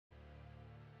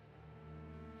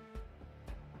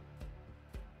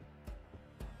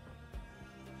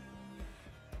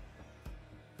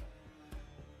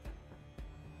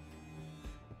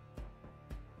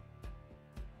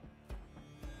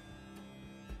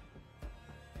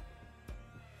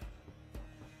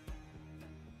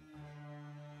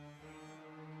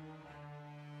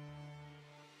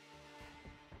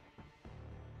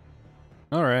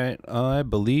All right, I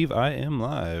believe I am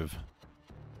live.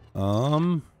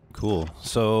 Cool.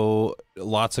 So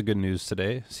lots of good news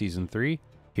today. Season 3,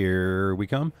 here we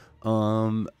come.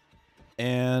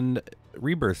 And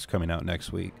Rebirth's coming out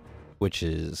next week, which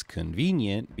is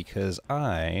convenient because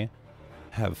I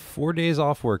have 4 days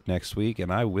off work next week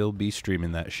and I will be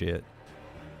streaming that shit.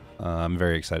 I'm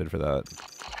very excited for that.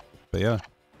 But yeah.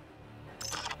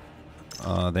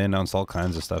 They announced all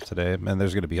kinds of stuff today, and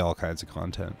there's going to be all kinds of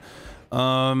content.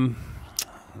 Bunch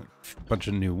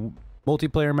of new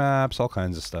multiplayer maps, all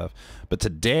kinds of stuff. But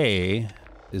today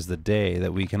is the day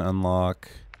that we can unlock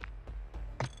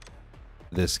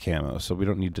this camo. So we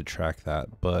don't need to track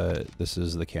that, but this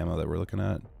is the camo that we're looking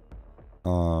at.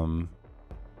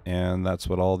 And that's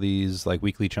what all these like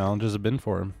weekly challenges have been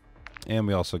for. And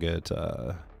we also get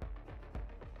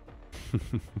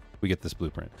we get this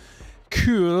blueprint.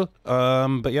 Cool.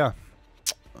 But yeah.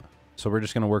 So we're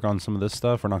just gonna work on some of this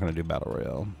stuff. We're not gonna do battle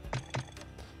royale.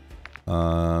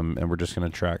 And we're just gonna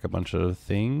track a bunch of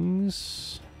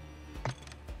things.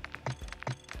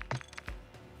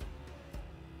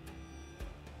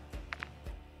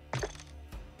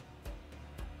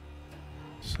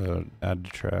 So add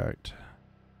detract.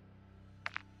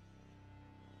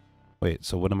 Wait,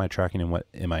 so what am I tracking and what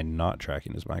am I not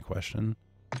tracking is my question.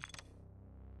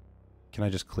 Can I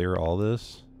just clear all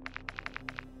this?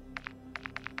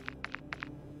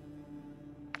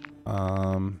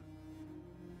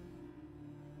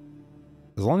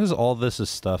 As long as all this is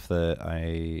stuff that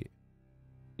I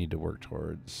need to work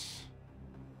towards.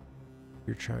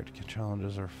 Your tracked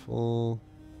challenges are full.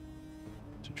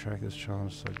 To track this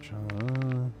challenge,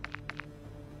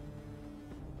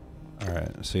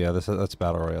 Alright, so yeah, that's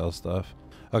battle royale stuff.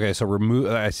 Okay, so remove.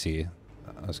 I see.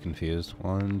 I was confused.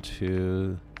 1,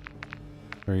 2,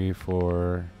 3,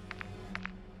 4.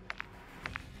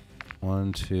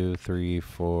 1, 2, 3,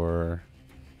 4.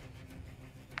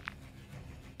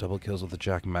 Double kills with the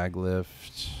Jack Mag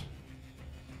lift.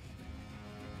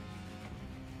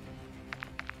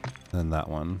 Then that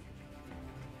one.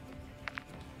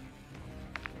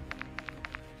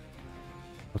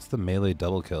 What's the melee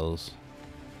double kills?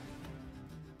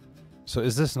 So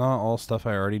is this not all stuff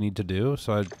I already need to do?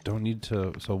 So I don't need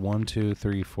to. So 1, 2,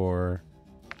 3, 4.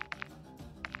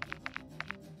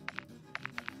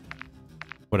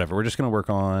 Whatever. We're just gonna work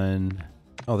on.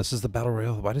 Oh, this is the battle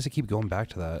royale. Why does it keep going back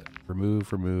to that?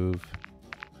 Remove, remove,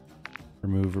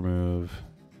 remove, remove.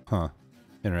 Huh.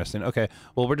 Interesting. Okay.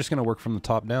 Well, we're just gonna work from the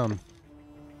top down.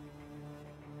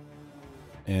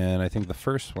 And I think the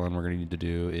first one we're gonna need to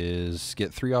do is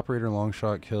get 3 operator long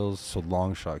shot kills. So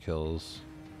long shot kills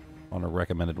on a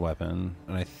recommended weapon.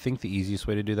 And I think the easiest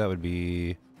way to do that would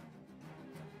be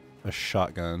a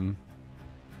shotgun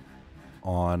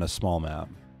on a small map.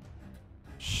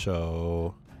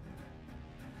 So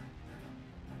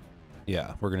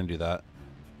yeah, we're gonna do that.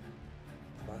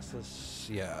 Classless,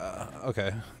 yeah,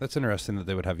 okay. That's interesting that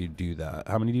they would have you do that.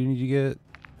 How many do you need to get?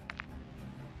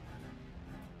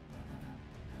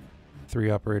 3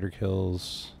 operator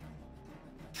kills.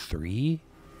 3?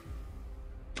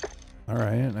 All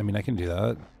right, I mean, I can do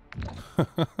that.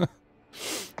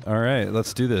 All right,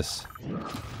 let's do this.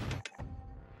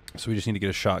 So we just need to get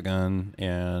a shotgun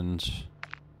and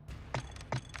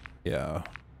yeah,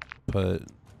 put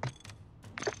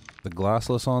the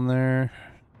glassless on there.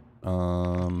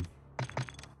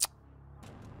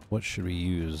 What should we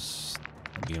use?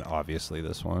 I mean, obviously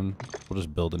this one. We'll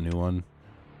just build a new one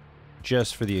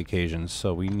just for the occasion.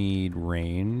 So we need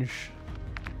range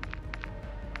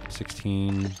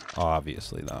 16,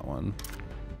 obviously that one,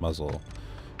 muzzle,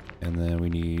 and then we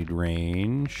need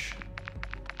range.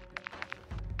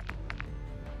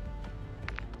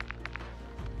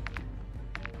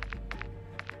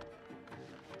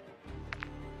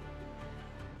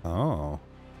 Oh.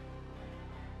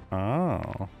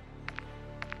 Oh.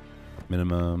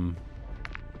 Minimum.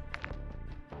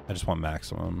 I just want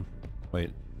maximum.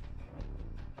 Wait.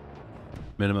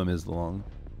 Minimum is the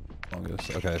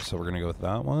longest. Okay, so we're gonna go with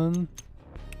that one.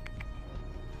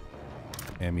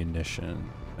 Ammunition.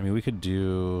 I mean, we could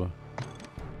do...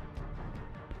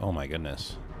 Oh my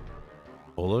goodness.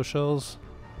 Bolo shells?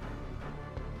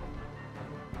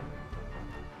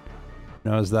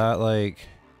 Now is that like...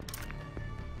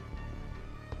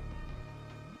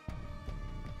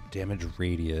 damage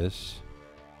radius.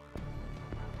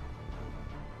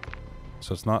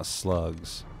 So it's not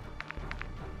slugs.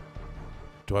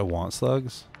 Do I want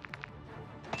slugs?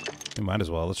 We might as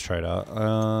well. Let's try it out.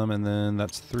 And then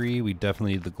that's 3. We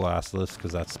definitely need the glassless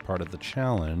because that's part of the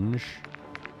challenge.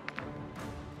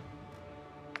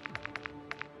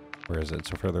 Where is it?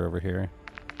 So further over here.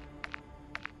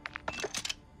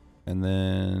 And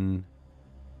then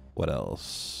What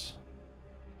else?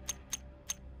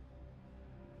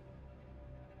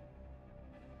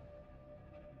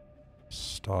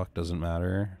 Stock doesn't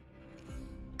matter.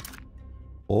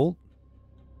 Bolt?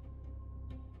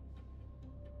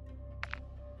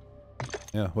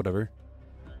 Yeah, whatever.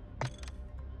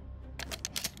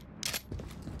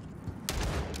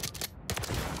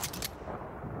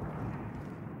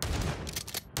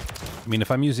 I mean,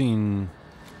 if I'm using...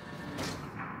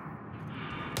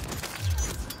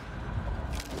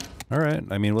 Alright,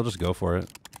 I mean, we'll just go for it.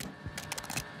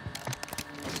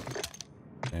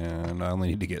 And I only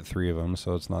need to get 3 of them,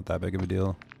 so it's not that big of a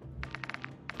deal.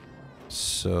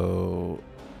 So,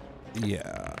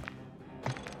 yeah.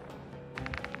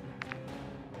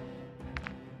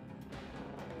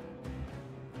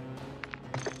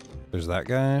 There's that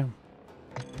guy.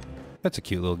 That's a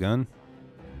cute little gun.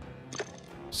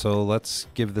 So let's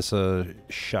give this a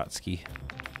shot ski.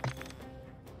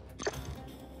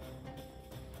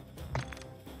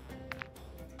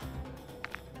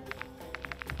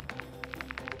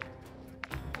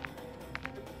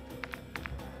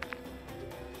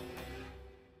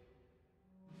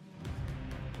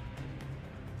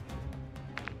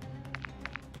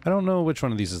 I don't know which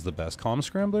one of these is the best. Comm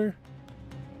Scrambler?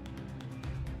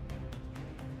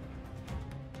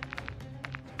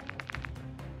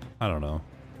 I don't know.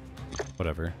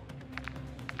 Whatever.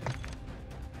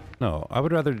 No, I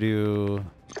would rather do...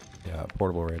 Yeah,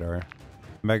 portable radar.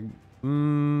 Okay,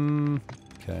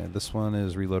 this one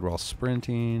is reload while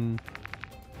sprinting.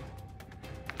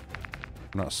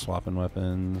 We're not swapping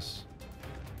weapons.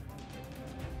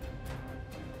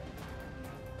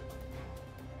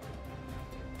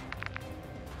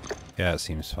 Yeah, it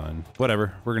seems fine.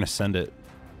 Whatever, we're gonna send it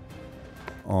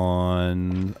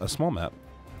on a small map.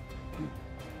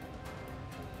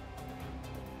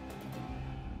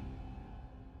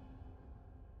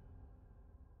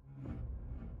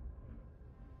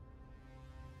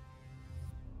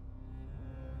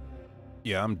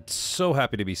 Yeah, I'm so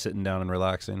happy to be sitting down and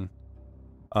relaxing.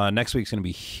 Next week's gonna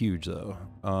be huge, though.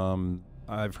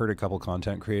 I've heard a couple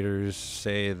content creators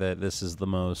say that this is the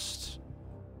most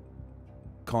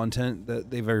content that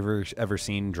they've ever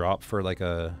seen drop for like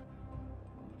a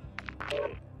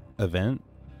event,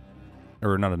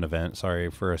 or not an event, sorry,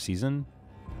 for a season.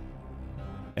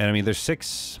 And I mean, there's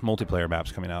 6 multiplayer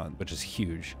maps coming out, which is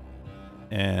huge.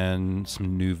 And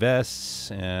some new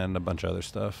vests and a bunch of other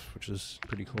stuff, which is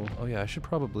pretty cool. Oh yeah, I should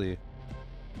probably...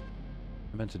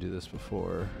 I meant to do this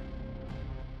before.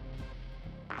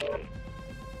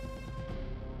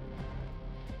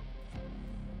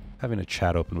 Having a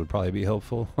chat open would probably be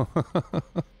helpful.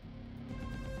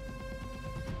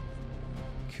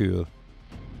 Cool.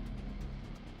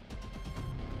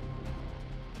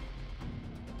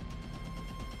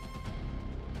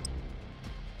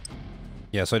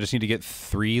 Yeah, so I just need to get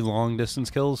 3 long distance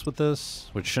kills with this,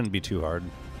 which shouldn't be too hard.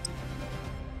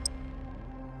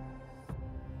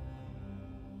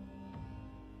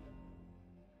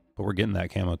 But we're getting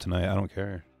that camo tonight, I don't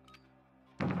care.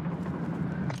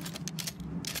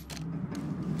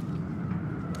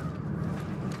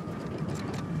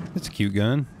 It's a cute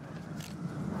gun.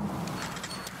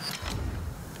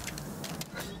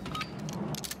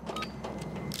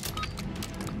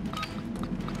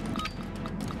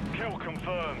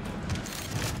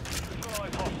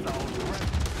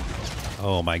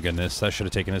 Oh my goodness, I should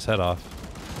have taken his head off.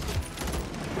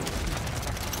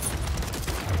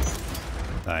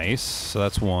 Nice, so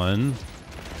that's 1.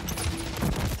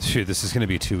 Dude, this is gonna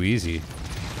be too easy.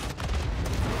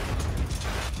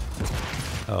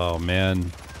 Oh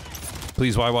man.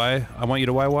 Please YY. I want you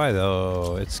to YY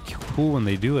though. It's cool when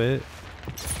they do it.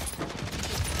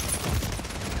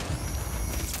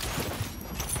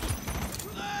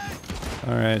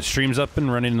 Alright, stream's up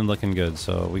and running and looking good,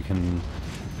 so we can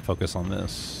focus on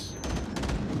this.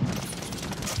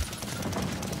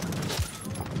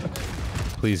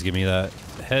 Please give me that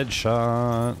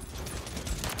headshot.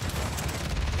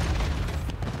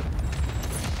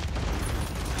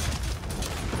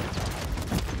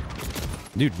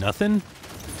 Dude, nothing?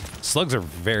 Slugs are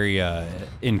very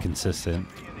inconsistent.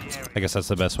 I guess that's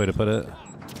the best way to put it.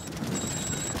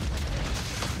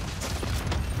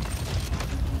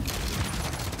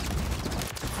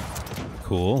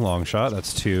 Cool, long shot,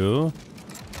 that's 2.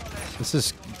 This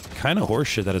is kind of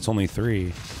horseshit that it's only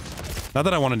 3. Not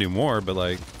that I want to do more, but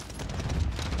like...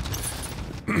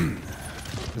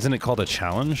 Isn't it called a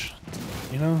challenge?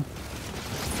 You know?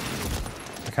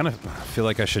 I kind of feel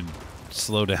like I should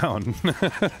slow down.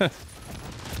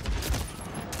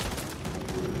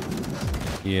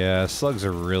 Yeah, slugs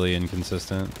are really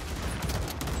inconsistent.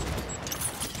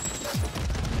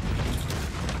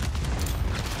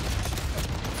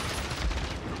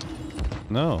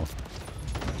 No.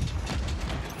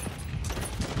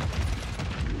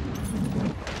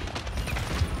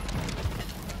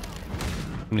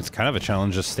 I mean, it's kind of a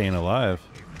challenge just staying alive.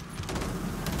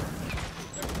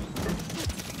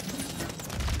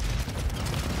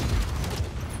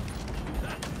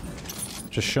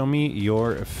 Just show me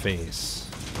your face.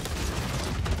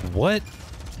 What?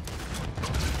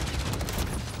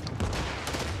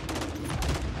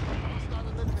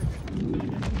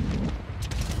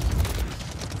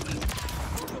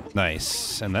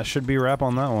 Nice. And that should be a wrap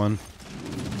on that one.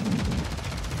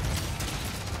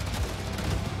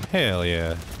 Hell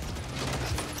yeah.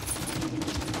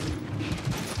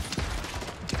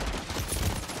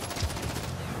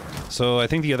 So I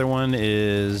think the other one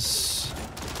is...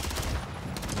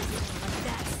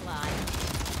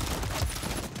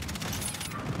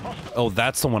 Oh,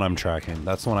 that's the one I'm tracking.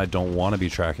 That's the one I don't want to be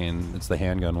tracking. It's the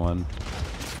handgun one.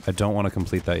 I don't want to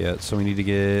complete that yet. So we need to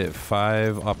get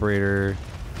 5 operator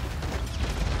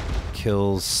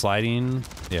kills sliding.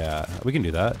 Yeah, we can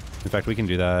do that. In fact, we can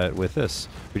do that with this.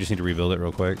 We just need to rebuild it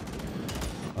real quick.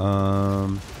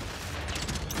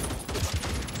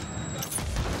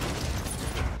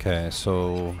 Okay,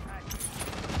 so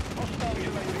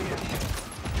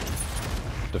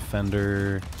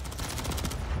defender.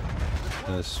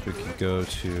 This we could go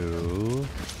to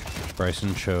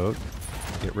Bryson choke.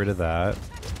 Get rid of that.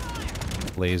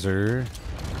 Laser,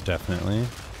 definitely.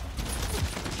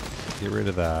 Get rid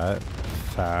of that.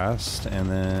 Fast, and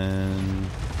then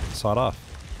sawed off.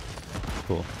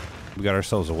 Cool. We got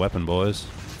ourselves a weapon, boys.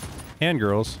 And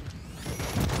girls.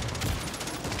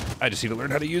 I just need to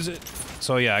learn how to use it.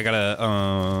 So yeah, I gotta,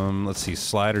 let's see,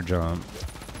 slide or jump.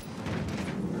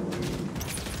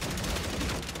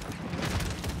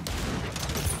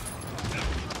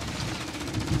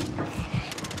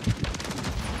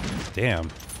 Damn.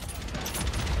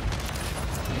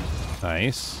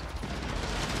 Nice.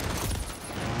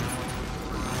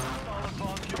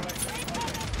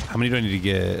 How many do I need to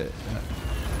get?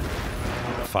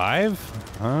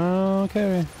 5?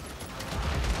 Okay.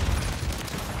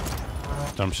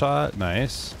 Jump shot,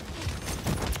 nice.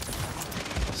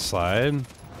 Slide.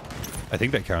 I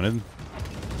think that counted.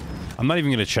 I'm not even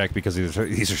gonna check because these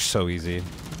are so easy.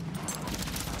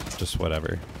 Just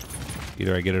whatever.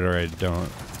 Either I get it or I don't.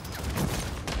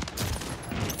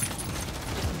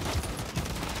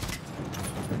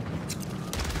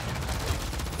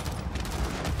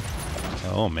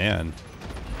 Oh man.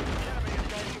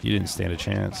 You didn't stand a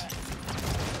chance.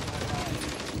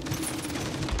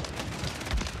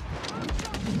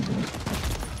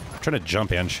 I'm trying to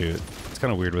jump and shoot. It's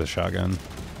kind of weird with a shotgun.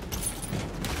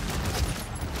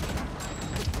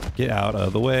 Get out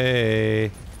of the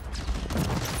way.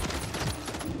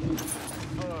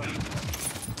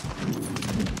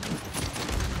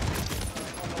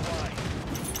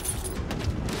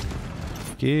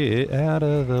 Get out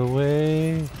of the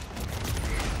way.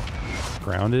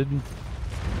 Grounded.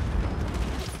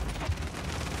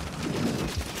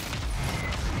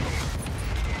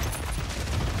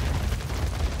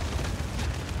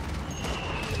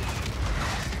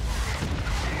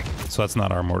 So that's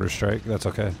not our mortar strike. That's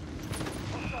okay.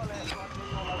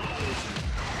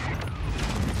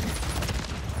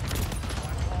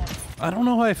 I don't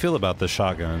know how I feel about this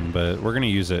shotgun, but we're gonna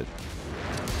use it.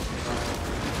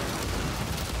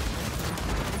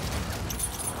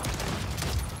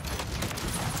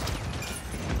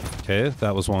 Okay,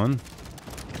 that was one.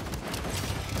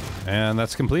 And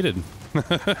that's completed.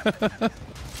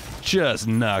 Just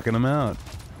knocking them out.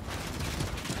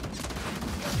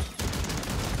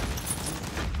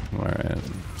 Alright.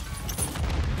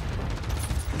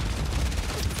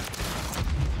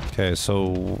 Okay,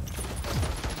 so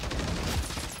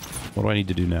what do I need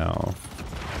to do now?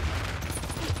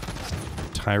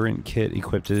 Tyrant kit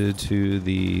equipped to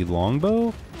the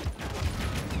longbow?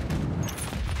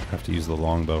 Have to use the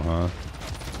longbow, huh?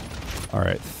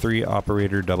 Alright, 3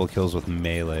 operator double kills with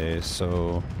melee,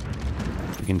 so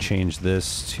we can change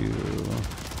this to...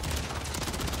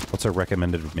 What's our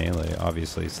recommended melee?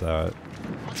 Obviously it's that.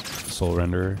 Soul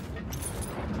render.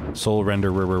 Soul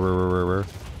render,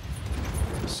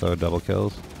 so double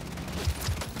kills.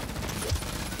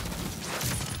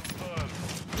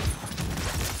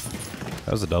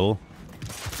 That was a double.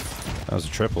 That was a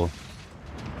triple.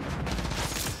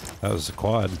 That was a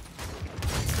quad.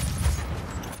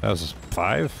 That was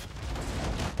 5?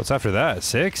 What's after that?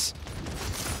 6?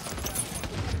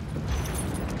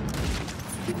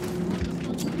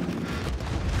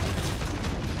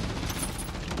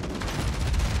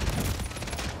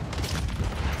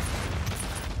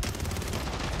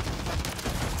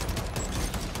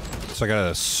 So I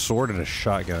got a sword and a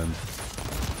shotgun.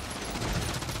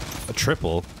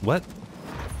 triple. What?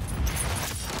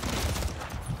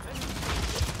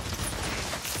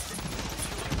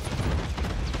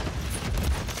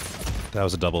 That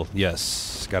was a double.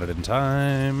 Yes. Got it in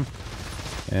time.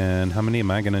 And how many am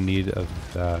I going to need of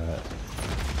that?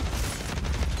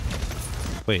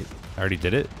 Wait, I already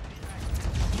did it?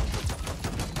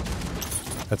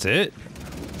 That's it?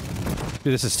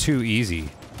 Dude, this is too easy.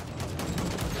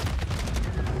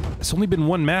 It's only been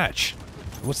one match.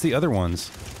 What's the other ones?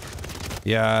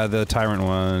 Yeah, the Tyrant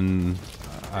one.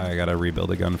 I gotta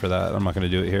rebuild a gun for that. I'm not gonna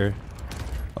do it here.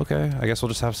 Okay, I guess we'll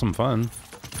just have some fun.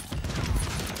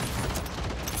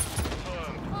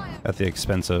 At the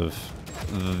expense of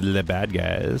the bad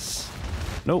guys.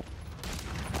 Nope.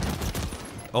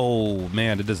 Oh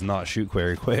man, it does not shoot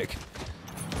very quick.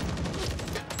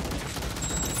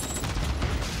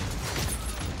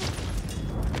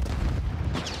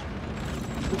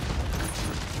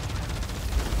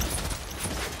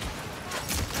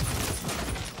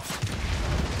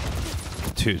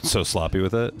 Dude, so sloppy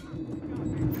with it.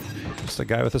 Just a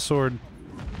guy with a sword.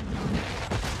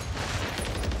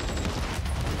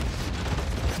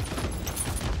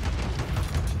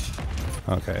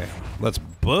 Okay, let's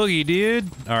boogie, dude.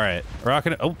 All right,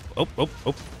 rocking it. Oh, oh, oh,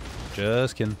 oh.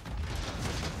 Just kidding.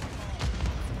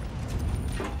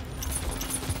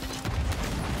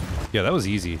 Yeah, that was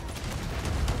easy.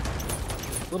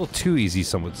 A little too easy,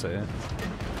 some would say.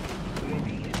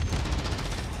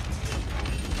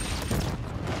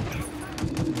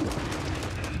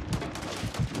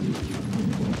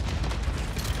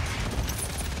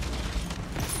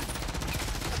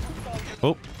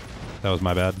 Oh, that was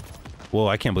my bad. Whoa,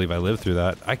 I can't believe I lived through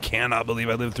that. I cannot believe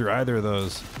I lived through either of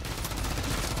those.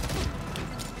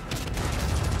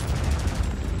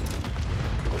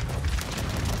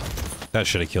 That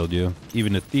should have killed you,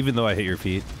 even though I hit your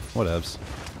feet. Whatevs.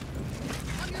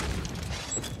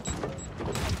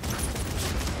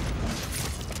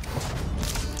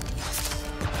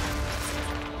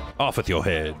 Off with your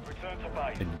head.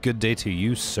 And good day to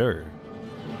you, sir.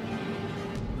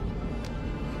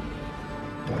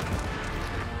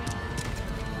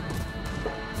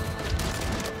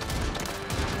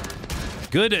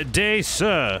 Good day,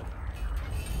 sir.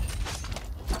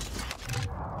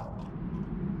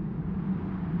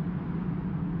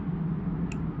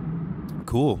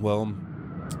 Cool. Well,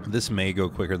 this may go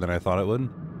quicker than I thought it would.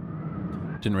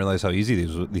 Didn't realize how easy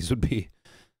these would be.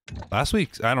 Last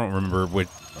week, I don't remember which.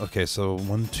 Okay, so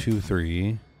 1, 2,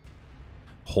 3.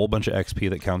 Whole bunch of XP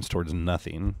that counts towards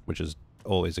nothing, which is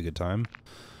always a good time.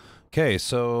 Okay,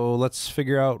 so let's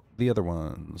figure out the other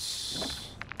ones.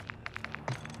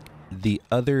 The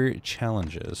other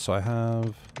challenges. So I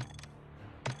have...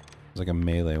 It's like a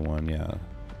melee one, yeah.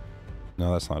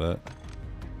 No, that's not it.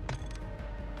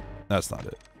 That's not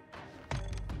it.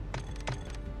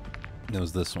 It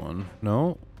was this one.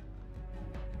 No?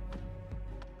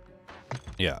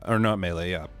 Yeah, or not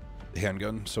melee, yeah.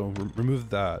 Handgun, so remove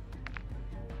that.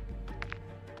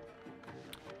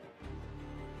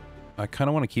 I kind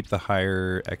of want to keep the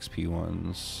higher XP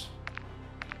ones.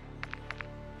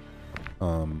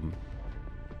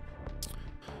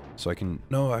 So I can...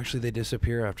 No, actually they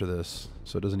disappear after this.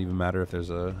 So it doesn't even matter if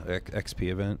there's a XP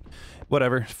event.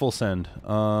 Whatever, full send.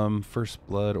 First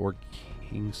Blood or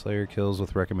Kingslayer kills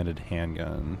with recommended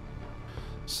handgun.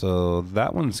 So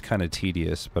that one's kind of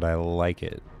tedious, but I like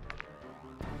it.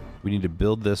 We need to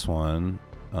build this one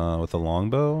with a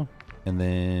longbow, and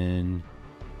then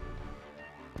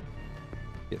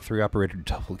get 3 operator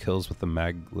double kills with the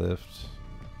mag lift.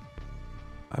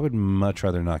 I would much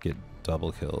rather not get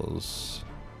double kills,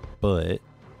 but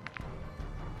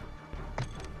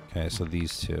okay, so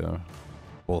these two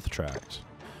both tracked.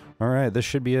 All right, this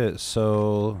should be it.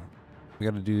 So we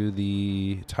got to do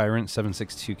the Tyrant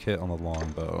 7.62 kit on the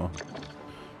longbow.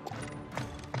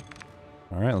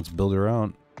 All right, let's build her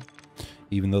out.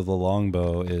 Even though the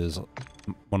longbow is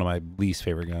one of my least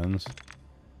favorite guns.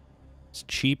 It's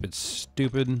cheap, it's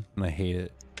stupid, and I hate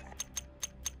it.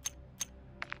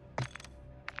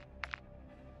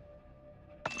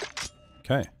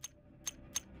 Okay.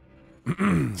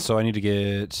 So I need to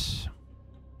get...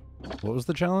 What was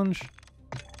the challenge?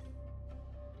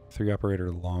 3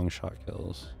 operator long shot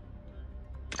kills.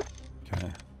 Okay.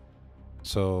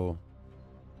 So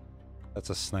that's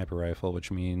a sniper rifle,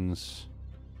 which means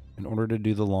in order to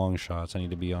do the long shots, I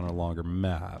need to be on a longer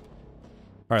map.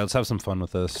 All right, let's have some fun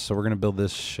with this. So we're going to build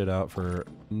this shit out for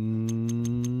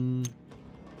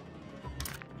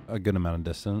a good amount of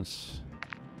distance.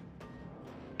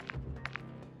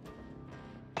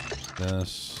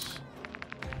 This.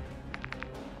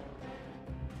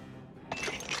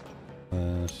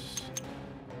 This.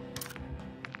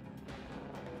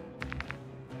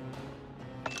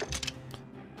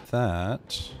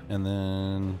 that, and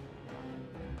then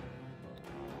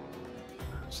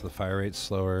so the fire rate's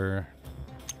slower.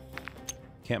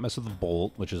 Can't mess with the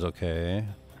bolt, which is okay.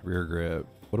 Rear grip.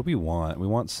 What do we want? We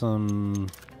want some...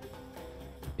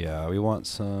 Yeah, we want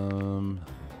some...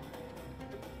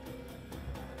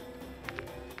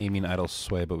 aiming idle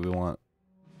sway, but we want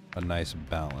a nice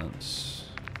balance.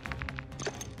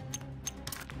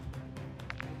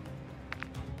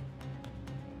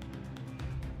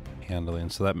 Handling,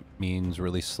 so that means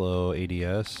really slow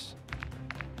ADS,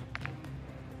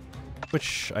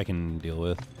 which I can deal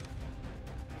with.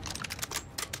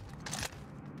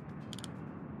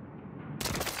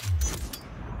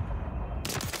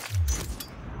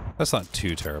 That's not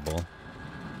too terrible.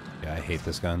 Yeah, I hate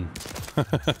this gun.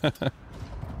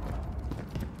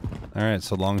 Alright,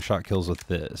 so long shot kills with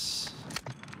this.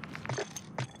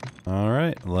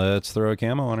 Alright, let's throw a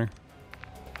camo on her.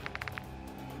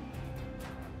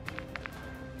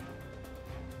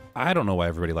 I don't know why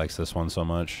everybody likes this one so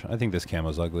much. I think this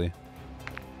camo's ugly.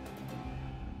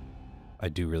 I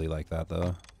do really like that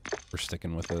though. We're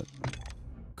sticking with it.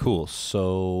 Cool,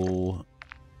 so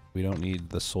we don't need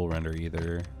the soul render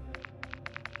either.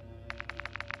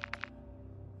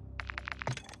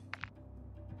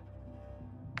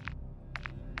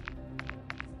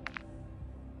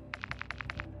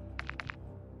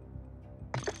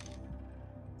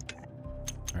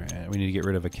 Alright, we need to get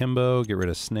rid of akimbo, get rid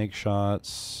of snake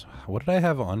shots. What did I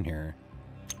have on here?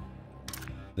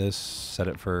 This, set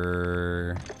it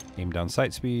for aim down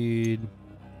sight speed.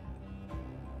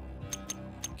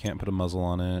 Can't put a muzzle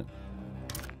on it.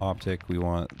 Optic, we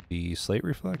want the slate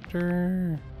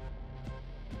reflector.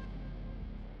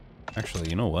 Actually,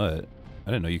 you know what?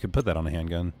 I didn't know you could put that on a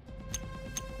handgun.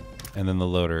 And then the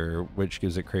loader, which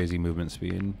gives it crazy movement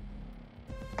speed.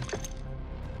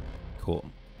 Cool.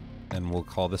 And we'll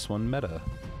call this one meta.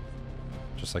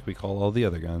 Just like we call all the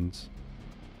other guns.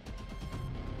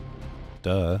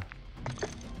 Duh.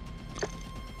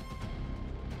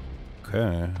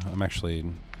 Okay, I'm actually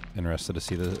interested to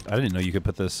see this. I didn't know you could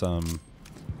put this, I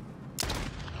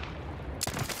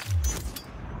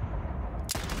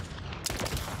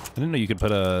didn't know you could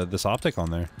put this optic on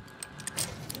there.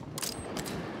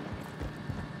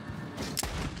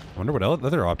 I wonder what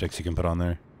other optics you can put on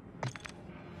there.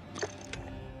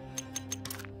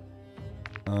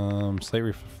 Slate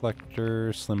reflector,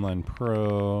 Slimline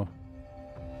Pro.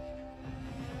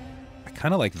 I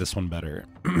kind of like this one better.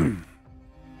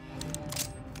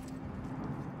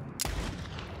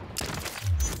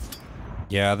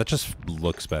 Yeah, that just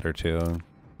looks better too.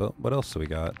 But what else do we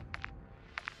got?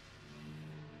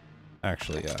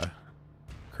 Actually, yeah.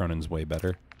 Cronin's way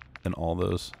better than all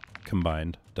those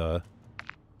combined. Duh.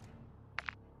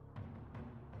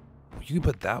 You can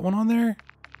put that one on there?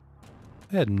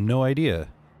 I had no idea.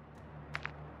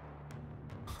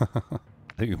 I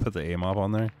think you can put the AMOP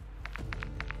on there.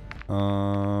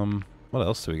 What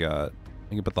else do we got?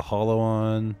 You can put the hollow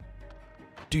on.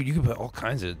 Dude, you can put all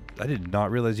kinds of... I did not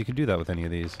realize you could do that with any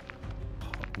of these.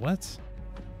 What?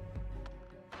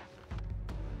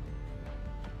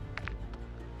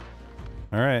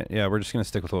 Alright, yeah, we're just gonna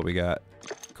stick with what we got.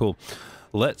 Cool.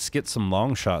 Let's get some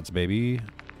long shots, baby.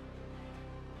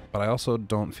 But I also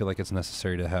don't feel like it's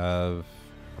necessary to have...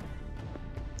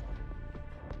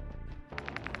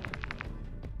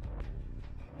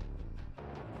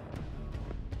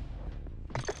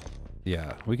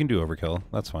 Yeah, we can do overkill.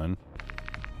 That's fine.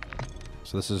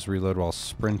 So this is reload while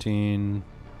sprinting.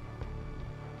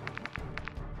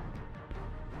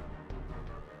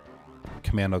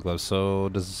 Commando gloves. So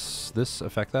does this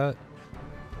affect that?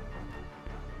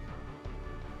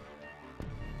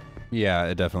 Yeah,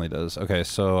 it definitely does. Okay,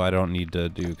 so I don't need to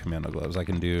do commando gloves. I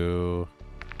can do...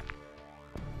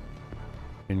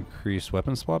 increase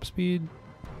weapon swap speed?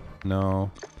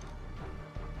 No.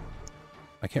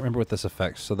 I can't remember what this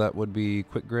affects, so that would be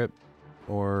quick grip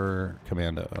or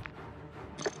commando.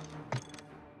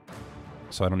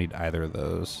 So I don't need either of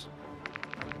those.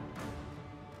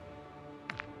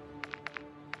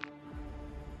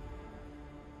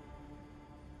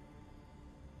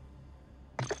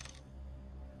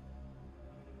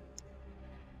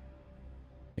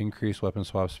 Increase weapon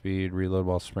swap speed, reload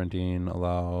while sprinting,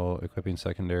 allow equipping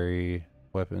secondary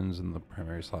weapons in the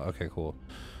primary slot. Okay, cool.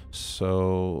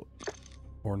 So,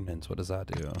 ordnance, what does that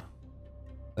do?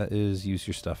 That is use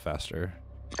your stuff faster.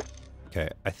 Okay,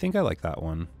 I think I like that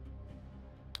one.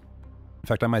 In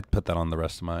fact, I might put that on the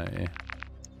rest of my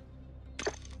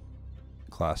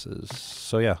classes.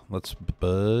 So yeah, let's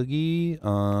buggy.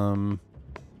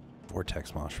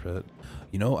 Vortex mosh pit.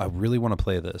 You know, I really want to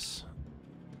play this.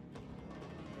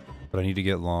 But I need to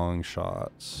get long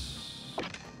shots.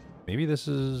 Maybe this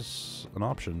is an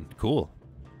option. Cool.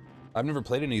 I've never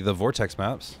played any of the Vortex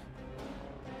maps.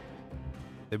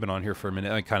 They've been on here for a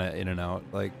minute. I kind of in and out.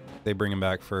 Like, they bring them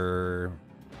back for,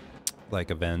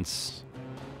 like, events.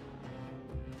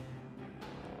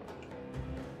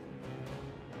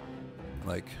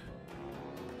 Like,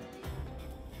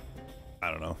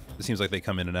 I don't know. It seems like they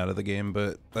come in and out of the game,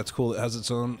 but that's cool. It has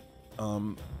its own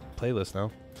playlist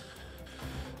now.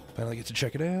 Finally get to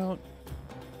check it out.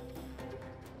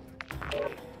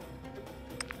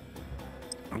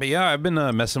 But yeah, I've been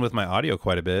messing with my audio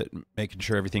quite a bit, making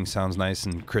sure everything sounds nice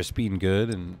and crispy and good,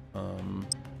 and I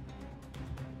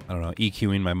don't know,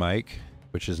 EQing my mic,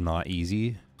 which is not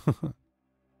easy.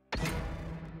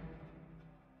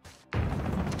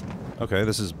 Okay,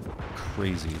 this is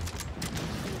crazy.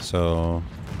 So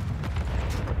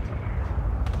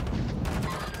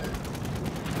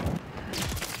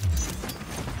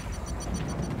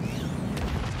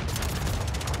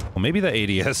well, maybe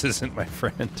the ADS isn't my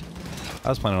friend. I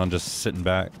was planning on just sitting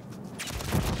back.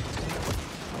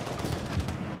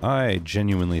 I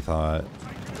genuinely thought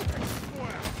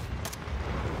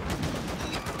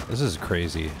this is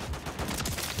crazy.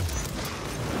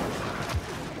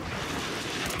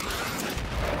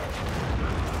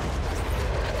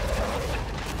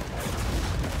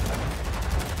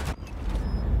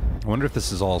 I wonder if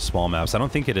this is all small maps. I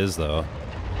don't think it is, though.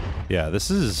 Yeah,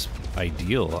 this is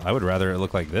ideal. I would rather it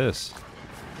look like this.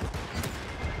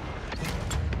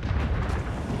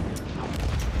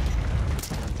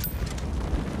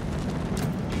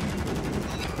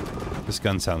 This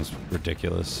gun sounds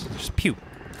ridiculous. Just pew.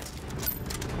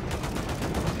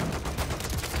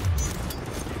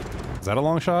 Is that a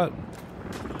long shot?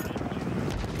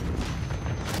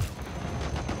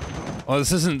 Well,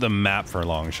 this isn't the map for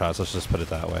long shots. Let's just put it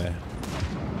that way.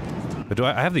 But do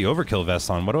I have the overkill vest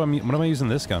on? What am I using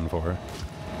this gun for?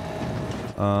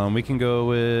 We can go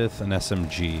with an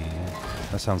SMG.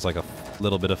 That sounds like a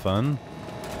little bit of fun.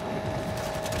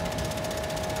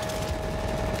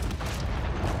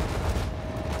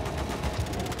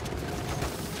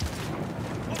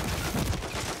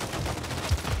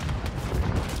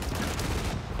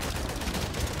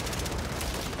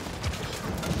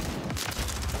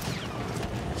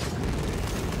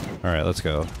 All right, let's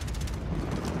go.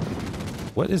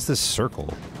 What is this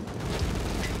circle?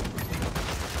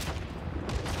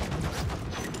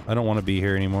 I don't want to be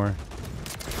here anymore.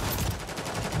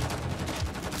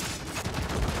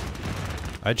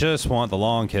 I just want the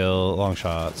long kill, long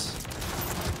shots.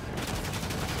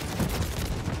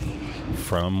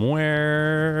 From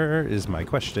where is my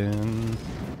question?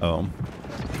 Oh.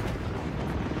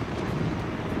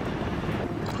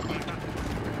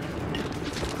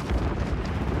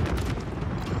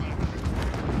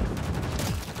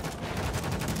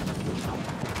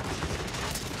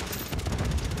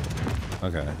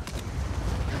 Okay.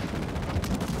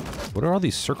 What are all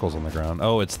these circles on the ground?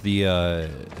 Oh, it's the,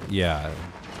 yeah.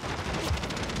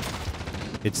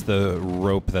 It's the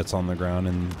rope that's on the ground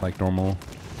in, like, normal.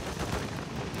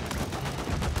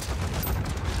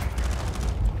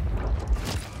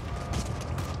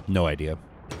 No idea.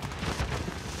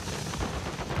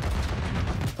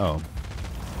 Oh.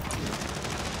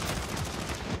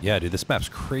 Yeah, dude, this map's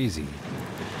crazy.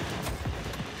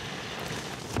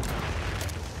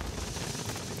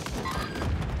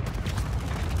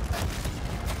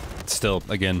 Still,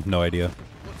 again, no idea.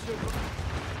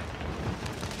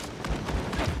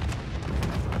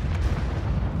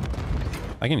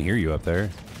 I can hear you up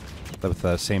there with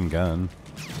that same gun.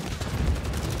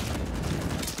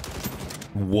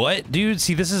 What? Dude,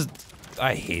 see, this is...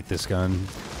 I hate this gun.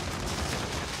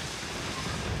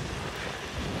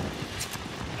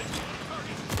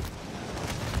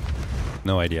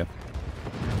 No idea.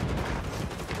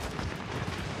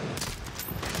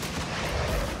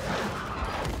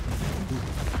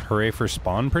 Hooray for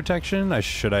spawn protection?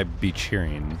 Should I be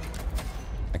cheering?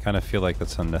 I kind of feel like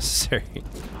that's unnecessary.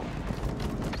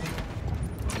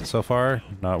 So far,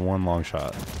 not one long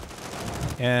shot.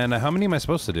 And how many am I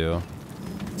supposed to do?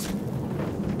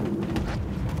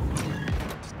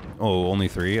 Oh, only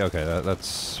 3? Okay,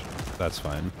 that's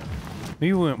fine.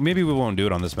 Maybe we won't do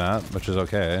it on this map, which is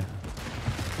okay.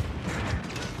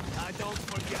 Don't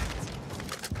forget.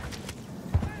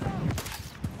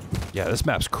 Yeah, this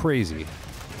map's crazy.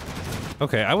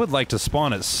 Okay, I would like to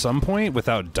spawn at some point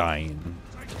without dying.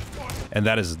 And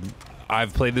that is...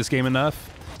 I've played this game enough.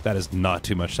 That is not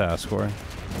too much to ask for.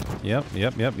 Yep.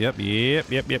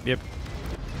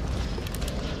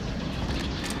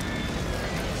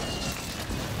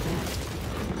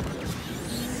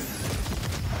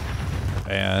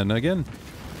 And again.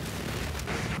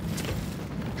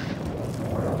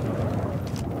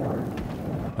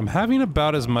 I'm having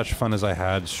about as much fun as I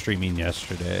had streaming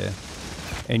yesterday.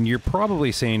 And you're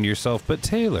probably saying to yourself, but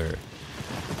Taylor,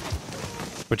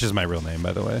 which is my real name,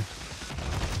 by the way,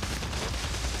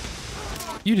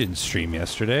 you didn't stream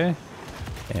yesterday.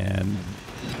 And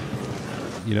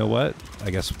you know what?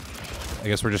 I guess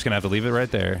we're just gonna have to leave it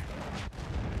right there.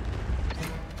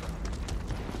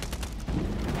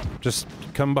 Just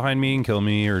come behind me and kill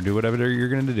me, or do whatever you're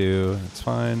gonna do. It's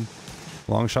fine.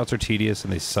 Long shots are tedious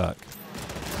and they suck.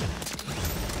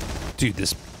 Dude,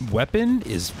 this weapon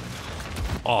is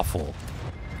awful.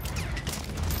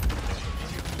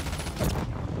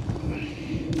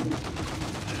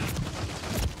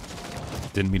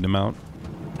 Didn't mean to mount.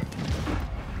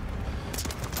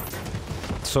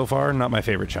 So far, not my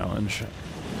favorite challenge.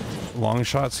 Long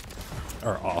shots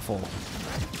are awful.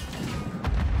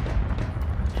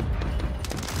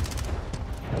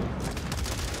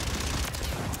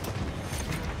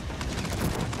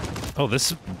 Oh,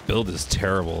 this build is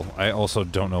terrible. I also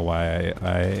don't know why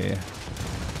I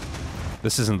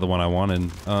this isn't the one I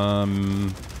wanted.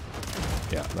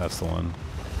 Yeah, that's the one.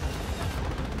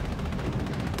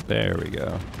 There we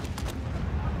go.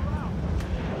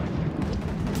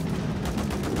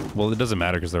 Well, it doesn't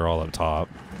matter because they're all up top.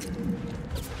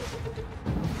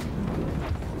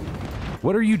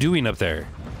 What are you doing up there?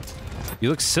 You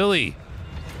look silly.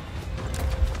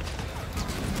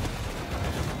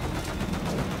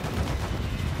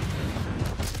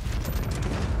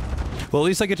 Well, at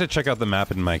least I get to check out the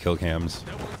map in my kill cams.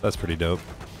 That's pretty dope.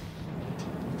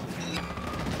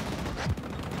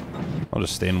 I'll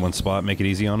just stay in one spot, make it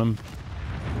easy on them.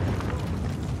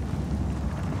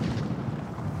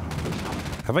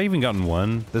 Have I even gotten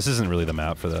one? This isn't really the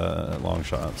map for the long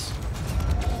shots.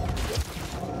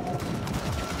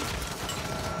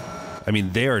 I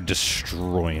mean, they are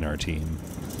destroying our team.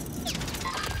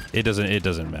 It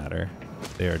doesn't matter.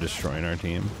 They are destroying our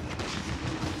team.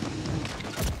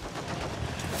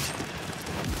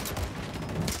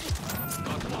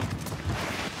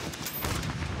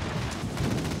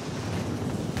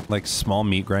 Like, small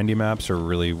meat grindy maps are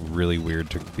really, really weird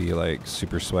to be, like,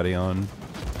 super sweaty on.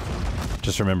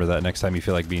 Just remember that next time you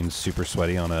feel like being super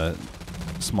sweaty on a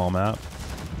small map.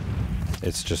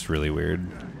 It's just really weird.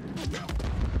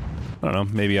 I don't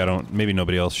know, maybe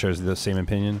nobody else shares the same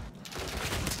opinion.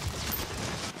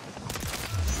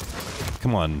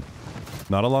 Come on.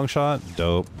 Not a long shot?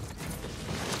 Dope.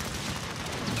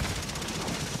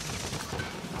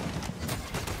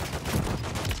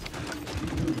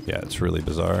 Yeah, it's really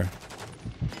bizarre.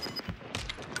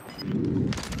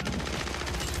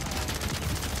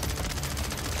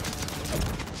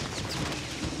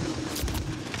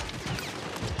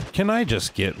 Can I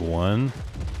just get one?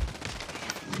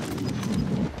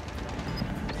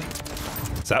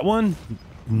 Is that one?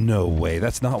 No way,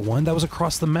 that's not one. That was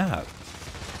across the map.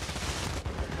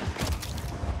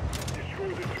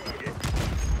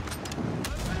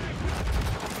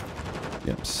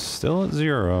 Yep, still at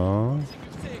 0.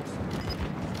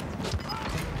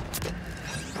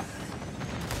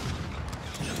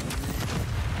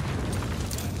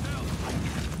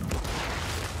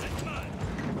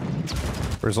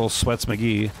 Where's old Sweats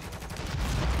McGee?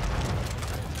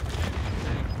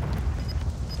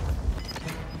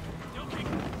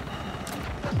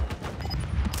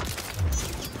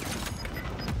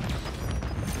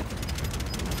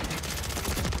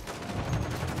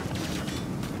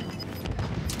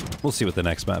 We'll see what the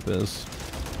next map is.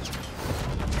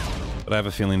 But I have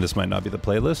a feeling this might not be the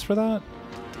playlist for that.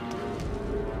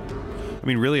 I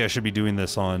mean, really, I should be doing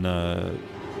this on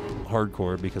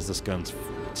hardcore because this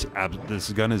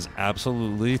gun is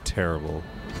absolutely terrible.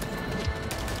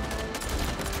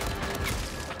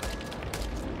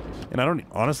 And I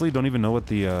honestly don't even know what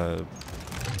the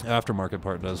aftermarket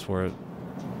part does for it.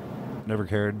 Never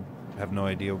cared. Have no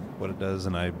idea what it does,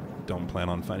 and I don't plan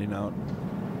on finding out.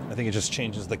 I think it just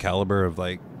changes the caliber of,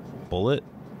 like, bullet.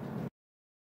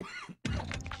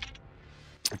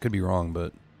 I could be wrong,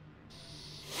 but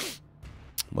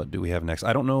what do we have next?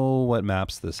 I don't know what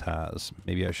maps this has.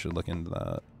 Maybe I should look into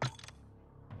that.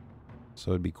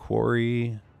 So it'd be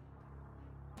Quarry.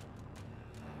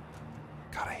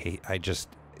 God, I just,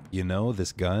 you know,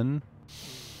 this gun.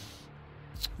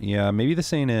 Yeah, maybe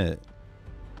this ain't it.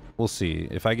 We'll see.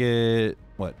 If I get,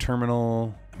 what,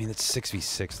 Terminal? I mean, it's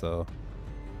 6v6 though.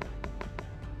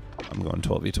 I'm going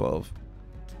 12v12.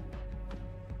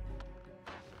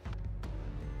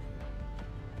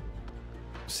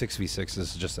 Six v six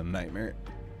is just a nightmare.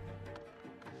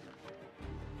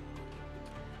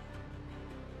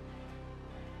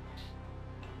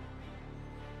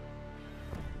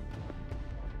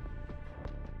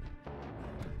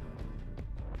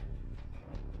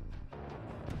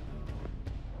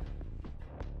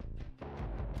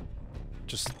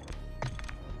 just...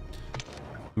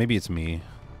 Maybe it's me.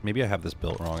 Maybe I have this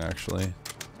built wrong, actually.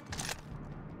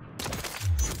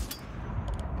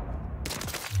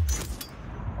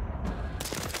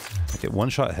 I get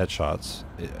one-shot headshots.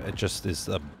 It just is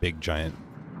a big, giant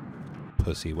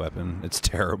pussy weapon. It's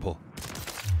terrible.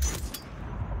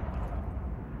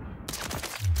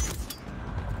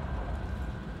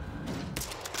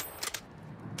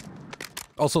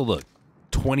 Also, look.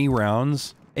 20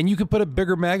 rounds, and you could put a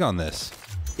bigger mag on this.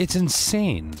 It's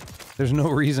insane. There's no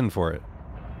reason for it.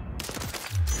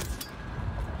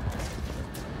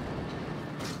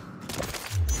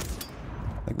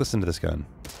 Like, listen to this gun.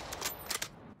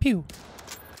 Pew.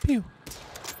 Pew.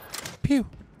 Pew.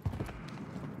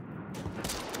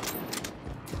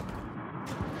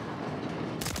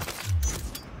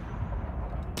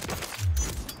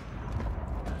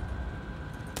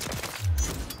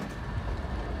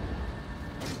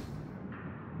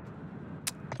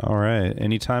 All right,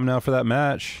 any time now for that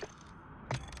match.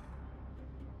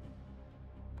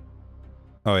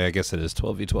 Oh yeah, I guess it is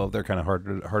 12v12. They're kind of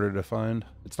harder to find.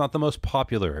 It's not the most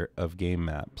popular of game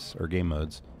maps or game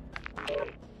modes,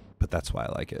 but that's why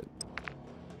I like it.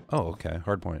 Oh, okay,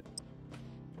 hard point.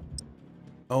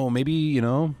 Oh, maybe, you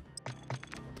know,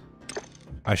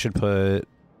 I should put...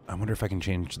 I wonder if I can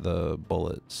change the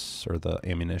bullets or the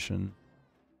ammunition.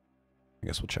 I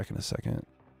guess we'll check in a second.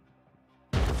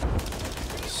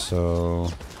 So,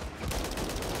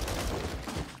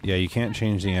 yeah, you can't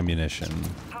change the ammunition.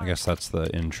 I guess that's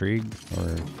the intrigue,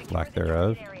 or lack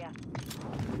thereof.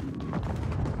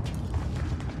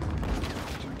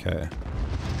 Okay.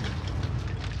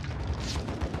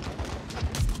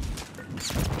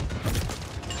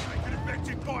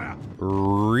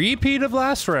 Repeat of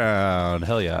last round.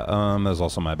 Hell yeah. That was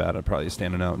also my bad. I'm probably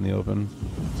standing out in the open.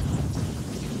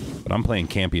 But I'm playing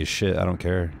campy as shit. I don't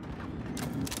care.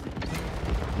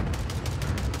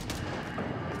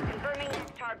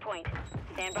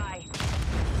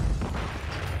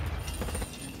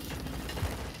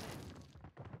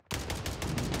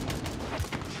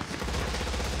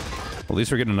 At least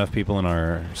we're getting enough people in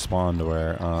our spawn to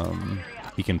where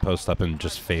he can post up and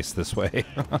just face this way.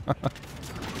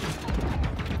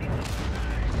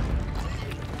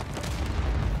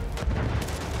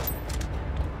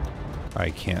 I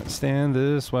can't stand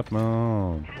this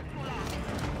weapon.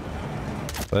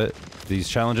 But these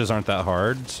challenges aren't that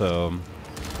hard, so...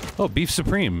 Oh, Beef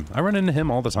Supreme. I run into him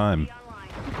all the time.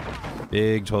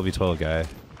 Big 12v12 guy.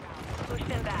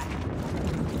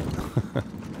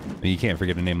 You can't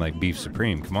forget a name like Beef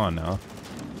Supreme. Come on now.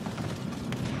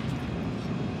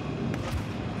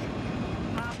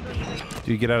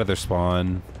 Dude, get out of their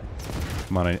spawn.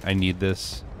 Come on, I need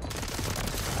this.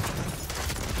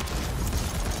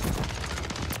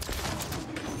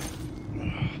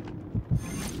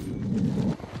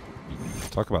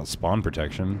 Talk about spawn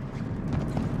protection.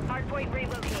 Hardpoint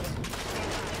relocated.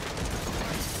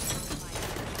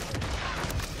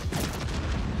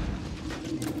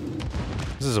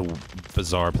 This is a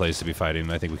bizarre place to be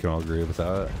fighting. I think we can all agree with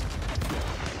that.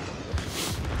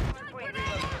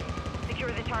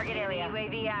 Secure the target area.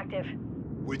 UAV active.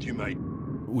 With you, mate.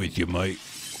 With you, mate.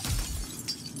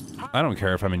 I don't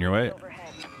care if I'm in your way.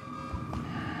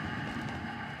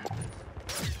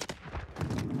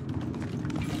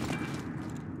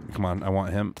 Come on, I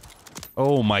want him.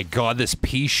 Oh my god, this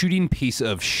pea shooting piece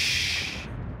of shh.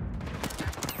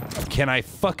 Can I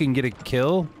fucking get a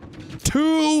kill?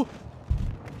 2!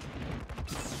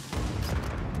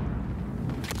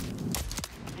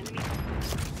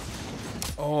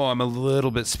 Oh, I'm a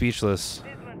little bit speechless.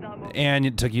 And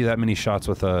it took you that many shots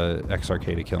with a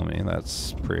XRK to kill me.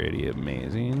 That's pretty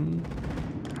amazing.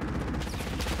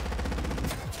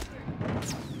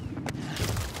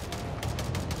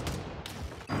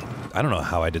 I don't know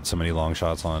how I did so many long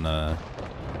shots on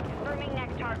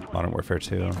Modern Warfare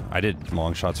 2. I did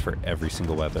long shots for every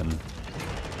single weapon.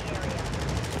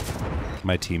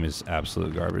 My team is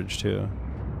absolute garbage too.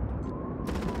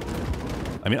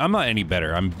 I mean, I'm not any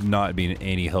better. I'm not being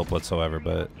any help whatsoever,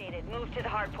 but...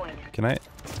 Can I...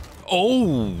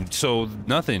 Oh! So,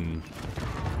 nothing.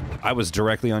 I was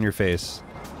directly on your face.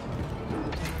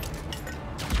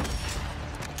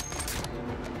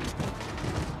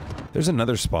 There's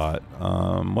another spot.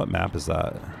 What map is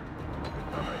that?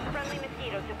 Friendly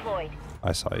mosquito deployed.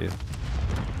 I saw you.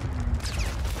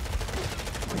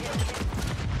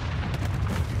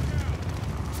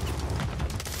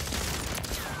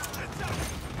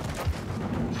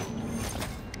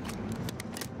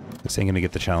 This ain't gonna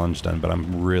get the challenge done, but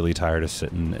I'm really tired of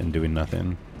sitting and doing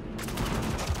nothing.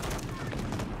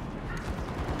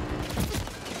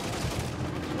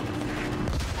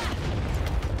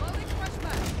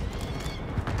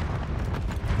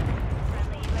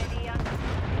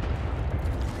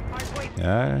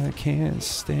 I can't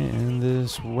stand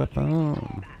this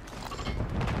weapon.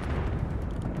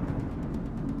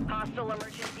 Hostile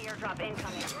emergency airdrop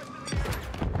incoming.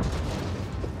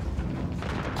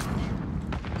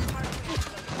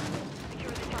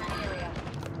 Secure the target area.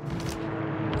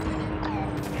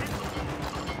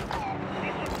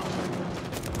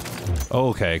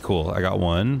 Okay, cool. I got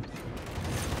one.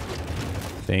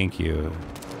 Thank you.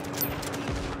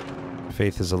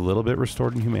 Faith is a little bit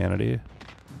restored in humanity.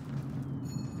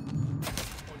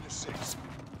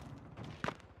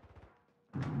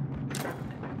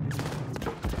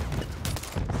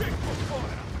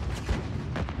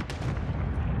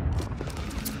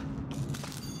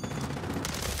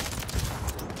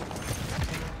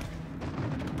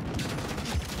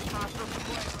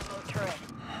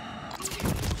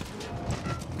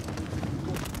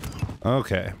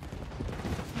 Okay.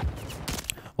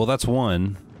 Well, that's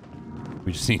one.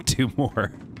 We just need two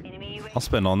more. I'll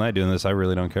spend all night doing this. I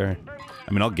really don't care.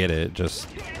 I mean, I'll get it. Just.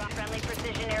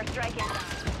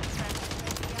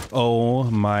 Oh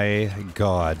my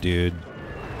god, dude.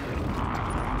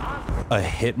 A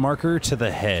hit marker to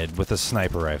the head with a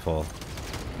sniper rifle.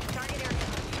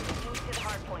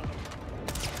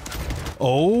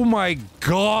 Oh my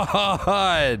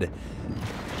god!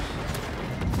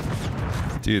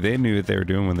 Dude, they knew what they were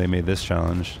doing when they made this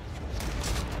challenge.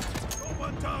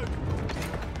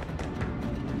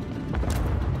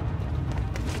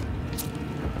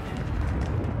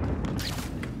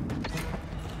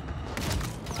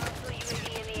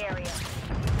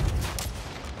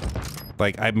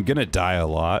 Like, I'm gonna die a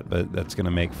lot, but that's gonna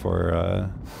make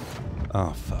for,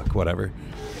 oh, fuck, whatever.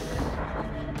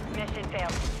 Mission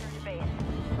failed.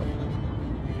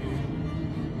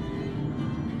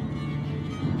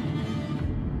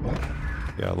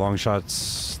 Yeah, long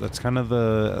shots, that's kind of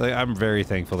the... Like, I'm very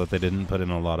thankful that they didn't put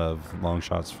in a lot of long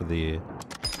shots for the,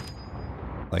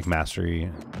 like,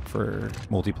 mastery for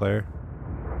multiplayer.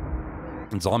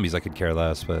 And zombies, I could care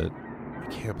less, but I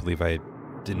can't believe I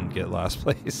didn't get last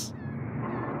place.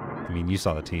 I mean, you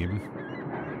saw the team.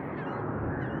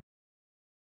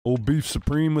 Old Beef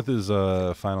Supreme with his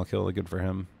final kill. Good for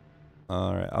him.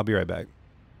 Alright, I'll be right back.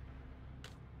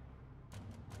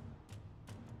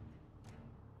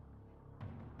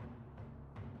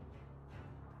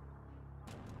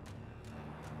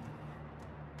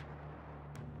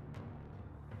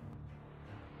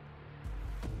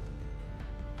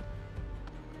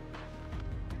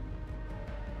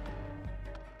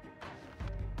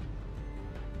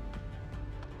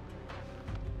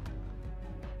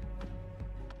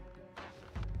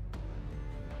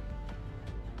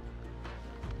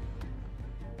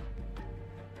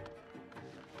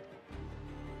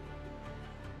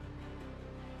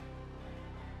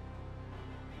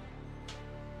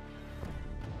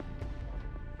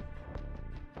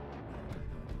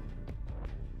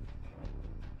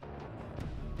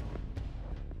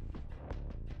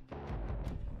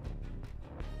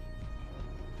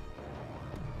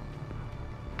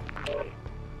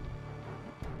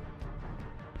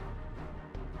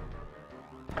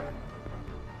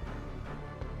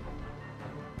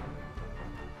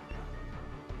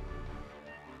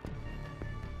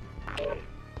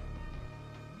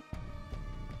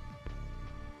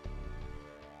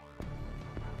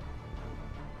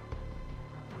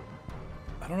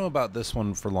 I don't know about this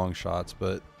one for long shots,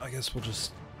 but I guess we'll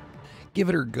just give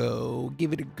it a go.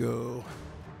 Give it a go.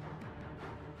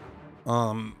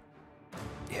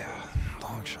 Yeah,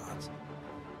 long shots.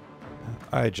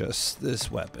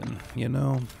 This weapon, you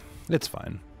know, it's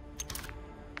fine.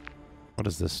 What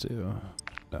does this do?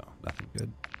 No, nothing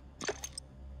good.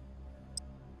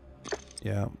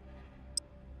 Yeah.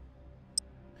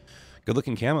 Good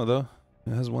looking camo though.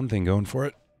 It has one thing going for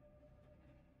it.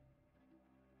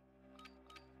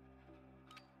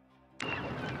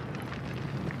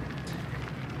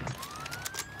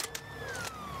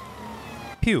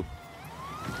 Pew.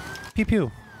 Pew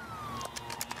pew.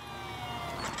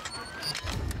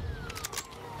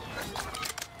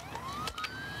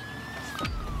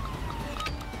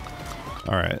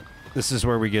 All right. This is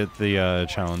where we get the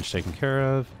challenge taken care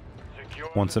of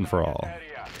once and for all.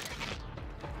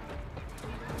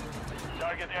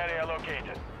 Target area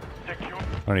located. Secure.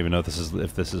 I don't even know if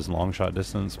this is long shot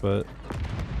distance, but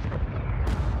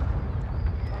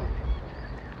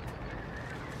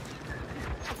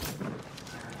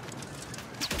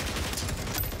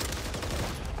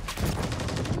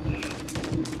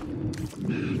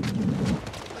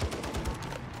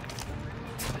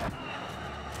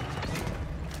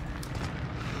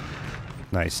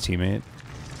nice teammate.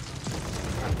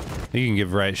 You can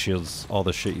give riot shields all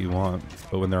the shit you want,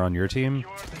 but when they're on your team,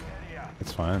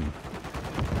 it's fine.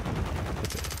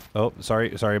 Oh, sorry,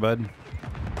 bud.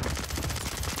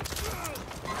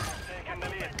 Taking the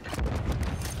lead.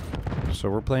 So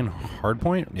we're playing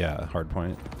hardpoint? Yeah,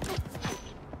 hardpoint.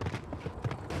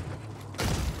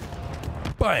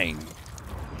 Bang!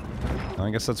 I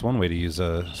guess that's one way to use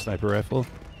a sniper rifle.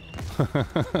 We've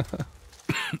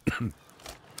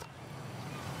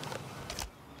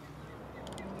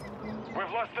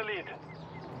lost the lead.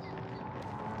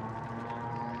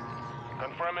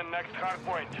 Confirming next hard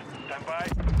point. Stand by.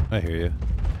 I hear you.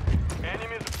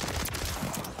 Enemies.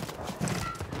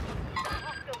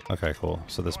 Okay, cool.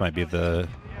 So this might be the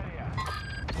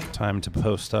time to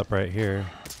post up right here.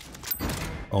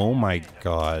 Oh my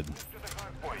god. To the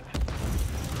hard point.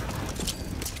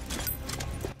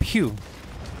 Pew!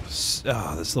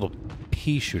 Oh, this little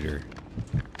pea shooter.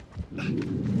 Hostile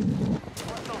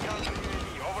counter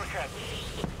UAV overhead.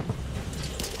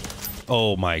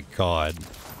 Oh my god.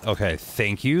 Okay,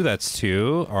 thank you. That's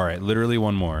 2. Alright, literally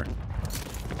 1 more.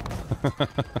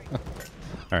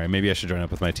 Alright, maybe I should join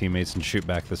up with my teammates and shoot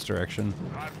back this direction.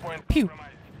 Hard point Pew!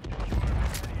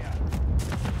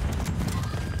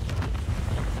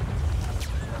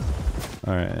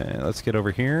 Alright, let's get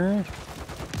over here.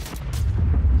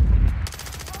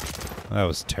 That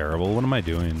was terrible. What am I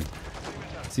doing?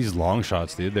 It's these long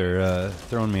shots, dude. They're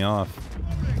throwing me off.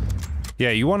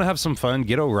 Yeah, you want to have some fun?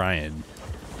 Get Orion.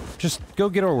 Just go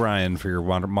get Orion for your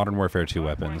Modern Warfare 2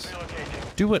 weapons.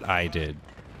 Do what I did.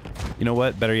 You know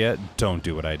what? Better yet, don't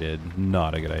do what I did.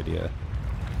 Not a good idea.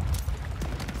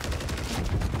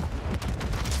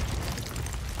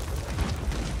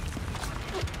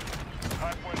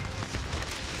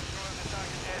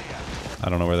 I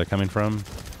don't know where they're coming from.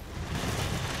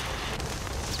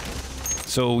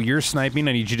 So you're sniping.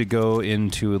 I need you to go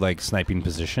into like sniping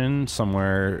position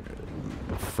somewhere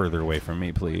further away from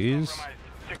me, please.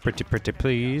 Pretty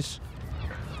please.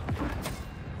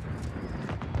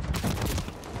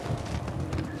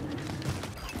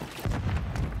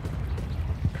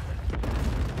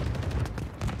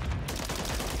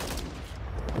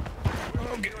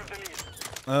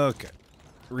 Okay.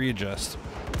 Readjust.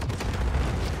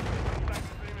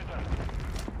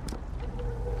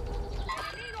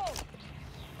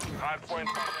 Hardpoint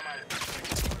compromised.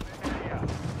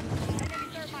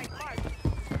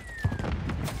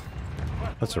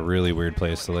 That's a really weird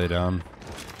place to lay down.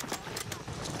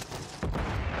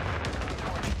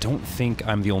 I don't think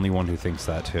I'm the only one who thinks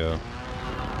that too.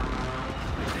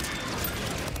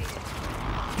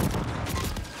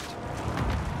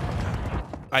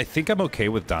 I think I'm okay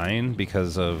with dying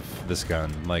because of this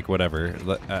gun. Like, whatever.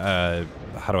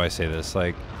 How do I say this?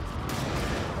 Like,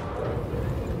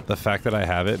 the fact that I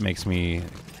have it makes me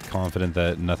confident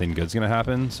that nothing good's gonna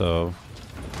happen, so...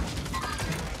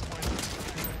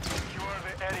 Secure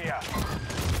the area.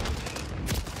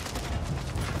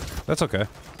 That's okay.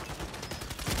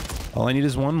 All I need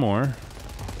is 1 more. And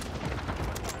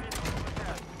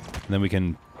then we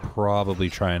can probably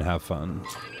try and have fun.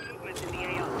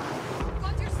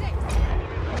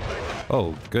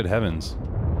 Oh, good heavens.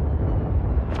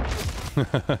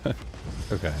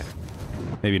 Okay.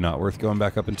 Maybe not worth going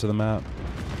back up into the map.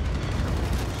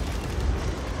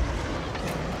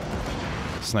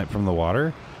 Snipe from the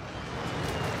water?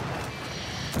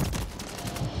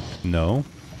 No.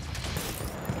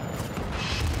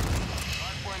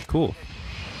 Cool.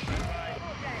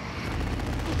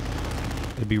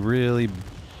 It'd be really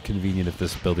convenient if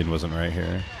this building wasn't right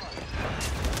here.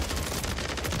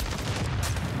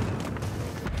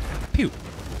 Pew!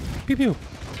 Pew pew!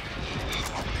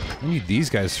 I need these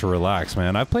guys to relax,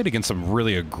 man. I've played against some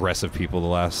really aggressive people the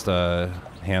last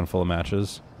handful of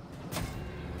matches.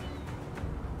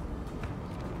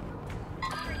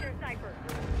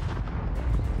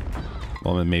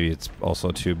 Well, then maybe it's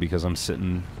also too because I'm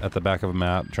sitting at the back of a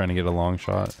map trying to get a long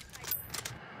shot.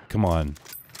 Come on.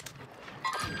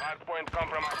 Hardpoint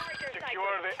compromised.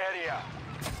 Secure the area.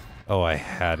 Oh, I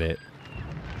had it.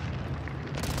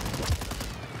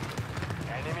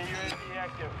 Enemy UAV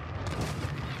active.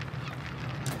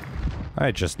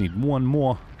 I just need 1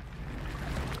 more.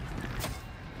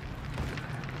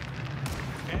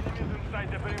 Enemies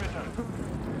inside the perimeter.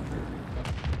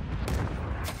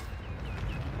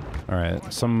 Alright,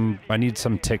 I need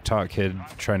some TikTok kid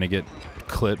trying to get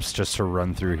clips just to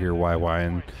run through here YY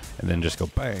and then just go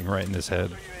bang right in his head.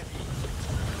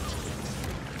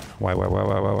 Why? Why?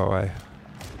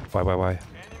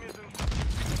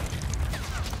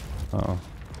 Uh-oh.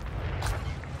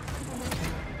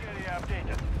 Area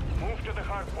updated. Move to the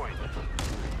hardpoint.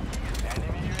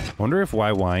 Enemy UAV. Wonder if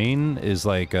YYing is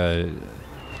like a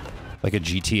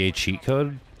GTA cheat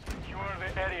code. Secure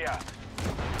the area.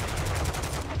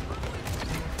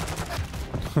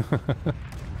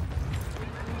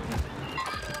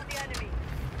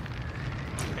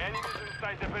 Enemies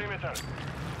inside the perimeter.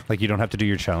 Like, you don't have to do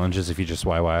your challenges if you just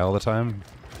YY all the time.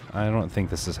 I don't think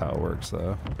this is how it works,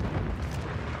 though.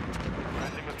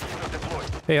 Friendly mosquito deployed.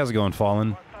 Hey, how's it going,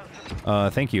 Fallen?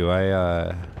 Thank you.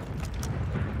 I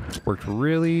worked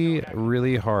really,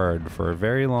 really hard for a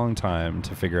very long time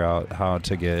to figure out how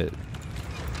to get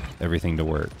everything to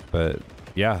work. But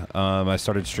yeah, I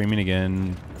started streaming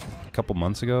again a couple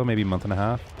months ago, maybe a month and a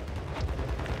half.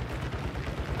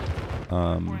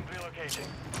 Point relocating.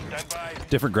 Stand by.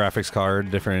 Different graphics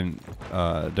card, different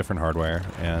hardware,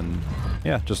 and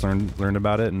yeah, just learned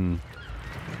about it and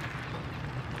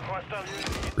Hostile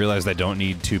UAV. realized I don't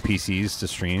need 2 PCs to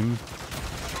stream.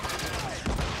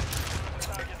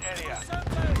 Target area.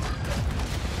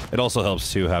 It also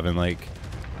helps too having, like,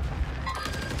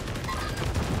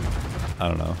 I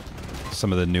don't know,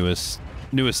 some of the newest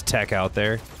tech out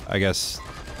there. I guess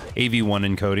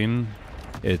AV1 encoding,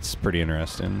 it's pretty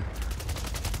interesting.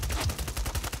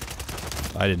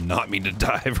 I did not mean to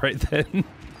dive right then.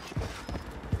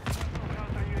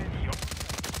 Counter UAV.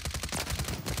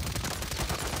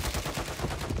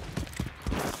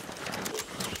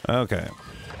 Okay.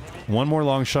 One more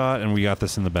long shot and we got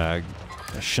this in the bag.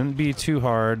 It shouldn't be too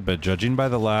hard, but judging by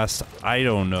the last, I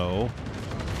don't know,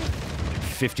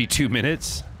 52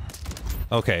 minutes.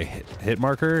 Okay, hit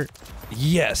marker.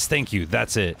 Yes, thank you.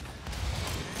 That's it.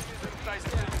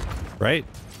 Right?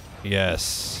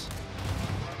 Yes.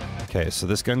 Okay, so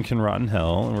this gun can rot in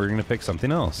hell, and we're gonna pick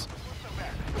something else.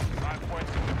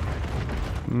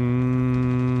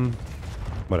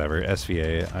 Whatever.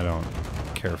 SVA. I don't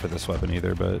care for this weapon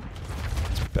either, but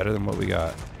it's better than what we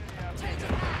got.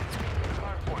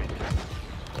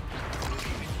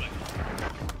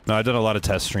 No, I did a lot of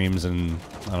test streams and,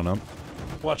 I don't know,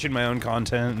 watching my own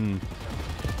content and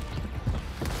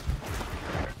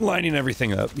lining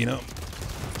everything up, you know.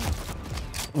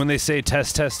 When they say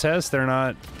test, test, test, they're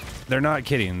not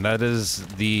kidding. That is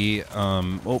the,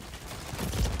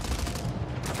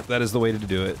 that is the way to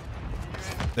do it.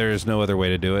 There is no other way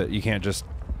to do it. You can't just,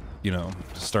 you know,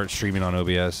 start streaming on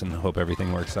OBS and hope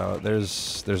everything works out.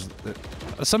 There's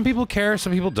some people care,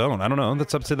 some people don't. I don't know.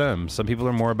 That's up to them. Some people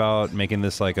are more about making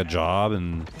this like a job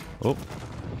and, oh.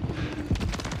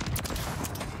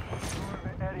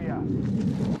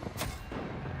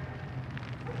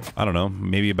 I don't know,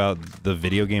 maybe about the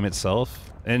video game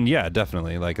itself. And yeah,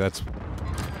 definitely, like that's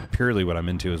purely what I'm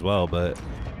into as well, but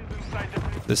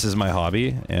this is my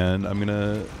hobby and I'm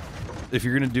gonna, if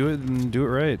you're gonna do it, then do it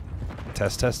right.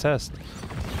 Test, test, test.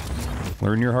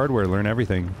 Learn your hardware, learn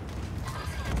everything.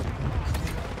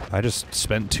 I just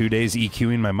spent 2 days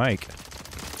EQing my mic.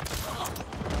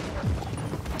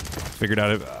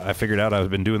 I figured out I've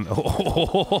been doing,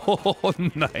 oh,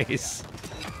 nice.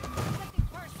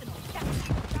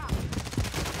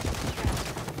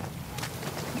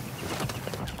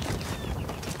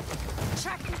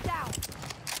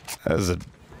 That was a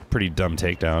pretty dumb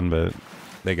takedown, but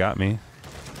they got me.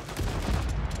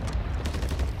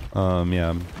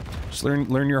 Yeah. Just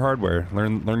learn your hardware.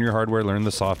 Learn your hardware, learn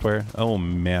the software. Oh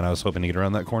man, I was hoping to get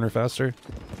around that corner faster.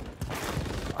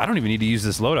 I don't even need to use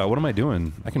this loadout. What am I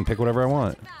doing? I can pick whatever I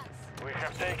want. We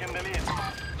have taken the lead.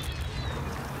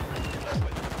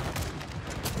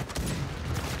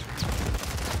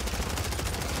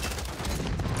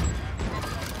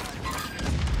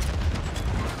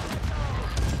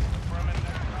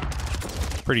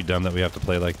 Pretty dumb that we have to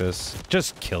play like this.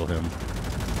 Just kill him.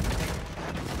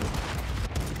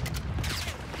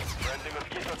 Friendly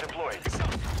mosquito deployed.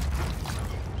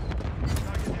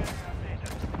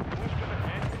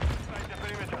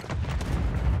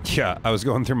 Yeah, I was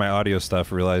going through my audio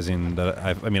stuff, realizing that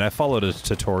I mean, I followed a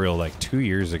tutorial like 2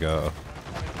 years ago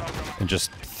and just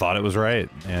thought it was right,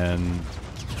 and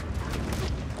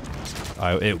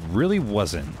it really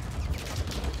wasn't.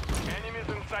 Enemies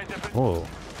inside the Whoa.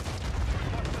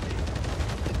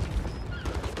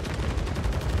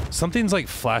 Something's like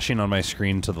flashing on my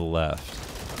screen to the left.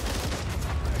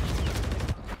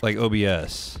 Like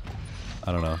OBS.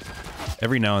 I don't know.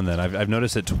 Every now and then. I've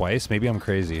noticed it twice. Maybe I'm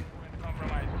crazy.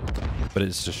 But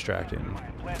it's distracting.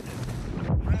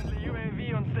 Friendly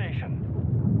UAV on station.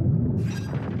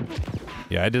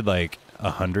 Yeah, I did like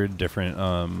 100 different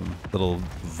little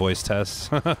voice tests.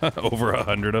 Over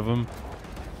 100 of them.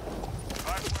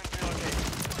 Hardpoint relocated.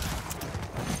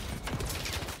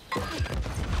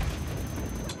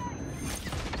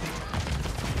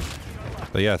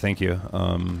 But yeah, thank you.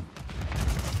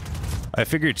 I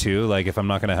figured too, like if I'm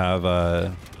not gonna have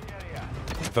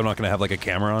like a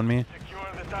camera on me, Secure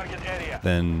the target area.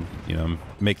 then you know,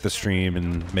 make the stream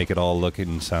and make it all look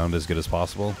and sound as good as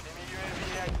possible.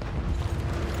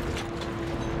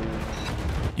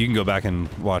 You can go back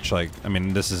and watch, like, I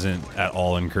mean, this isn't at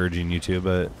all encouraging YouTube,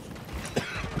 but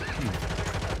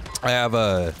I have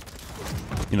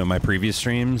you know, my previous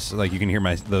streams, like you can hear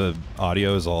the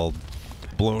audio is all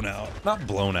blown out. Not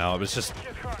blown out, it's just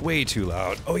way too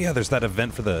loud. Oh yeah, there's that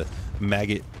event for the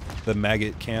maggot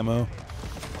camo.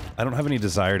 I don't have any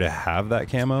desire to have that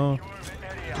camo.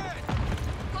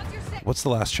 What's the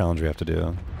last challenge we have to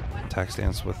do? Attack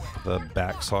stance with the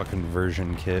backsaw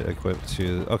conversion kit equipped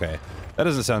to... Okay, that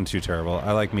doesn't sound too terrible.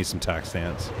 I like me some tack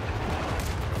stance.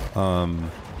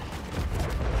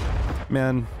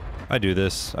 Man, I do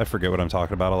this. I forget what I'm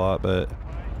talking about a lot, but...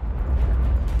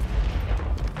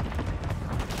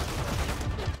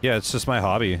 Yeah, it's just my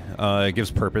hobby. It gives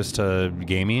purpose to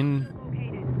gaming.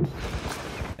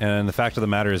 And the fact of the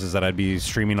matter is that I'd be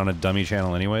streaming on a dummy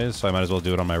channel anyways, so I might as well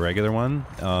do it on my regular one.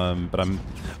 But I'm...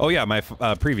 Oh yeah, my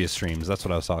previous streams, that's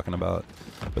what I was talking about.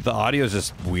 But the audio is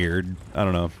just weird. I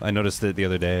don't know. I noticed it the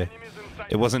other day.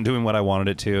 It wasn't doing what I wanted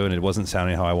it to, and it wasn't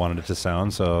sounding how I wanted it to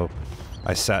sound, so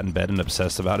I sat in bed and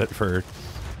obsessed about it for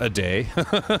a day.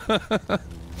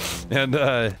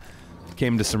 And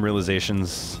came to some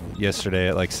realizations yesterday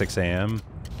at like 6 a.m.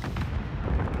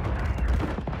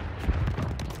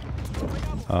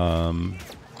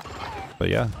 But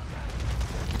yeah,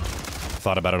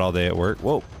 thought about it all day at work.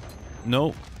 Whoa,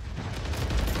 nope.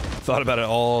 Thought about it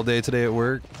all day today at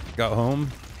work. Got home.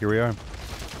 Here we are.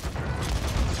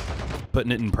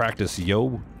 Putting it in practice,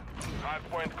 yo.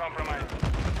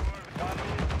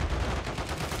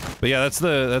 But yeah, that's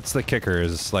the kicker.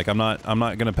 Is like I'm not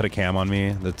gonna put a cam on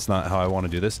me. That's not how I want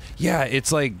to do this. Yeah,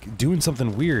 it's like doing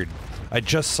something weird. I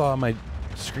just saw my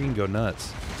screen go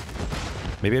nuts.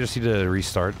 Maybe I just need to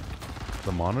restart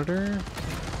the monitor?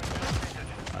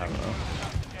 I don't know.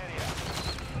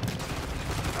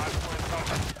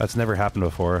 That's never happened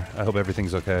before. I hope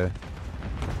everything's okay.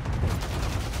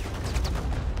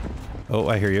 Oh,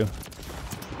 I hear you.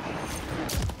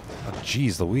 Oh,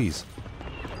 jeez Louise.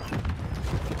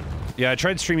 Yeah, I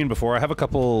tried streaming before. I have a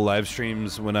couple live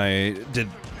streams when I did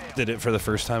it for the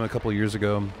first time a couple years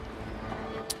ago.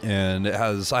 And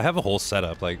I have a whole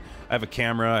setup. Like, I have a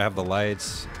camera, I have the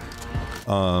lights.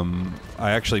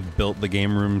 I actually built the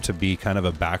game room to be kind of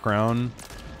a background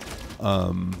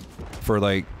for,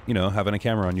 like, you know, having a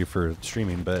camera on you for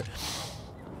streaming, but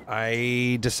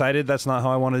I decided that's not how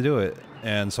I want to do it,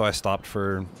 and so I stopped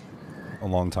for a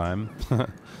long time.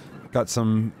 Got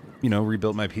some, you know,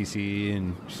 rebuilt my PC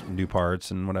and some new parts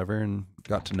and whatever, and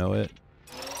got to know it.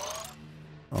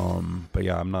 But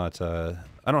yeah, I'm not, I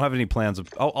don't have any plans of,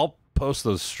 I'll post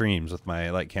those streams with my,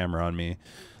 like, camera on me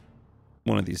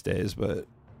one of these days, but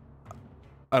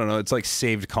I don't know, it's like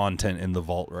saved content in the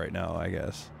vault right now, I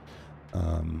guess.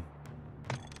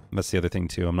 That's the other thing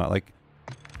too, I'm not like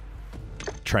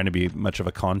trying to be much of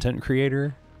a content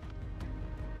creator.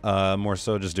 More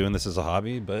so just doing this as a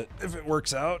hobby, but if it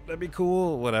works out, that'd be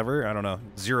cool, whatever, I don't know.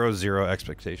 Zero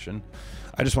expectation.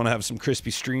 I just want to have some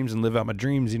crispy streams and live out my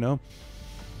dreams, you know?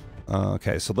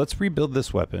 Okay, so let's rebuild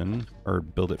this weapon, or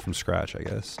build it from scratch, I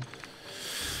guess.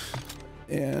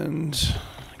 And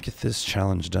get this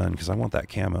challenge done, because I want that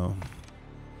camo.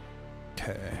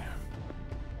 Okay.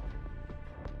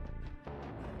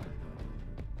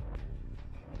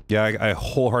 Yeah, I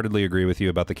wholeheartedly agree with you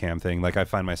about the cam thing. Like, I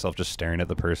find myself just staring at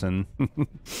the person,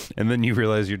 and then you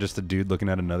realize you're just a dude looking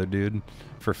at another dude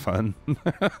for fun.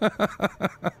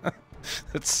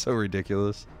 That's so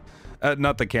ridiculous.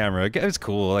 Not the camera. It's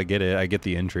cool. I get it. I get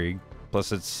the intrigue.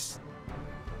 Plus, it's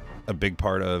a big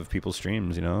part of people's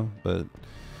streams, you know? But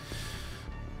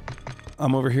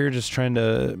I'm over here just trying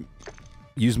to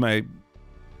use my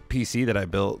PC that I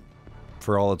built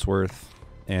for all it's worth.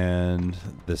 And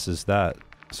this is that.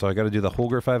 So I got to do the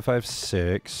Holger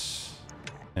 556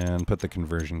 and put the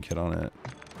conversion kit on it.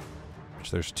 Which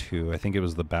there's two. I think it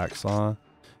was the back saw.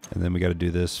 And then we got to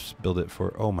do this, build it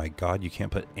for... Oh my god, you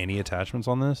can't put any attachments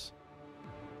on this?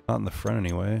 Not in the front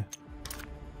anyway.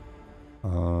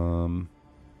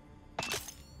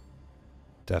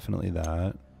 Definitely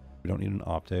that. We don't need an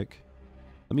optic.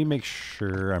 Let me make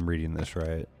sure I'm reading this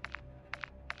right.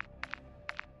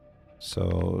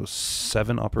 So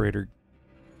 7 operator...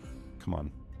 Come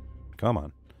on. Come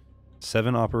on.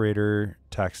 7 operator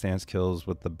tack stance kills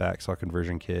with the backsaw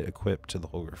conversion kit equipped to the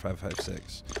Holger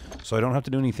 556. So I don't have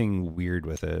to do anything weird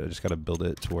with it. I just got to build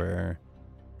it to where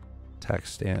tack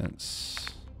stance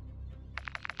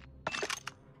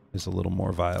is a little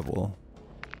more viable.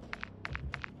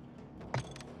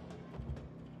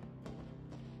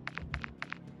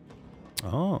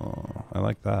 Oh, I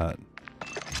like that.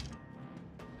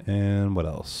 And what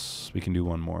else? We can do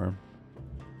one more.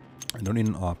 I don't need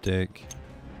an optic.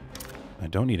 I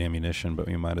don't need ammunition, but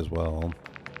we might as well.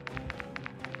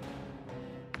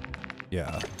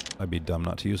 Yeah, I'd be dumb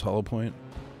not to use hollow point.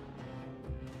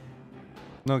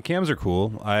 No, cams are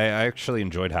cool. I actually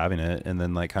enjoyed having it, and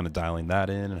then like kind of dialing that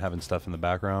in and having stuff in the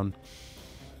background.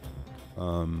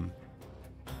 Yeah,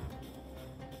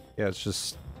 it's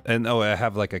just, and oh, I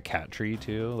have like a cat tree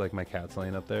too. Like my cat's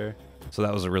laying up there, so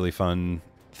that was a really fun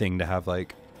thing to have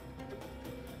like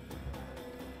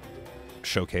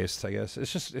showcased. I guess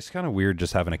it's kind of weird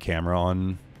just having a camera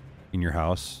on in your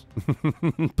house,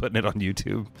 putting it on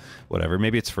YouTube, whatever.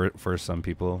 Maybe it's for some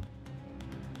people.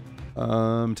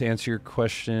 To answer your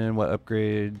question, what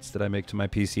upgrades did I make to my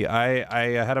PC?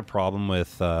 I had a problem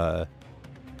with, well,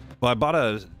 I bought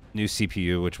a new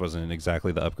CPU, which wasn't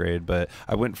exactly the upgrade, but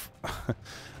I went,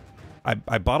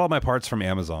 I bought all my parts from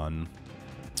Amazon.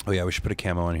 Oh yeah, we should put a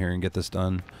camo in here and get this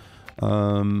done.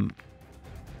 I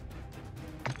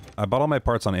bought all my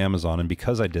parts on Amazon, and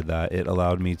because I did that, it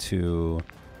allowed me to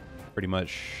pretty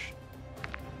much,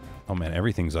 oh man,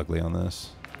 everything's ugly on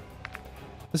this.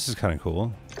 This is kind of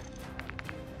cool.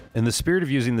 In the spirit of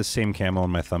using the same camo on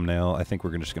my thumbnail, I think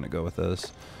we're just going to go with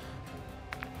this.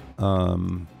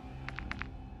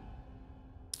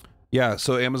 Yeah,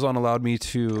 so Amazon allowed me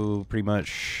to pretty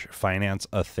much finance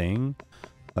a thing,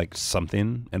 like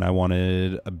something, and I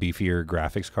wanted a beefier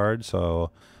graphics card,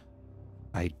 so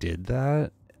I did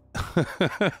that.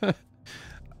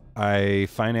 I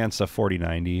financed a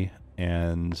 4090,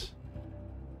 and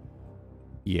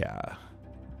yeah.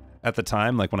 At the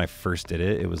time, like when I first did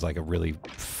it, it was like a really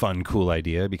fun, cool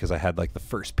idea because I had like the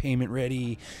first payment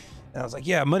ready. And I was like,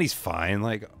 yeah, money's fine.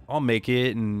 Like I'll make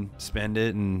it and spend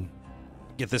it and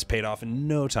get this paid off in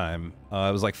no time.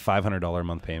 It was like $500 a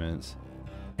month payments.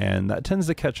 And that tends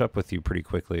to catch up with you pretty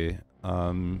quickly.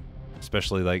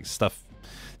 Especially like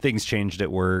things changed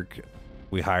at work.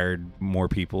 We hired more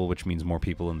people, which means more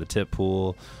people in the tip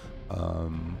pool.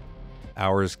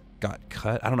 Hours got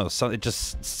cut. I don't know.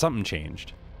 Something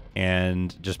changed.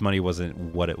 And just money wasn't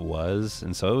what it was,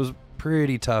 and so it was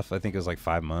pretty tough. I think it was like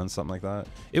 5 months, something like that.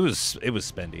 It was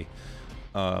spendy,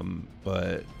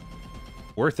 but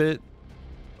worth it.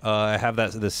 I have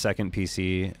this second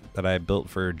PC that I built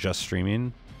for just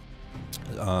streaming,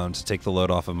 to take the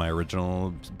load off of my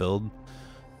original build.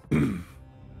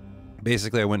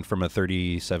 Basically, I went from a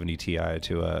 3070 Ti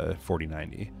to a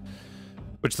 4090,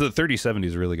 which the 3070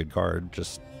 is a really good card.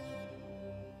 Just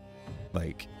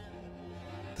like,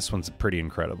 this one's pretty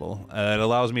incredible. It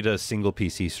allows me to single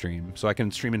PC stream. So I can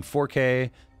stream in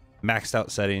 4K, maxed out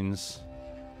settings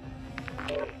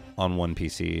on one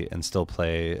PC and still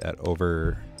play at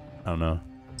over, I don't know.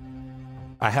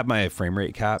 I have my frame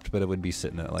rate capped, but it would be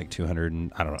sitting at like 200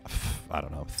 and I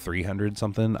don't know, 300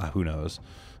 something. Who knows?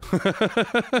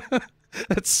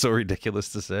 That's so ridiculous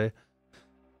to say.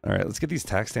 All right, let's get these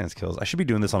tac stance kills. I should be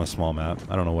doing this on a small map.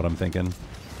 I don't know what I'm thinking.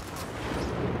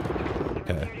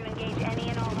 Okay.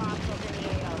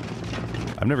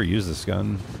 I've never used this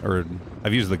gun, or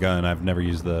I've used the gun, I've never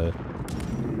used the...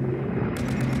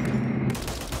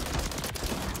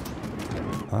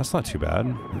 Oh, that's not too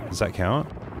bad. Does that count?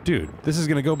 Dude, this is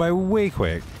gonna go by way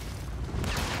quick.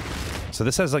 So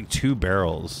this has like 2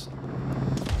 barrels.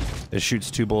 It shoots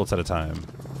 2 bullets at a time.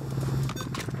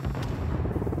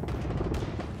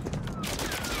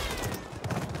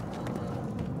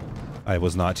 I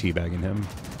was not teabagging him.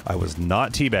 I was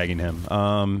not teabagging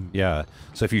him. Yeah.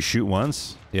 So if you shoot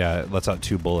once, yeah, it lets out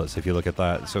 2 bullets if you look at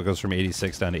that. So it goes from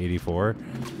 86 down to 84.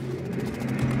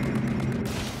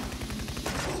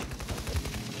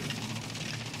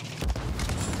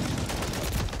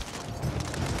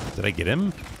 Did I get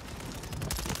him?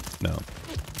 No.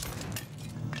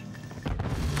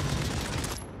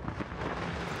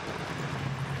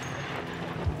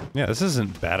 Yeah, this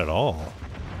isn't bad at all.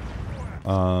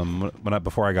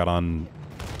 Before I got on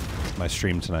my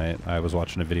stream tonight, I was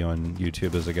watching a video on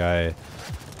YouTube as a guy,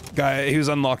 he was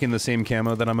unlocking the same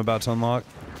camo that I'm about to unlock,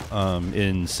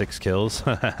 in 6 kills.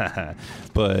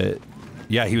 But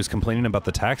yeah, he was complaining about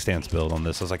the tac stance build on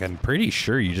this. I was like, I'm pretty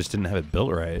sure you just didn't have it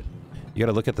built right. You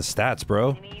gotta look at the stats,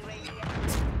 bro. You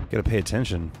gotta pay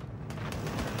attention.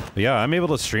 But yeah, I'm able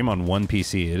to stream on one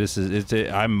PC.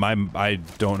 I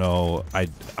don't know.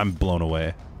 I'm blown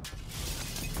away.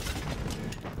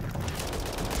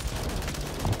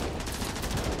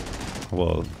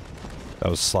 Whoa, that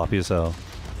was sloppy as hell.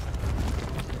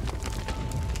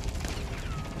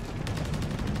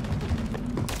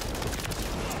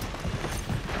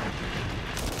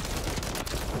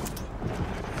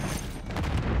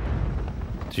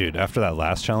 Dude, after that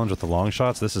last challenge with the long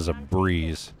shots, this is a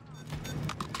breeze.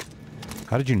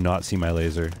 How did you not see my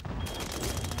laser?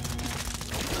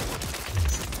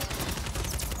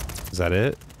 Is that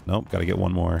it? Nope, gotta get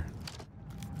one more.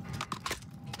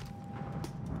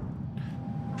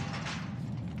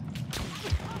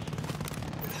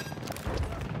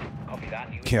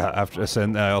 Yeah, after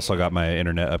and I also got my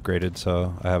internet upgraded,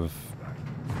 so I have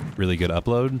really good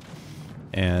upload,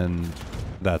 and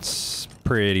that's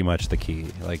pretty much the key.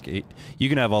 Like, you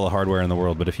can have all the hardware in the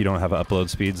world, but if you don't have upload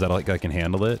speeds that can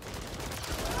handle it,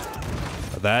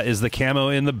 that is the camo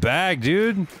in the bag,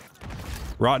 dude.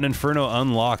 Rotten Inferno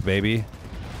unlock, baby.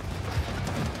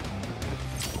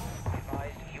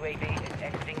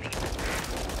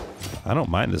 I don't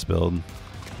mind this build.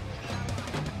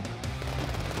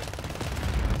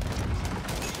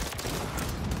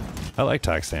 I like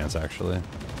tac stance, actually.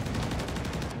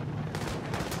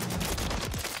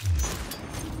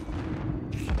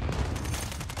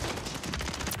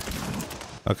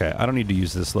 Okay, I don't need to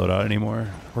use this loadout anymore.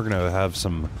 We're gonna have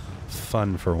some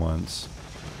fun for once.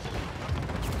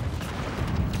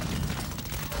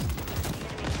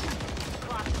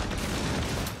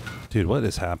 Dude, what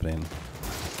is happening?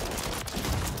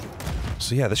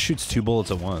 So yeah, this shoots 2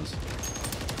 bullets at once.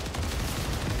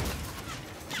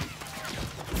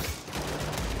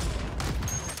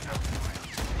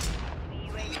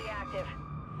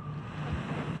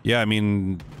 Yeah, I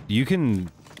mean, you can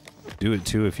do it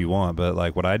too if you want, but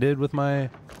like what I did with my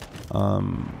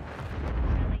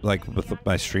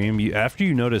my stream, after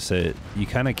you notice it, you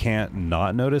kind of can't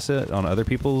not notice it on other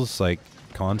people's like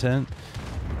content.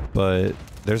 But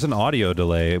there's an audio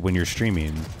delay when you're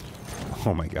streaming.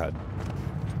 Oh my god.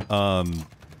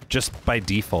 Just by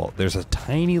default, there's a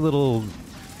tiny little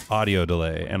audio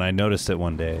delay, and I noticed it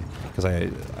one day because I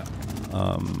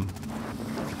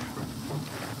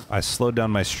slowed down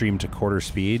my stream to quarter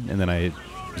speed, and then I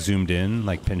zoomed in,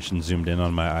 like pinched and zoomed in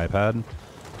on my iPad.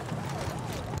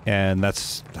 And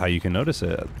that's how you can notice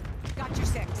it. Got your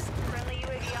 6.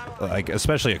 Like,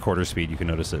 especially at quarter speed, you can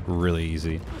notice it really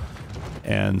easy.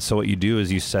 And so what you do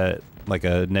is you set like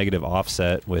a negative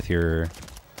offset with your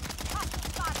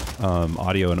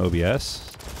audio and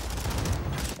OBS.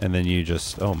 And then you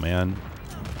just, oh man.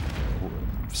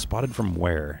 Spotted from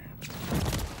where?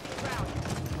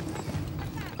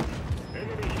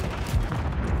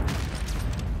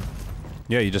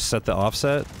 Yeah, you just set the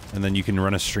offset, and then you can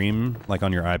run a stream like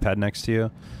on your iPad next to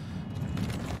you.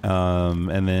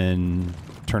 And then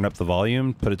turn up the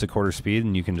volume, put it to quarter speed,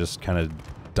 and you can just kind of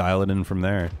dial it in from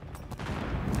there.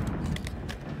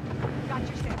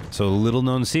 So little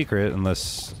known secret,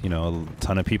 unless, you know, a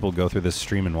ton of people go through this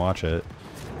stream and watch it.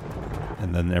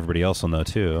 And then everybody else will know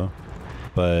too.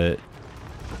 But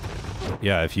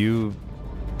yeah, if you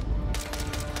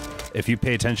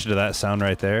pay attention to that sound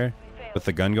right there, with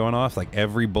the gun going off, like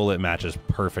every bullet matches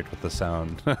perfect with the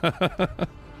sound.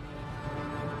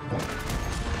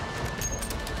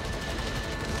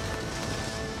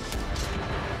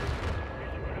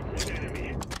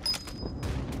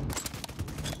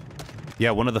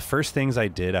 Yeah, one of the first things I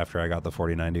did after I got the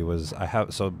 4090 was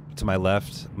so to my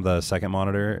left, the second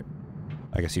monitor,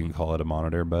 I guess you can call it a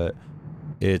monitor, but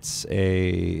it's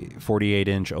a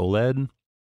 48-inch OLED.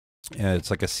 Yeah, it's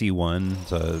like a C1.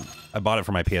 So I bought it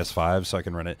for my PS5 so I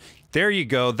can run it. There you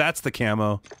go. That's the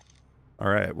camo. All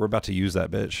right, we're about to use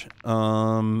that bitch.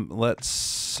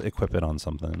 Let's equip it on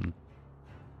something.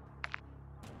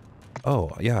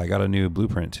 Oh, yeah, I got a new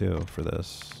blueprint too for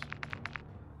this.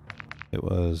 It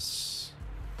was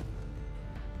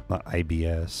not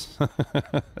IBS.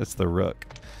 It's the Rook.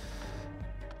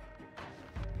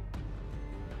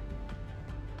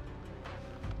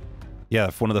 Yeah,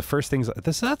 one of the first things.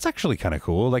 That's actually kind of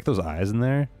cool. Like those eyes in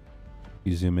there.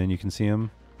 You zoom in, you can see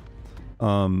them.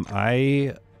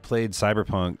 I played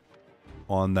Cyberpunk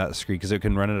on that screen because it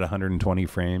can run at 120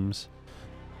 frames.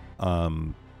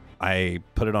 I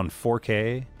put it on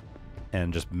 4K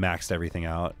and just maxed everything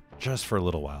out just for a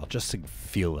little while, just to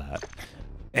feel that.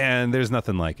 And there's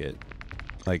nothing like it,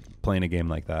 like playing a game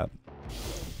like that.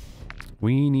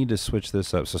 We need to switch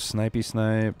this up. So Snipey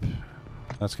Snipe.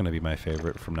 That's going to be my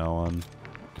favorite from now on.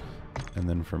 And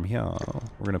then from here, we're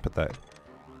going to put that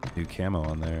new camo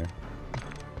on there.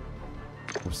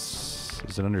 Is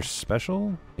it under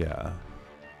special? Yeah.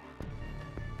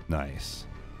 Nice.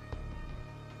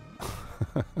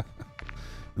 And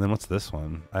then what's this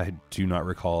one? I do not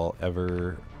recall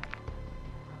ever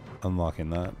unlocking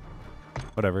that.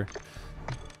 Whatever.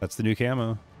 That's the new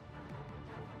camo.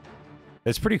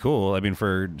 It's pretty cool. I mean,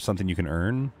 for something you can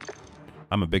earn.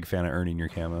 I'm a big fan of earning your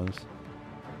camos.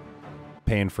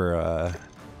 Paying for,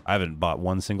 I haven't bought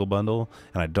one single bundle,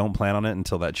 and I don't plan on it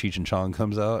until that Cheech and Chong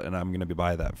comes out, and I'm going to be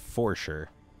buying that for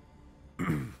sure.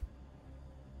 But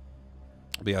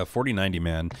yeah, 4090,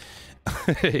 man.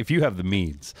 If you have the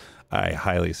means, I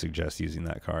highly suggest using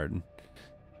that card.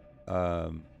 Yeah,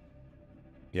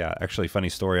 actually, funny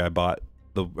story. I bought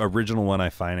the original one. I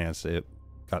financed it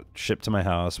got shipped to my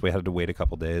house. We had to wait a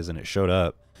couple days, and it showed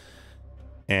up.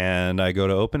 And I go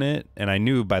to open it, and I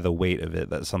knew by the weight of it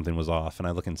that something was off. And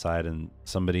I look inside, and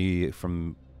somebody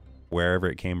from wherever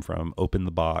it came from opened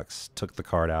the box, took the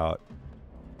card out,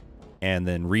 and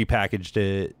then repackaged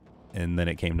it, and then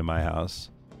it came to my house.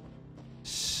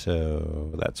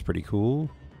 So that's pretty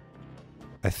cool.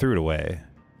 I threw it away.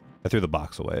 I threw the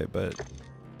box away, but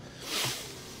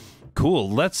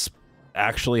cool. Let's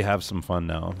actually have some fun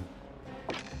now.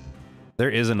 There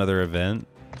is another event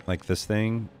like this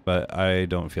thing, but I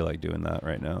don't feel like doing that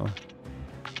right now.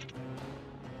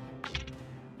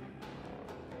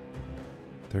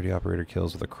 30 operator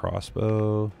kills with a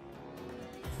crossbow.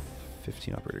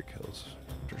 15 operator kills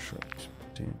after short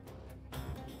team.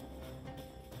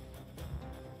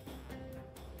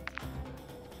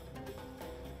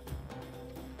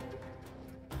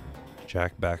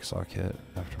 Jack backsaw kit,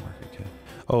 aftermarket kit.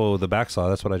 Oh, the backsaw,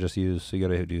 that's what I just used. So you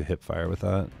gotta do hip fire with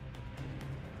that.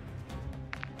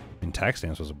 And tax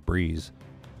stamps was a breeze.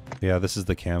 Yeah, this is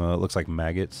the camo. It looks like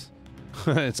maggots.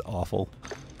 It's awful.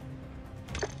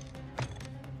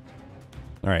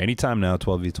 Alright, anytime now,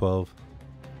 12v12.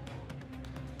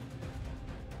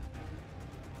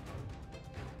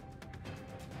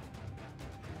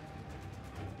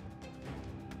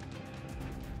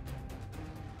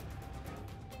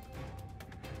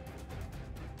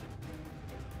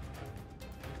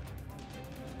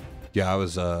 Yeah, I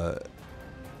was,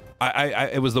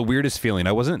 it was the weirdest feeling.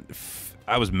 I was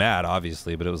mad,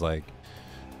 obviously, but it was like,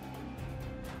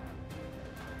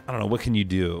 I don't know, what can you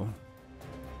do?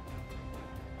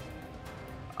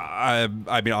 I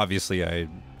mean, obviously,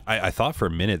 I thought for a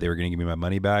minute they were going to give me my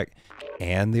money back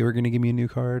and they were going to give me a new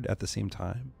card at the same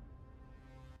time,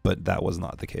 but that was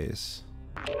not the case.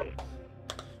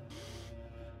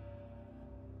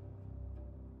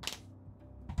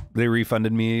 They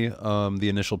refunded me the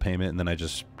initial payment, and then I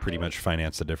just pretty much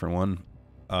financed a different one,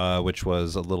 which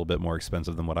was a little bit more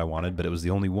expensive than what I wanted, but it was the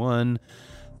only one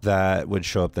that would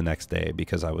show up the next day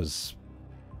because I was,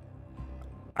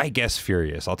 I guess,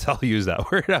 furious. I'll use that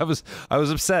word. I was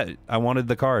upset. I wanted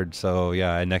the card, so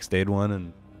yeah, I next dayed one,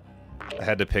 and I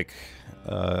had to pick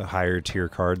a higher tier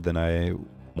card than I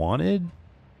wanted,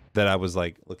 that I was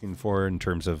like looking for in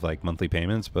terms of like monthly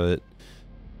payments, but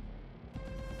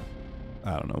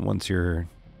I don't know, once you're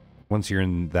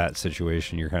in that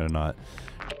situation, you're kind of not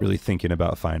really thinking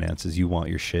about finances. You want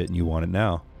your shit and you want it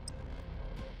now.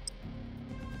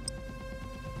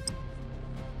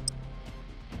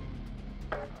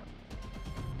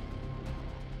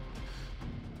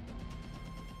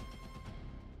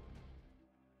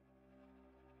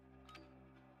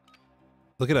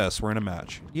 Look at us, we're in a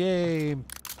match. Yay!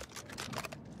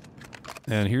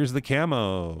 And here's the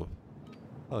camo.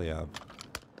 Oh yeah.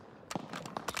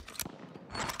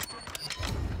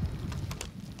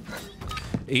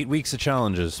 Eight weeks of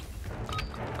challenges.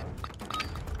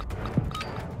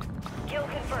 Kill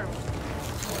confirmed.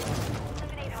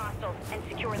 Eliminate hostiles and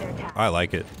secure their task. I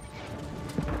like it.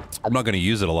 I'm not going to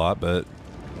use it a lot, but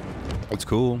it's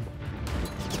cool.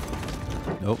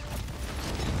 Nope.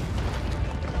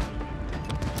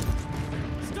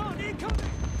 I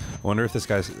wonder if this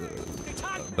guy's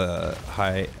the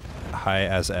high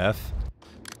as F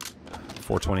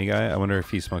 420 guy. I wonder if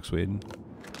he smokes weed.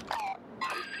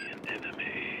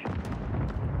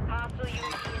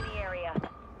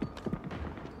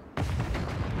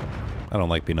 I don't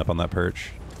like being up on that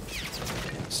perch.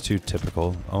 It's too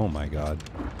typical. Oh my god.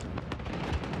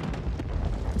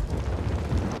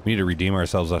 We need to redeem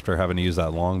ourselves after having to use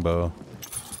that longbow.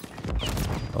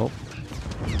 Oh.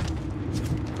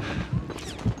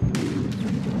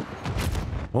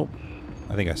 Oh.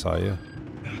 I think I saw you.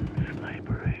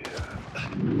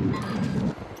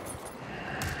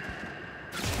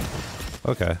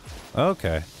 Okay.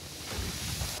 Okay.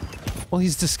 Well,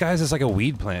 he's disguised as like a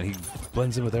weed plant. He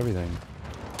blends in with everything.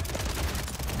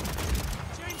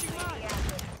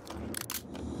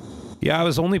 Yeah, I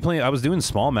was only playing, I was doing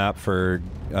small map for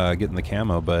getting the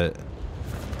camo, but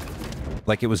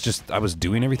like it was just, I was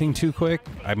doing everything too quick.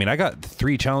 I mean, I got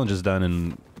 3 challenges done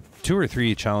in, 2 or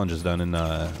 3 challenges done in,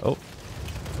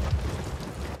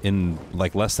 in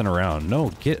like less than a round.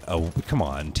 No, come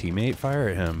on, teammate, fire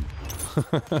at him.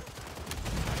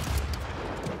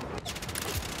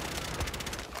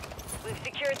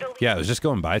 Yeah, it was just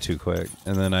going by too quick,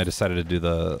 and then I decided to do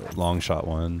the long shot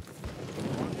one.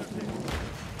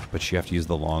 But you have to use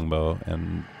the longbow,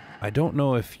 and I don't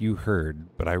know if you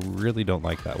heard, but I really don't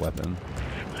like that weapon.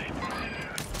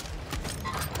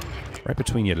 Right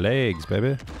between your legs,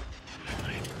 baby.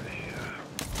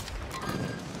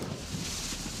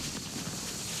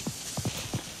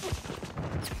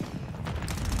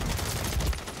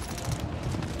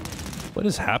 What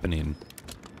is happening?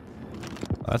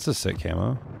 That's a sick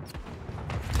camo.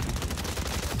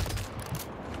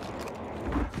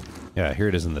 Yeah, here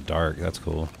it is in the dark. That's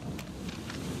cool.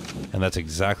 And that's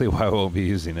exactly why I won't be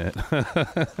using it.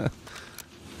 The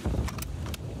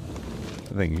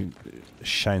thing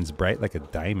shines bright like a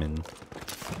diamond.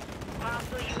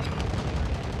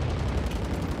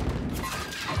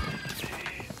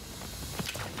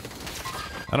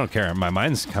 I don't care. My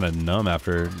mind's kind of numb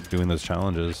after doing those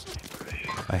challenges.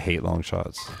 I hate long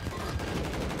shots.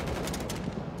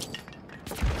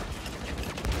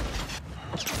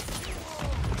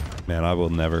 Man, I will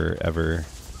never, ever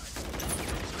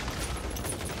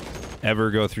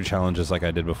go through challenges like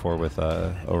I did before with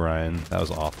Orion. That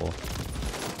was awful.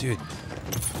 Dude.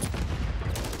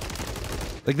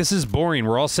 Like, this is boring.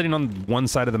 We're all sitting on one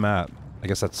side of the map. I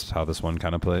guess that's how this one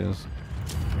kind of plays.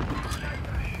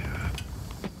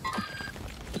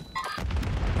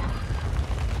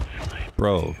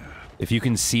 Bro, if you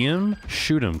can see him,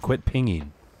 shoot him. Quit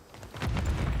pinging.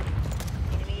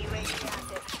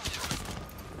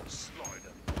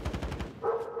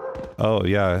 Oh,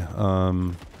 yeah.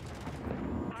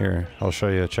 Here, I'll show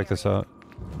you. Check this out.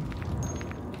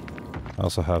 I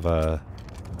also have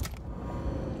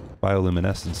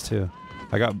bioluminescence too.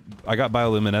 I got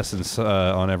bioluminescence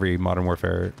on every Modern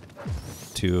Warfare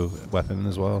 2 weapon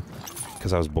as well,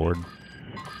 because I was bored.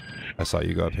 I saw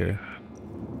you go up here.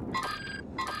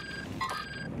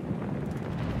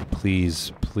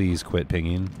 Please, please quit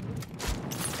pinging.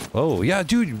 Oh, yeah,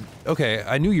 dude. Okay,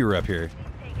 I knew you were up here.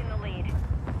 Taking the lead.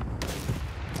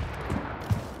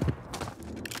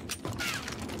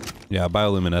 Yeah,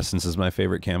 bioluminescence is my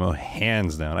favorite camo,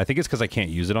 hands down. I think it's because I can't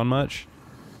use it on much.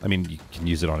 I mean, you can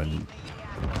use it on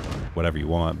whatever you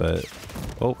want, but...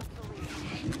 Oh.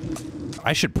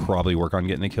 I should probably work on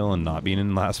getting a kill and not being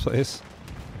in last place.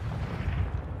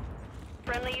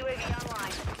 Friendly UAV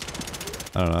online.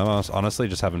 I don't know, I'm honestly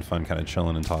just having fun kind of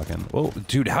chilling and talking. Whoa,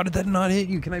 dude, how did that not hit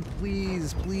you? Can I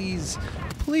please, please,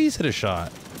 please hit a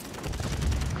shot?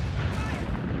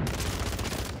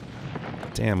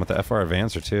 Damn, with the FR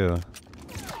Advancer too.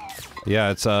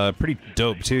 Yeah, it's pretty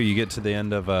dope too. You get to the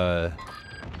end of the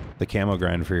camo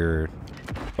grind for your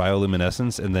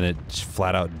bioluminescence, and then it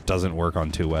flat out doesn't work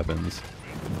on 2 weapons.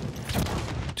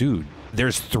 Dude,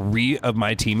 there's 3 of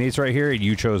my teammates right here, and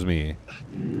you chose me.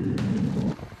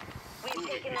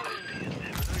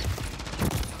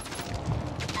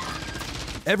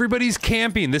 Everybody's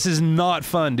camping. This is not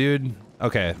fun, dude.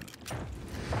 Okay.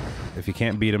 If you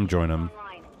can't beat him, join him.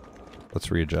 Let's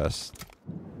readjust.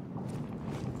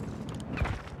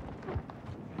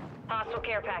 Hostile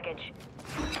care package.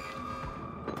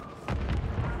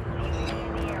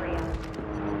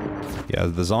 Yeah,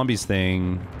 the zombies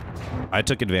thing, I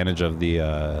took advantage of the,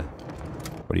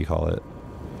 what do you call it?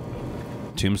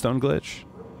 Tombstone glitch?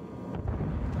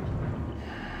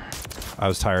 I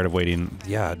was tired of waiting.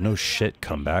 Yeah, no shit,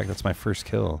 come back. That's my first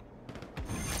kill.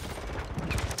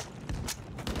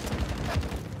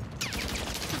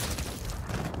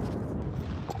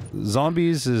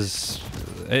 Zombies is...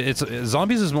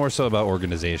 Zombies is more so about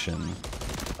organization.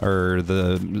 Or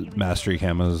the mastery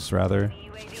camos, rather.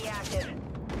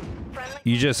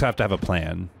 You just have to have a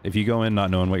plan. If you go in not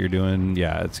knowing what you're doing,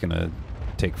 yeah, it's gonna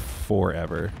take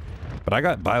forever. But I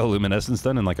got bioluminescence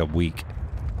done in like a week.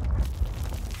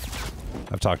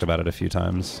 I've talked about it a few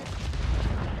times.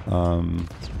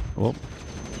 Well,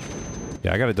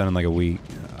 yeah, I got it done in like a week.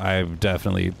 I've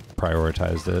definitely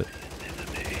prioritized it.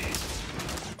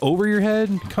 Over your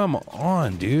head? Come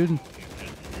on, dude. I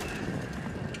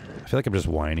feel like I'm just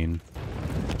whining.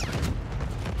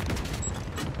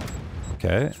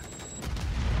 Okay.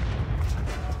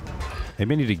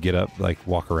 Maybe I need to get up, like,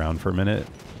 walk around for a minute.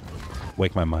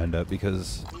 Wake my mind up,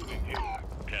 because...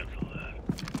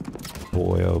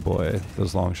 boy, oh boy.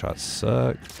 Those long shots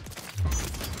suck.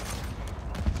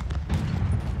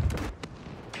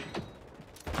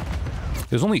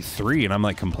 There's only 3, and I'm,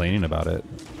 like, complaining about it.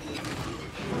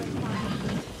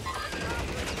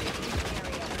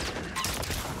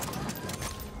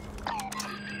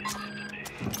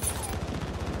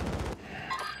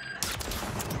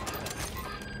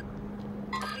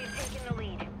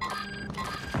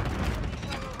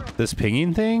 This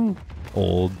pinging thing?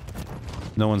 Old.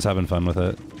 No one's having fun with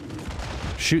it.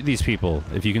 Shoot these people.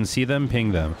 If you can see them,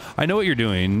 ping them. I know what you're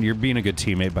doing. You're being a good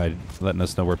teammate by letting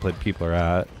us know where people are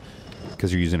at.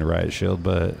 Because you're using a riot shield,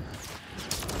 but...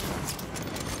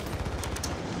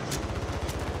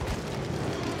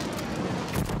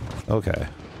 okay.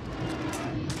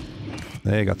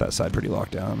 They got that side pretty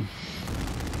locked down.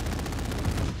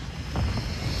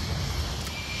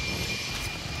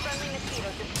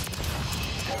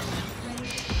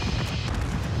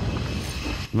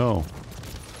 No.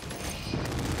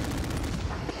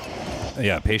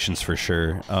 Yeah, patience for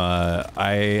sure.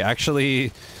 I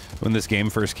actually, when this game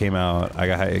first came out,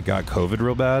 I got COVID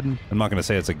real bad. I'm not going to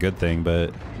say it's a good thing,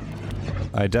 but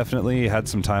I definitely had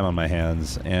some time on my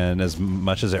hands, and as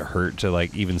much as it hurt to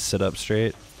like even sit up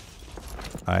straight,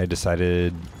 I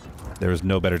decided there was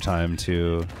no better time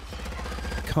to...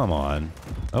 Come on.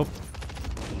 Oh.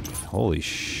 Holy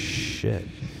shit.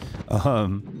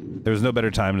 There was no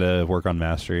better time to work on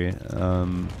mastery.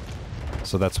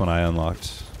 So that's when I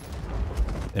unlocked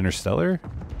Interstellar?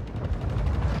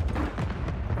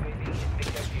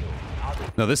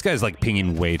 No, this guy's like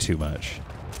pinging way too much.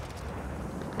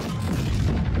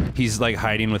 He's like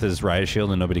hiding with his riot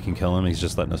shield and nobody can kill him. He's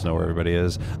just letting us know where everybody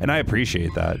is. And I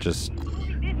appreciate that. Just...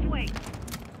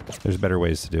 There's better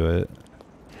ways to do it.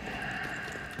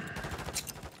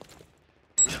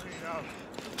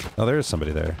 Oh, there is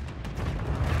somebody there.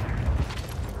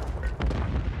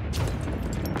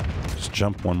 Just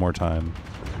jump one more time.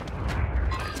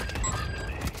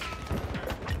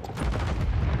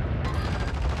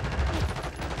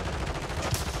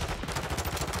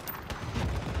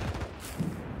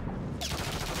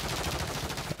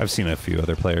 I've seen a few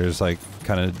other players like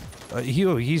kind of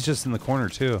he's just in the corner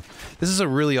too. This is a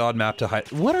really odd map to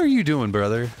hide. What are you doing,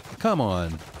 brother? Come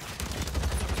on.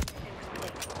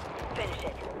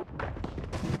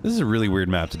 This is a really weird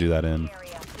map to do that in.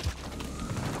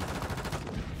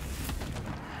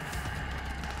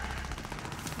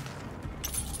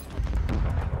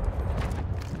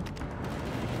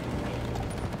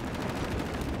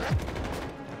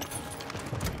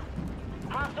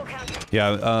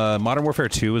 Yeah, Modern Warfare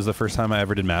 2 was the first time I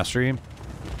ever did Mastery.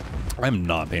 I'm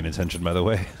not paying attention, by the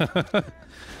way.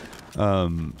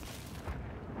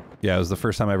 Yeah, it was the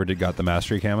first time I ever got the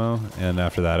Mastery camo, and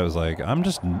after that it was like, I'm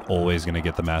just always gonna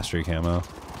get the Mastery camo.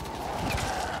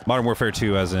 Modern Warfare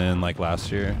 2 as in, like,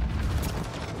 last year.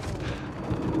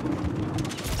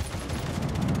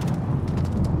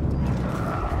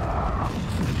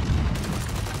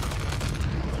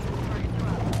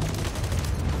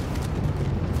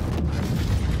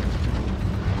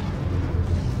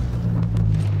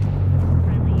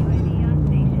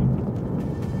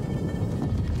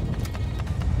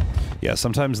 Yeah,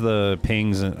 sometimes the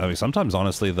pings, I mean, sometimes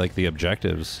honestly, like the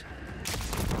objectives,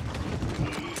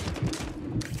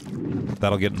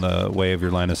 that'll get in the way of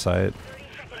your line of sight.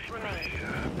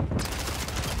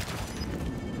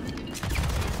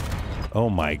 Oh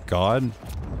my god.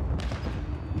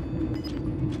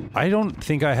 I don't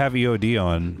think I have EOD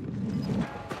on.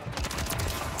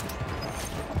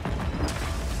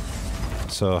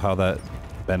 So how that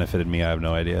benefited me, I have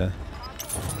no idea.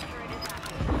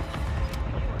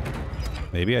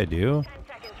 Maybe I do. 10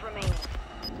 seconds remaining.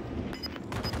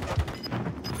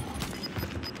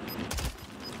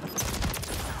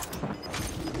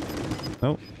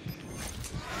 Nope.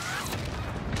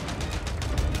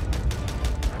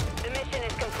 The mission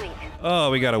is complete.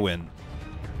 Oh, we gotta win.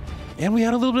 And we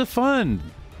had a little bit of fun.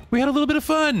 We had a little bit of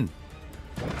fun.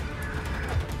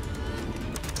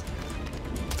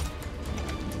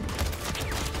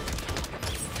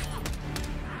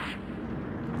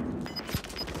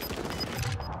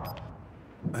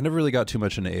 I never really got too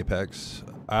much into Apex.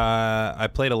 I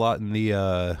played a lot in the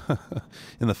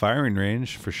in the firing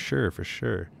range, for sure, for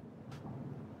sure.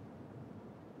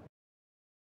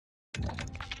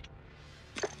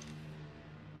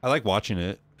 I like watching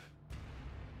it.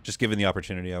 Just given the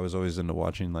opportunity, I was always into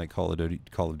watching like Call of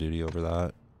Duty over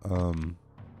that.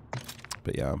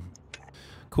 But yeah,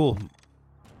 cool.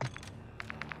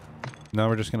 Now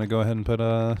we're just gonna go ahead and put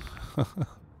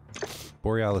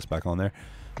Borealis back on there.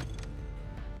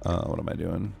 What am I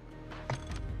doing?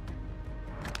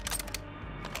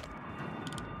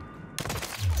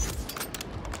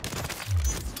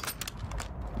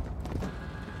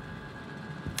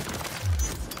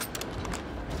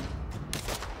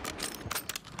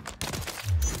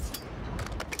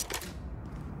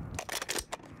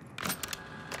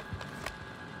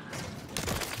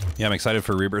 Yeah, I'm excited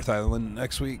for Rebirth Island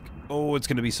next week. Oh, it's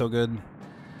gonna be so good.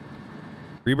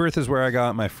 Rebirth is where I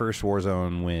got my first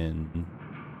Warzone win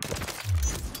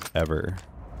ever.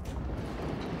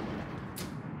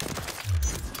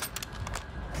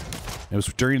 It was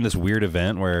during this weird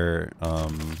event where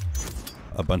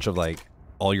a bunch of like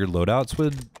all your loadouts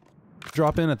would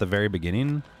drop in at the very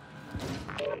beginning.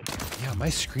 Yeah, my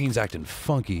screen's acting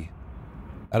funky.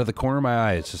 Out of the corner of my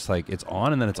eye, it's just like it's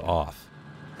on and then it's off.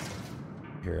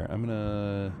 Here, I'm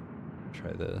gonna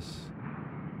try this.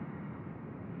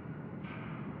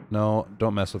 No,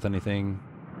 don't mess with anything.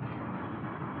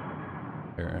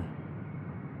 Here.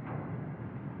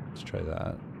 Let's try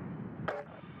that.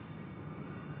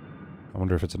 I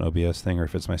wonder if it's an OBS thing or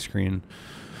if it's my screen.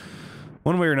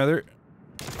 One way or another.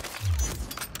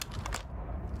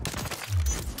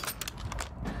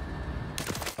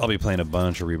 I'll be playing a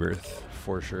bunch of Rebirth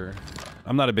for sure.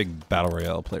 I'm not a big Battle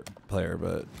Royale player,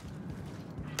 but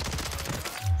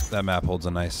that map holds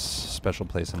a nice special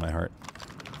place in my heart.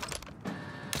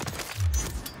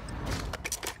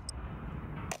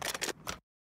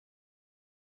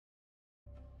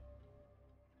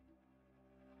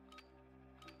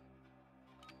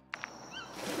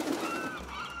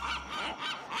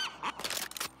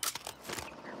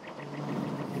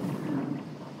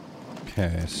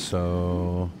 Okay,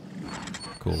 so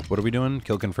cool. What are we doing?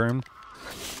 Kill confirmed?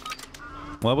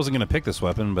 Well, I wasn't gonna pick this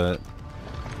weapon, but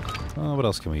what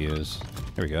else can we use?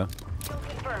 Here we go. Kill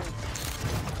confirmed.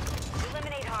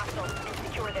 Eliminate hostiles and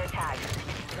secure their tags.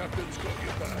 Captain's got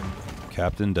your back.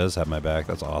 Captain does have my back.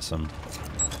 That's awesome.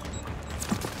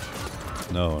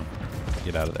 No,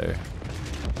 get out of there.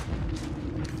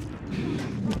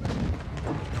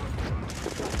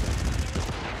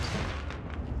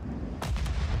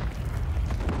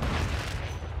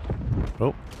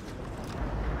 Oh.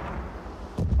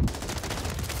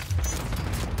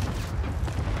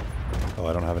 Oh,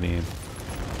 I don't have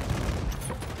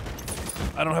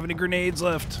any grenades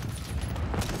left.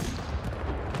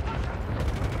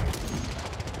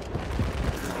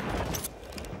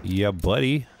 Yeah,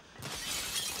 buddy.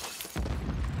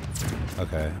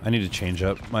 Okay, I need to change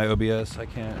up my OBS. I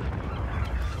can't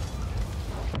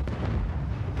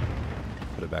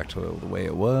put it back to the way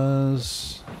it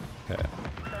was. Okay.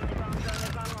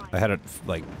 I had it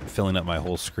like filling up my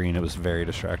whole screen. It was very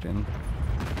distracting.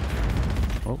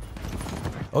 Oh.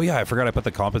 Oh yeah, I forgot I put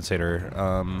the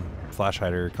compensator, flash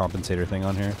hider compensator thing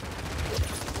on here.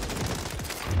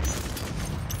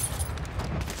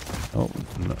 Oh,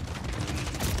 no.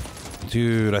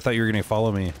 Dude, I thought you were gonna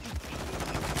follow me.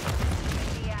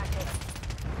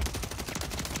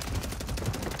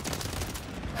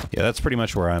 Yeah, that's pretty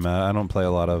much where I'm at. I don't play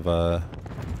a lot of the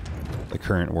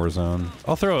current Warzone.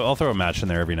 I'll throw a match in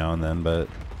there every now and then, but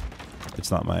it's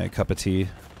not my cup of tea.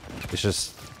 It's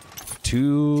just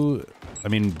too, I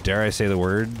mean, dare I say the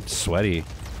word, sweaty,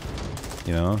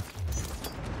 you know?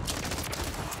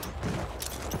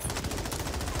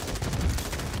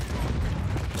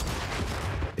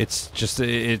 It's just,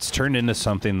 it's turned into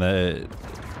something that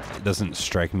doesn't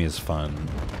strike me as fun.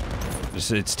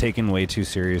 It's taken way too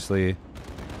seriously.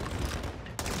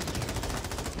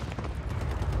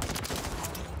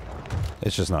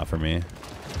 It's just not for me.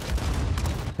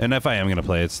 And if I am gonna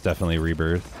play, it's definitely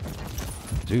Rebirth.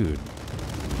 Dude.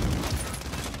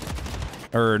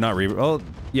 Or not Rebirth. Oh,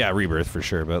 yeah, Rebirth for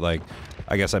sure, but like,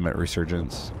 I guess I meant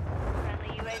Resurgence.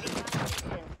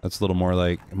 That's a little more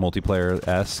like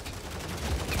multiplayer-esque.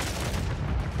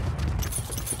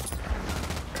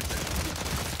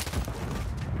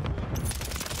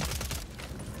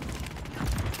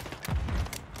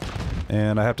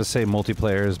 And I have to say,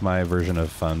 multiplayer is my version of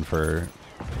fun for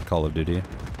Call of Duty.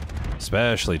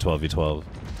 Especially 12v12.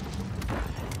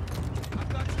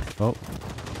 Oh.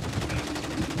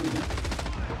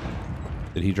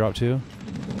 Did he drop too?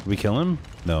 Did we kill him?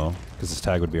 No, because his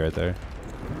tag would be right there.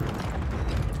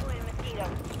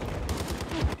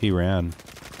 He ran.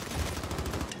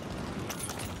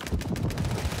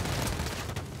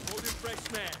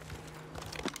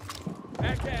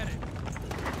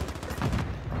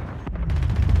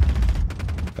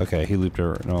 Okay, he looped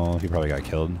over. No, he probably got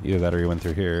killed. Either that or he went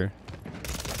through here.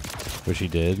 Which he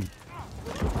did.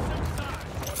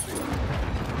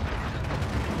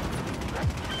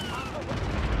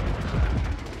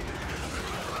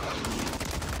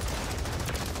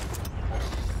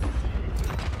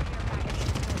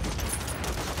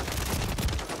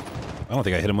 I don't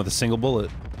think I hit him with a single bullet.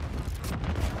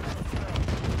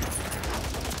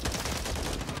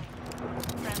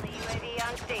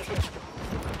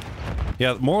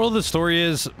 Yeah, the moral of the story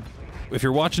is, if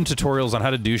you're watching tutorials on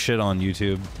how to do shit on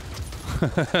YouTube,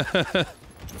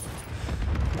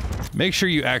 make sure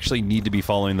you actually need to be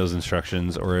following those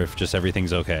instructions, or if just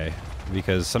everything's okay.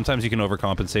 Because sometimes you can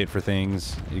overcompensate for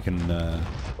things, you can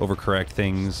overcorrect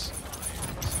things.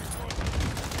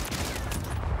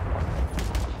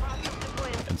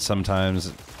 And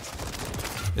sometimes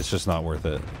it's just not worth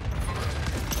it.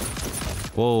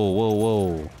 Whoa, whoa,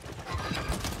 whoa.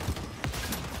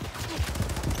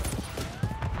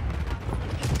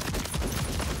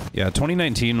 Yeah,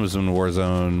 2019 was when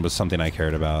Warzone was something I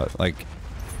cared about. Like,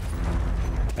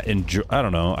 I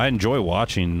don't know. I enjoy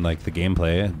watching like the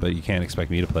gameplay, but you can't expect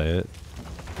me to play it.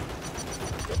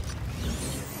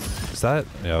 Is that?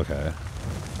 Yeah, okay.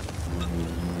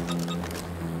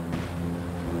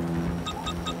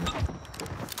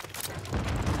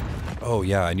 Oh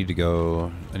yeah, I need to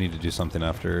go. I need to do something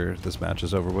after this match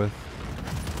is over with.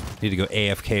 Need to go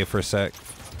AFK for a sec.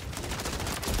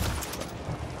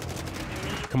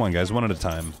 Come on, guys, one at a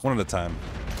time. One at a time.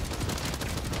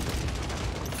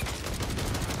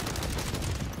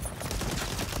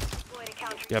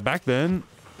 Yeah, back then,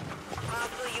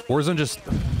 Warzone just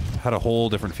had a whole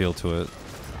different feel to it.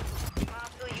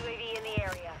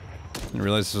 Didn't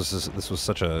realize this was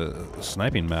such a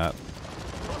sniping map.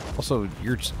 Also,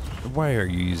 why are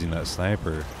you using that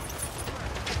sniper?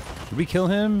 Did we kill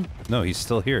him? No, he's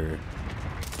still here.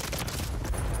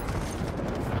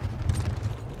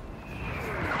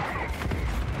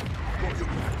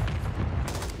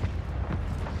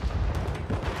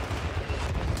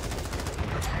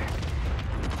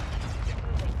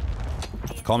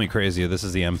 Call me crazy, this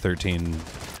is the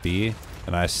M13B,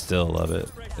 and I still love it.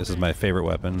 This is my favorite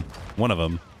weapon. One of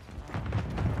them.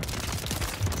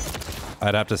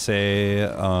 I'd have to say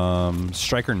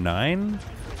Striker 9?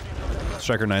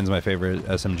 Striker 9 is my favorite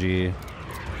SMG.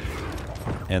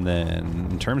 And then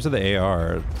in terms of the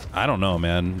AR, I don't know,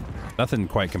 man. Nothing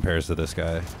quite compares to this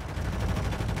guy.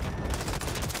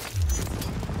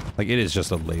 Like, it is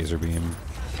just a laser beam.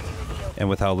 And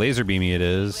with how laser beamy it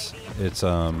is, it's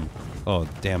oh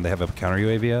damn, they have a counter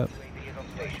UAV up?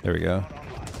 There we go.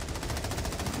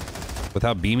 With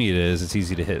how beamy it is, it's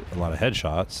easy to hit a lot of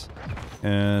headshots.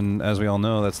 And as we all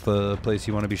know, that's the place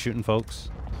you want to be shooting, folks.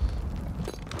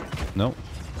 Nope.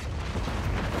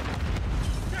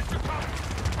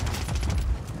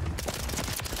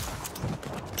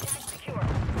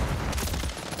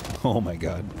 Oh my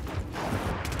god.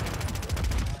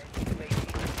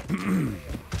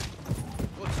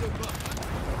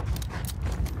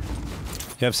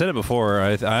 Yeah, I've said it before.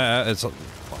 It's a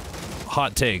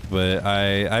hot take, but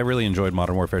I really enjoyed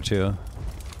Modern Warfare 2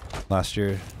 last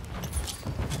year.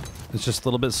 It's just a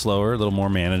little bit slower, a little more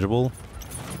manageable.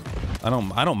 I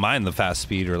don't mind the fast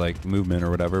speed or like movement or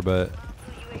whatever, but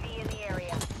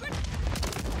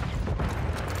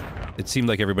it seemed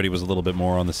like everybody was a little bit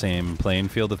more on the same playing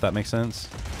field, if that makes sense.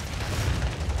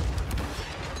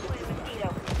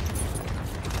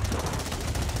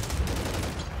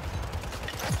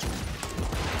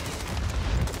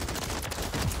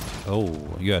 Oh,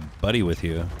 you had Buddy with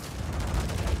you.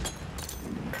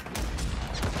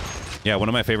 Yeah, one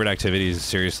of my favorite activities,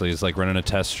 seriously, is like running a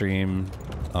test stream.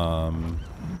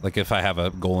 Like if I have a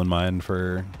goal in mind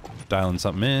for dialing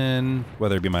something in,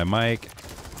 whether it be my mic.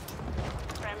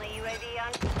 Friendly UAV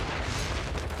on.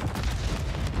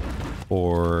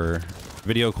 Or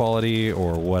video quality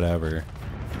or whatever.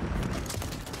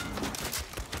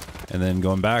 And then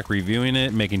going back, reviewing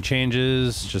it, making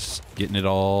changes, just getting it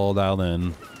all dialed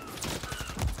in.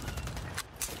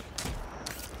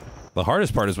 The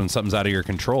hardest part is when something's out of your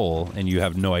control and you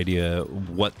have no idea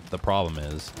what the problem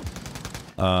is.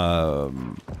 Over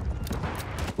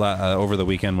the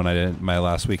weekend when I did my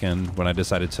last weekend, when I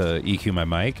decided to EQ my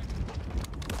mic,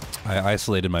 I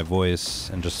isolated my voice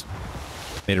and just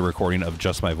made a recording of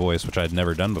just my voice, which I had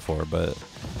never done before, but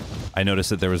I noticed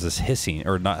that there was this hissing,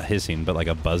 or not hissing, but like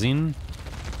a buzzing,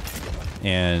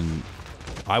 and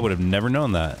I would have never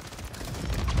known that.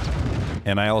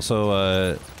 And I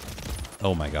also,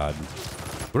 oh my god.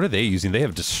 What are they using? They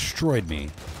have destroyed me.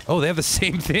 Oh, they have the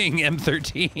same thing,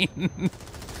 M13.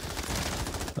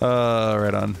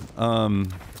 Right on.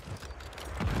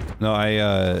 No,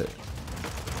 I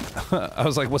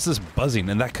was like, what's this buzzing?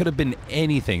 And that could have been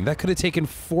anything. That could have taken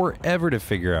forever to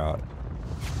figure out.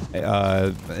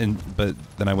 But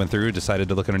then I went through, decided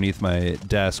to look underneath my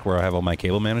desk where I have all my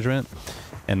cable management,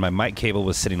 and my mic cable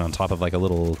was sitting on top of like a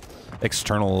little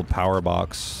external power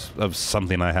box of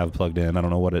something I have plugged in. I don't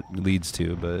know what it leads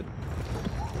to, but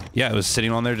yeah, it was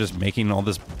sitting on there just making all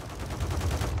this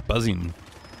buzzing.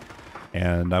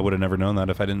 And I would have never known that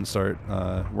if I didn't start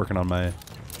working on my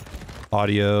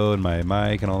audio and my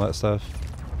mic and all that stuff.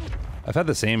 I've had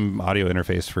the same audio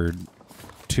interface for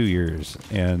 2 years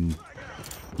and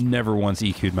never once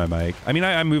EQ'd my mic. I mean,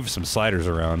 I moved some sliders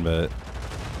around, but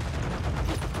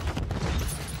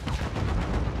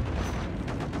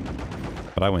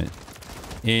I went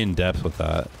in depth with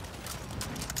that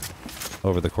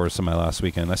over the course of my last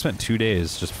weekend. I spent 2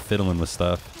 days just fiddling with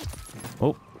stuff.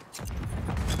 Oh.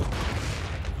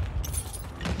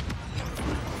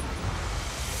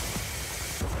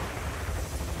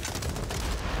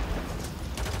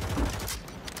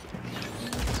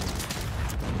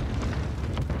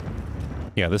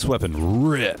 Yeah, this weapon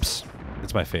rips.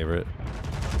 It's my favorite.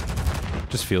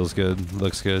 Just feels good,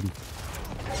 looks good.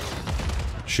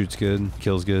 Shoots good,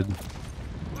 kills good.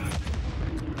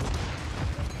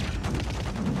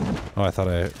 Oh, I thought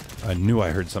I knew I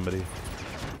heard somebody.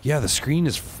 Yeah, the screen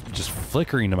is just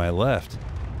flickering to my left.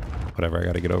 Whatever, I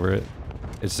gotta get over it.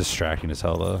 It's distracting as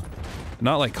hell though.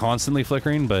 Not like constantly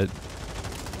flickering, but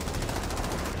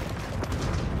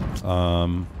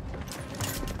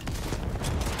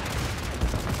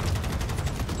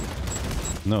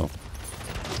no.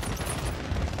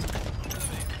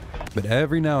 But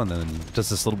every now and then, just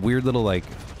this little weird little like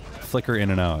flicker in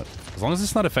and out. As long as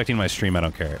it's not affecting my stream, I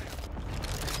don't care.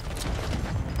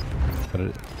 But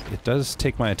it does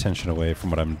take my attention away from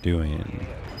what I'm doing.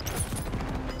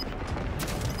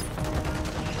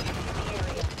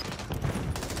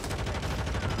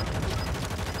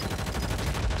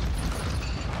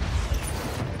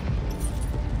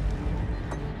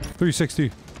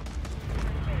 .360.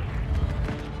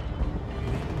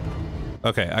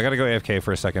 Okay, I gotta go AFK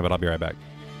for a second, but I'll be right back.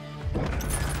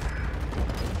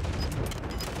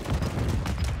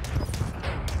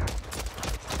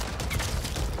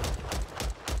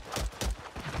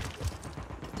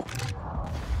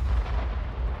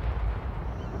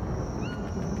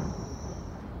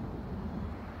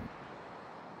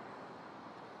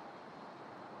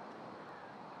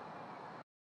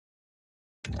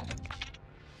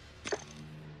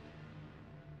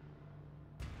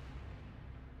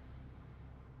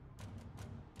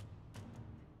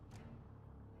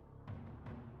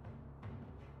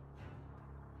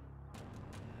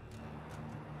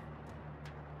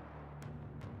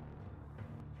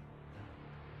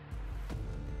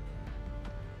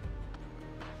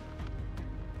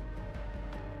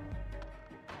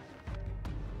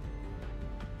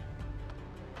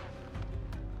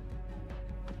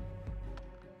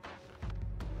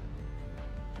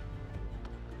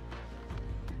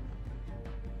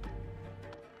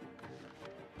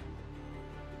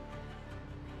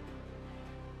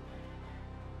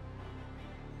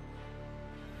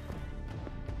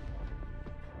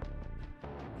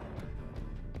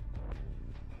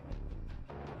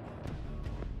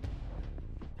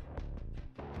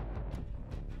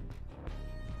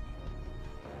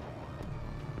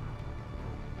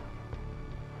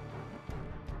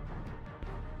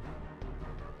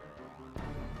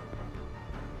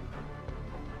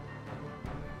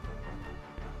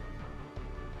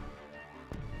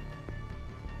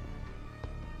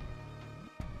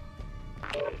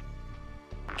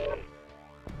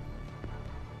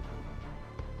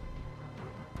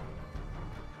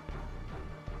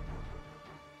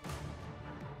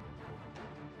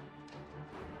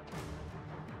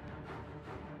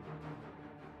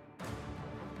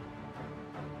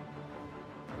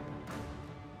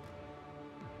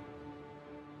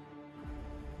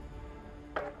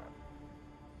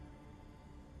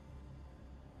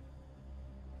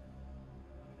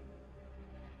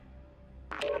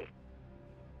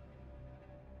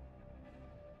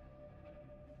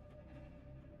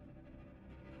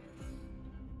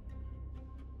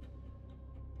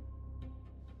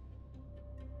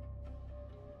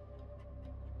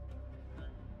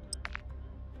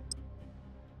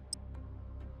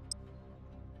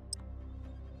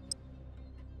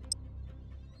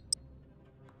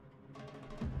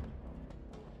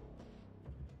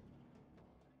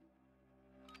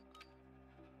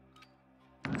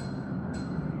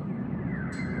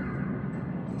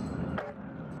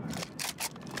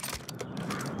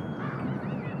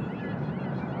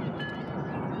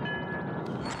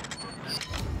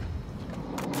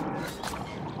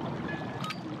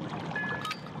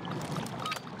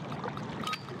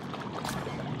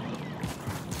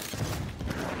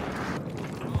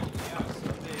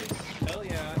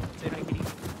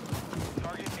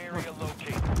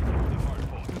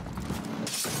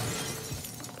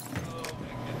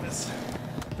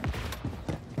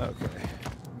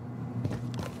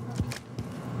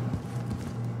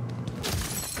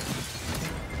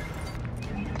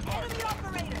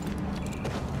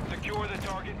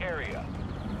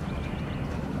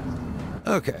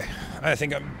 Okay, I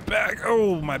think I'm back.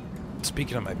 Oh, my...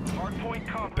 Speaking of my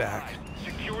back.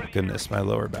 Goodness, my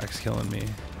lower back's killing me.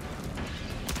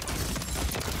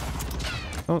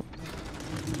 Oh.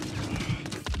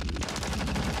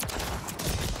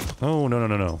 Oh, no, no,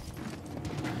 no, no.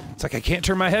 It's like I can't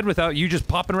turn my head without you just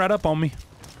popping right up on me.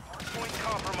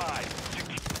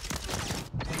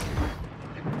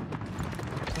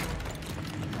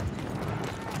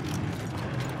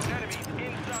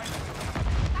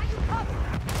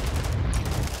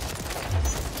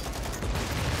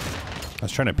 I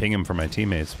was trying to ping him for my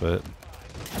teammates, but...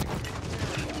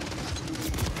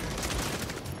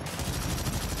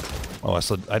 Oh,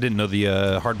 I didn't know the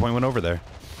hardpoint went over there.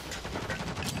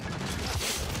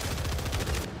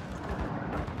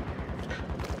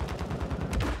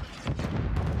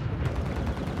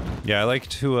 Yeah, I like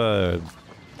to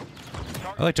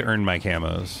I like to earn my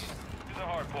camos. To the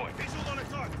hard point.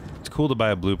 It's cool to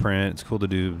buy a blueprint. It's cool to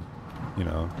do, you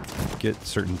know, get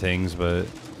certain things, but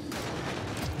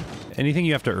anything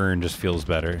you have to earn just feels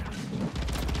better.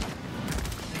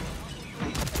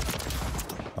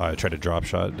 Oh, I tried a drop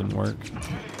shot. It didn't work.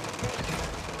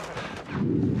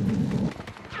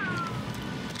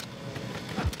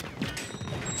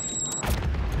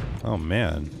 Oh,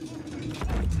 man.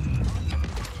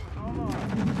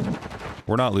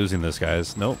 We're not losing this,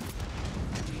 guys. Nope.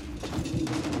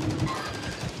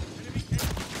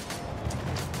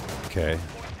 Okay.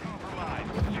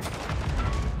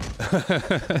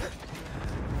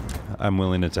 I'm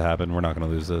willing it to happen. We're not going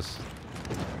to lose this.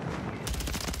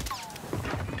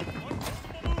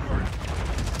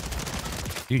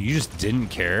 Dude, you just didn't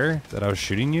care that I was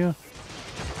shooting you?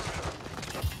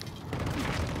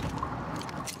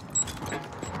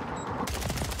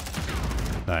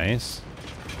 Nice.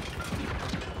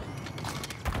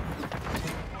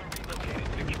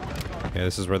 Okay,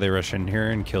 this is where they rush in here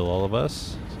and kill all of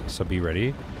us. So be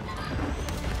ready.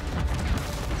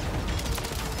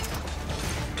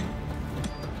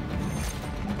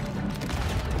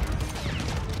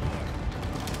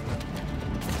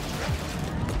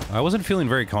 I wasn't feeling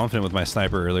very confident with my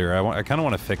sniper earlier. I kind of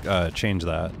want to change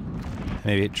that.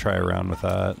 Maybe try around with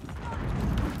that.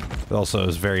 But also,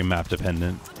 it's very map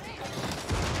dependent.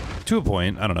 To a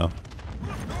point, I don't know.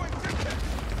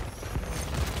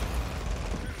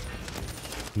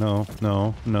 No,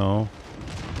 no, no.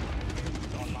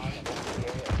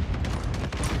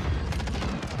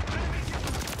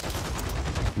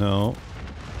 No.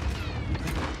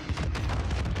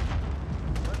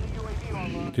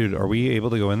 Dude, are we able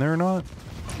to go in there or not?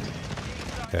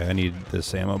 Okay, I need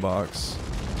this ammo box.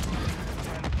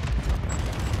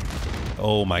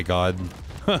 Oh my god.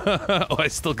 Oh, I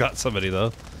still got somebody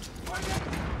though.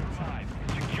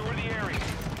 Secure the area.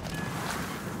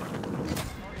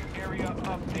 Area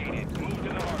updated. Move to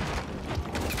the hard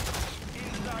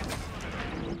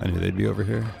point. I knew they'd be over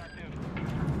here.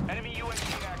 Enemy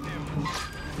UAV active.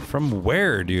 From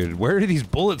where, dude? Where do these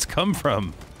bullets come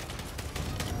from?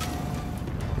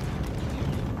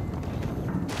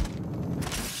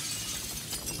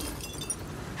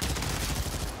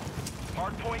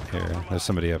 Here, there's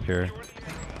somebody up here.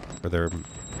 Where there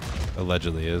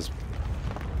allegedly is.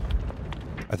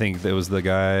 I think it was the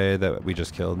guy that we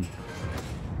just killed.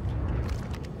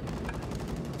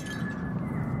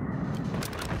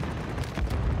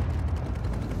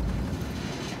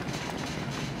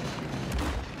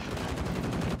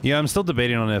 Yeah, I'm still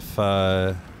debating on if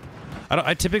I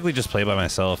typically just play by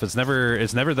myself. It's never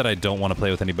that I don't want to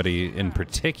play with anybody in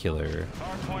particular.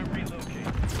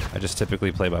 I just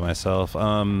typically play by myself.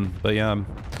 But yeah,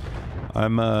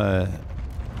 I'm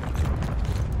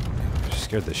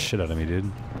scared the shit out of me,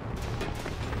 dude.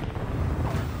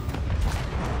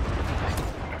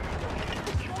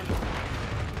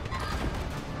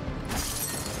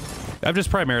 I've just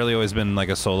primarily always been like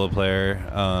a solo player,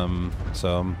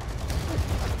 so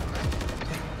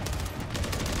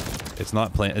it's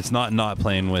not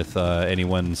playing with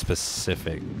anyone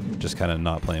specific. Just kind of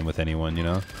not playing with anyone, you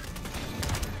know.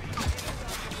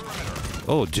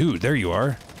 Oh, dude, there you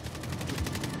are.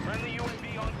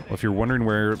 Well, if you're wondering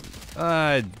where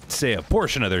I'd say a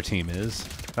portion of their team is,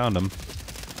 found them.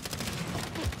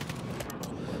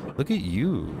 Look at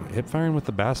you, hip firing with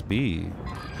the Bass B.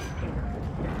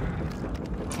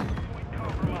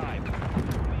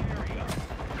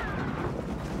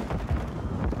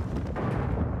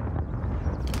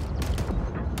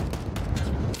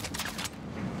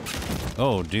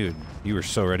 Oh, dude, you were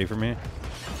so ready for me.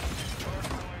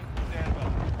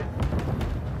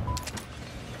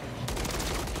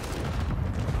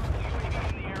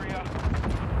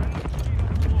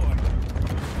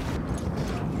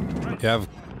 Yeah, I have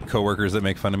coworkers that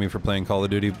make fun of me for playing Call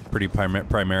of Duty pretty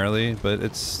primarily, but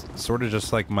it's sort of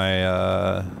just like my,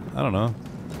 I don't know,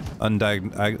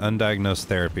 undiagnosed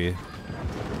therapy.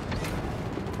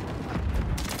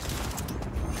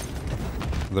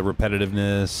 The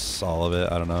repetitiveness, all of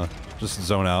it, I don't know. Just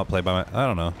zone out, play by my, I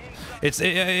don't know.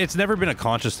 It's never been a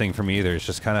conscious thing for me either. It's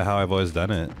just kind of how I've always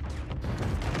done it.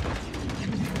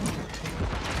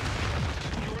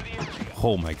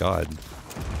 Oh my god.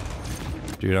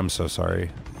 Dude, I'm so sorry.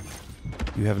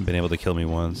 You haven't been able to kill me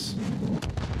once.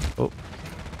 Oh.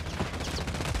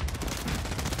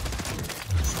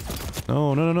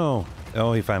 No, no, no, no.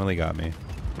 Oh, he finally got me.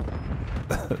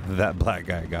 That black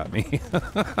guy got me.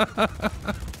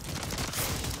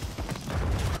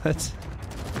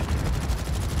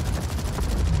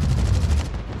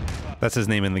 That's his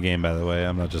name in the game, by the way.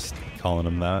 I'm not just calling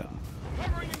him that.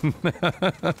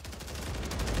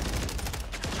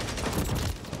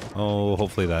 Oh,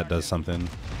 hopefully that does something.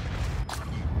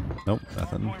 Nope,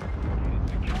 nothing.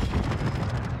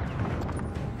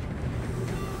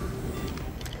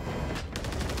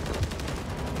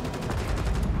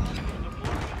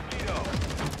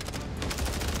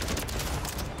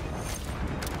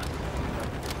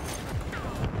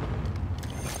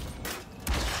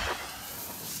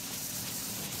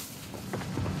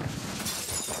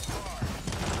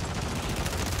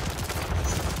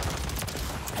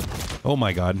 Oh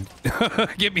my god.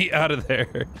 Get me out of there.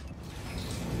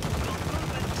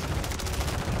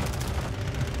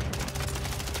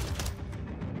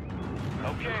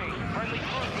 Okay, friendly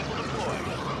cruise missile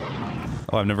deployed.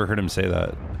 Oh, I've never heard him say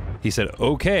that. He said,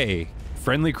 okay,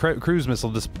 friendly cruise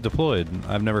missile deployed.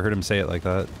 I've never heard him say it like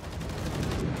that.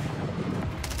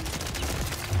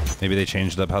 Maybe they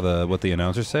changed up how what the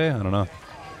announcers say? I don't know.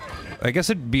 I guess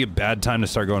it'd be a bad time to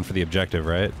start going for the objective,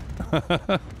 right?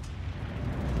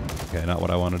 Okay, not what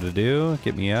I wanted to do.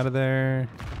 Get me out of there.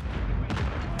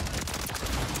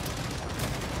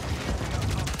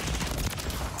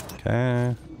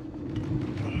 Okay.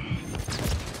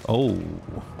 Oh.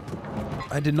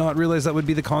 I did not realize that would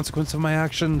be the consequence of my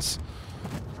actions.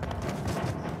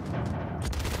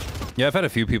 Yeah, I've had a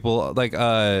few people, like,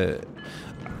 I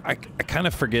kind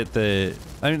of forget that,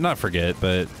 I mean, not forget,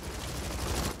 but,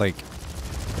 like,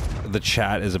 the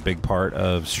chat is a big part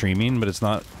of streaming, but it's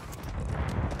not,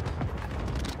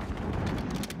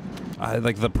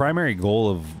 like, the primary goal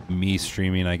of me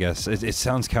streaming, I guess, it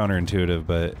sounds counterintuitive,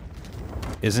 but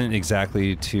isn't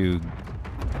exactly to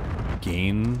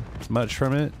gain much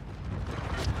from it.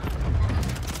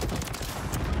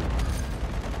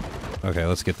 Okay,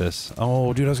 let's get this.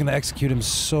 Oh, dude, I was gonna execute him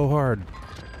so hard.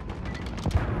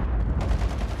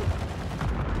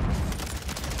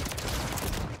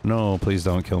 No, please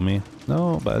don't kill me.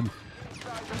 No, bud.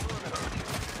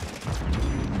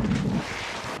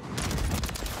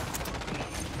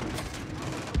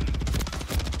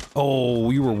 Oh,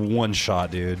 you were one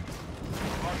shot, dude.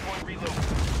 Hardpoint reload.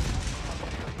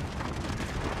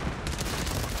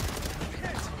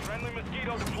 Friendly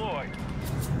mosquito deployed.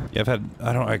 Yeah,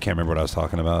 I can't remember what I was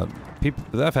talking about.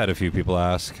 I've had a few people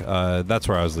ask. That's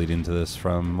where I was leading to this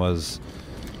from, was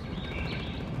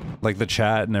like the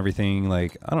chat and everything.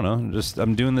 Like, I don't know, just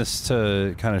I'm doing this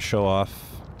to kind of show off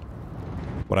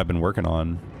what I've been working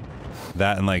on.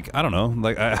 That and like, I don't know,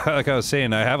 like like I was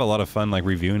saying, I have a lot of fun like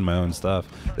reviewing my own stuff.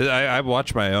 I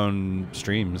watch my own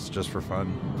streams just for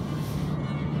fun.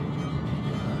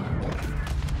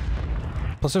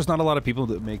 Plus, there's not a lot of people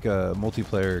that make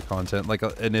multiplayer content. Like,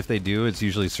 and if they do, it's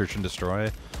usually search and destroy,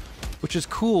 which is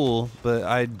cool. But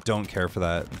I don't care for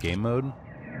that game mode.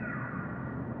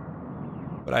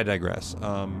 But I digress.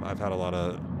 I've had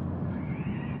a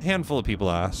handful of people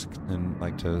ask and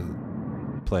like to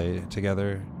play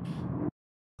together.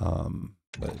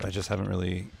 But I just haven't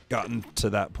really gotten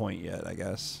to that point yet, I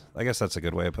guess. I guess that's a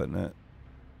good way of putting it.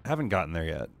 I haven't gotten there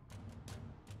yet.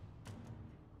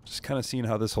 Just kind of seeing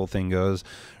how this whole thing goes.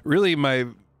 Really, my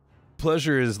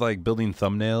pleasure is like building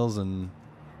thumbnails and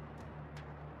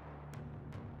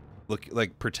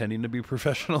like pretending to be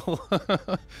professional.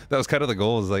 That was kind of the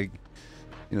goal, is like,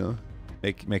 you know,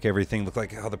 make everything look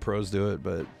like how the pros do it,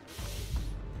 but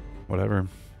whatever.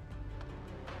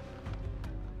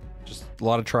 Just a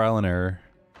lot of trial and error.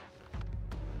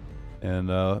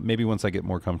 And maybe once I get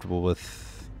more comfortable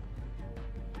with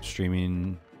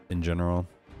streaming in general,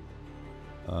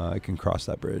 I can cross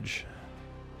that bridge.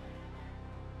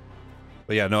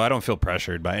 But yeah, no, I don't feel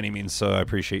pressured by any means, so I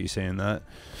appreciate you saying that.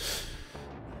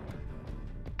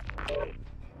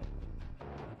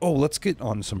 Oh, let's get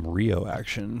on some Rio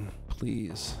action,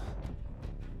 please.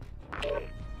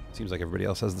 Seems like everybody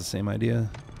else has the same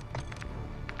idea.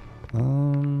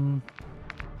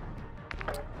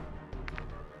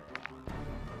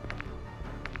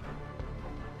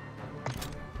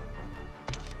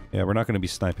 Yeah, we're not going to be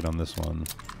sniping on this one.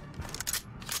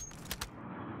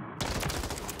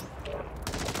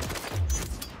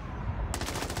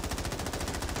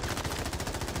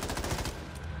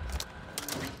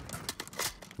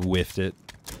 Whiffed it.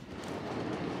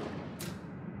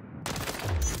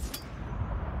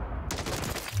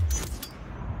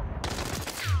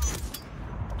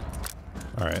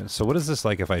 Alright, so what is this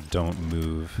like if I don't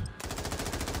move?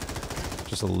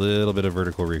 Just a little bit of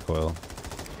vertical recoil.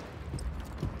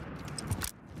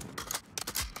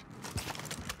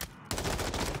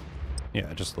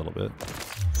 Yeah, just a little bit.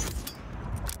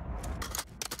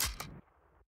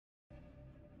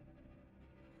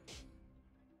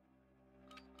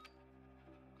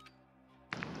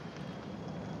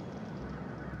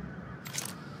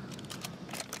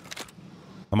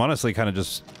 I'm honestly kind of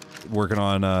just working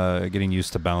on getting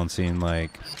used to balancing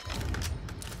like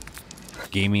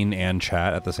gaming and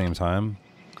chat at the same time.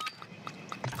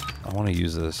 I want to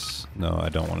use this. No, I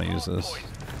don't want to use this.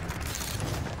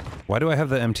 Why do I have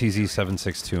the MTZ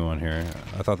 762 on here?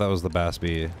 I thought that was the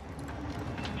BAS-B.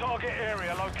 Target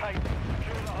area located.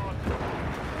 Secure the hard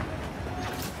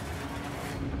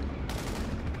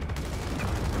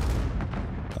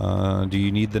point. Do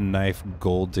you need the knife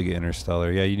gold to get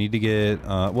Interstellar? Yeah, you need to get,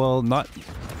 well, not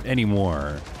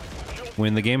anymore.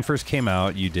 When the game first came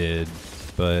out, you did,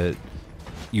 but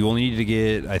you only needed to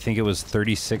get, I think it was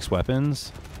 36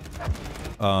 weapons,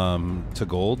 to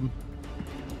gold.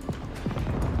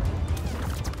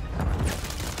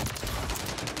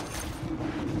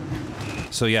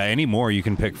 So yeah, any more you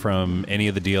can pick from any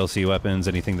of the DLC weapons,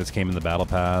 anything that's came in the Battle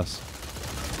Pass.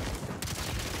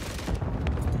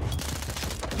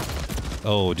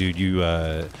 Oh, dude, you,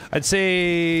 I'd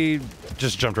say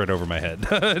just jumped right over my head.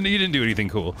 You didn't do anything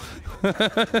cool.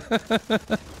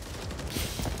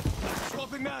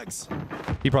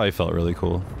 He probably felt really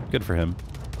cool. Good for him.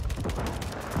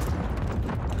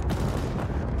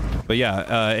 But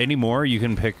yeah, any more you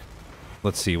can pick.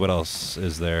 Let's see, what else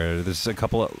is there? There's a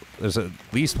couple of, there's at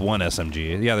least one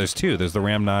SMG. Yeah, there's two. There's the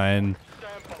Ram 9,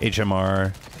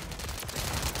 HMR.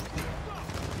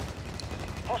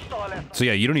 So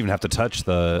yeah, you don't even have to touch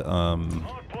the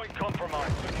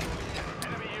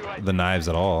knives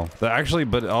at all. Actually,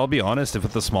 but I'll be honest, if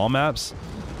with the small maps,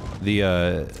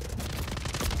 the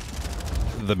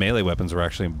melee weapons are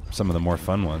actually some of the more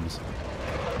fun ones.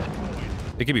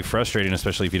 It can be frustrating,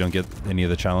 especially if you don't get any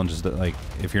of the challenges that, like,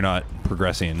 if you're not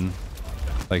progressing,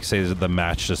 like say that the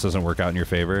match just doesn't work out in your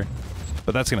favor,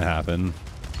 but that's gonna happen.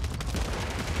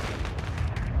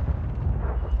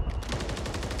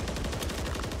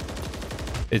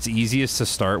 It's easiest to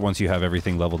start once you have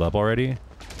everything leveled up already.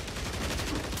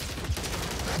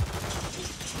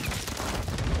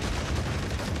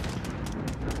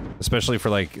 Especially for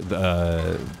like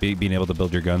being able to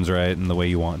build your guns right and the way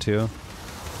you want to.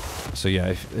 So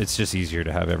yeah, it's just easier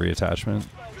to have every attachment.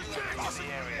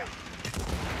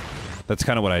 That's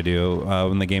kind of what I do.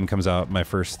 When the game comes out, my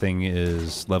first thing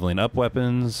is leveling up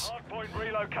weapons.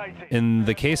 In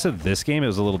the case of this game, it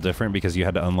was a little different because you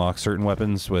had to unlock certain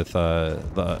weapons with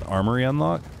the armory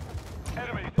unlock.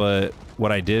 But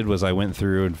what I did was I went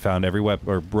through and found every weapon,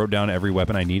 or wrote down every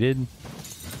weapon I needed,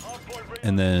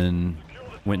 and then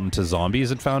went into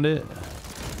zombies and found it.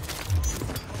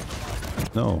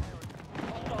 No.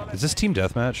 Is this team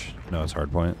deathmatch? No, it's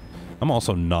hardpoint. I'm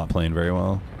also not playing very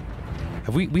well.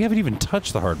 We haven't even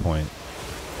touched the hardpoint.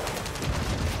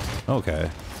 Okay.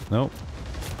 Nope.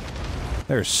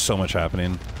 There's so much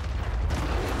happening.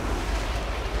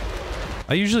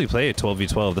 I usually play at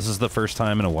 12v12. This is the first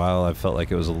time in a while I've felt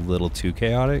like it was a little too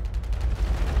chaotic.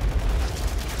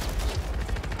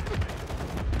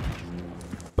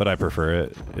 But I prefer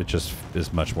it. It just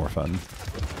is much more fun.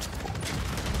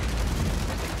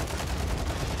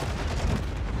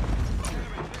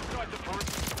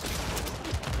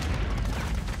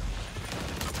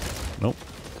 Nope.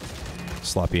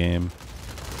 Sloppy aim.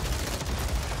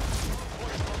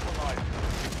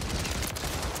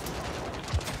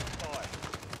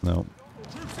 No.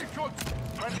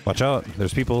 Watch out.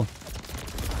 There's people.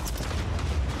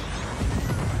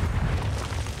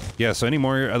 Yeah, so any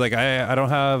more, like, I don't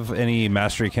have any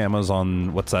mastery camos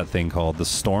on, what's that thing called? The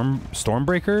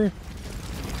Stormbreaker?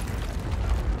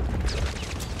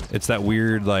 It's that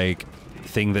weird, like,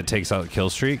 thing that takes out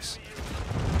kill streaks.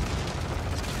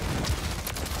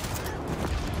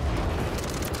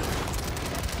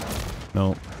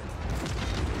 No.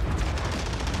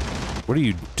 What are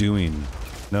you doing?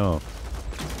 No.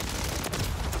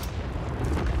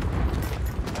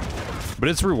 But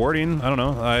it's rewarding. I don't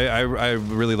know. I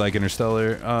really like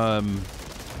Interstellar.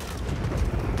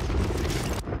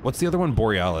 What's the other one?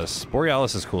 Borealis.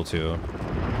 Borealis is cool too.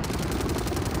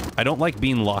 I don't like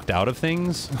being locked out of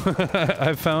things.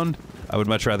 I've found. I would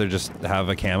much rather just have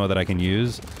a camo that I can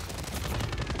use.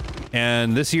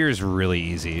 And this year is really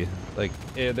easy. Like,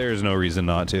 there's no reason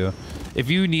not to. If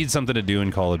you need something to do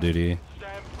in Call of Duty,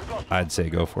 I'd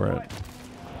say go for it.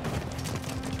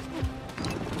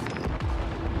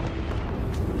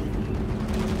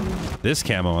 This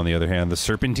camo, on the other hand, the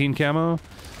Serpentine camo,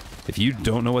 if you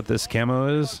don't know what this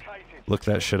camo is, look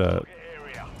that shit up.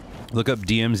 Look up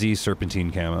DMZ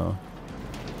Serpentine camo.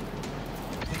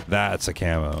 That's a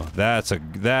camo.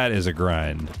 That is a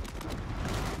grind.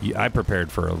 I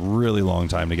prepared for a really long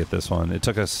time to get this one. It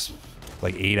took us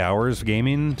like 8 hours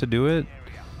gaming to do it.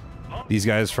 These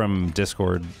guys from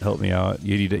Discord helped me out.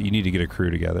 You need to get a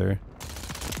crew together.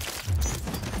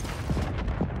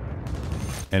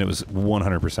 And it was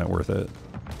 100% worth it.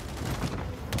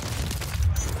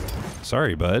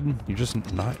 Sorry, bud. You're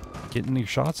just not getting your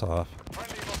shots off.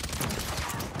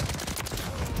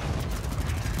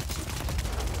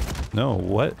 No,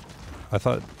 what? I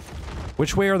thought...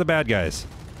 Which way are the bad guys?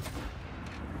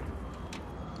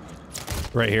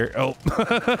 Right here. Oh.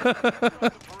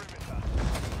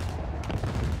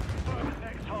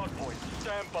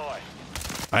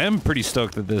 I am pretty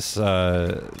stoked that this,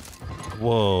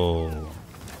 whoa.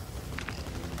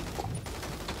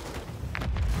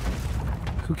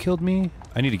 Who killed me?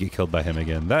 I need to get killed by him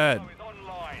again. That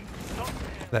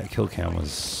kill cam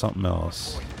was something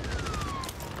else.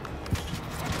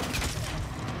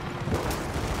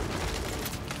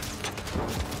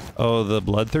 Oh, the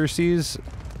bloodthirsties?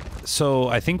 So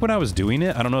I think when I was doing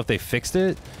it, I don't know if they fixed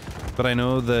it, but I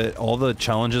know that all the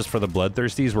challenges for the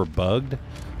bloodthirsties were bugged.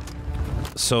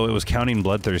 So it was counting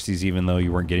bloodthirsties even though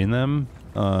you weren't getting them.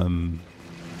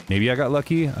 Maybe I got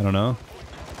lucky. I don't know.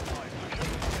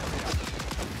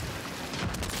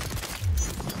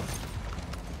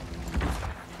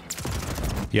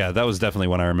 Yeah, that was definitely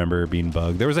when I remember being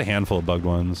bugged. There was a handful of bugged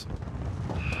ones.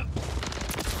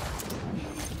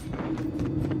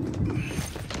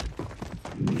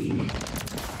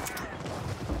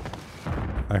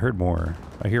 I heard more.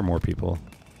 I hear more people.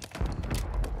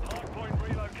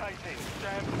 I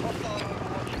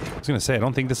was gonna say, I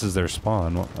don't think this is their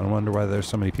spawn. I wonder why there's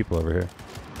so many people over here.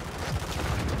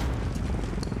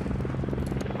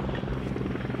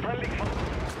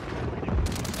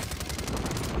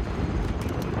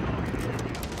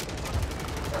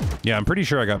 Yeah, I'm pretty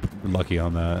sure I got lucky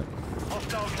on that.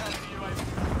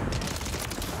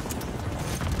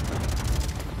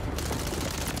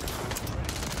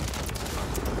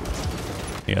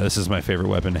 Yeah, this is my favorite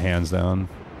weapon, hands down.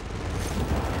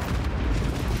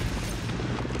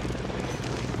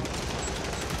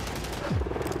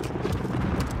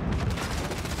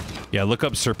 Yeah, look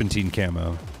up Serpentine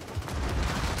Camo.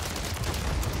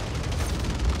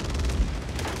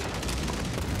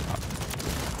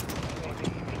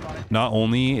 Not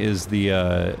only is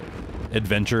the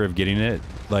adventure of getting it,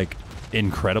 like,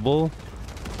 incredible,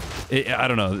 I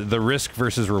don't know, the risk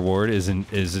versus reward is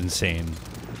insane.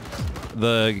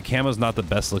 The camo's not the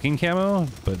best looking camo,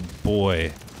 but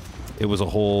boy, it was a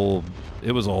whole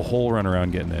run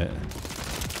around getting it.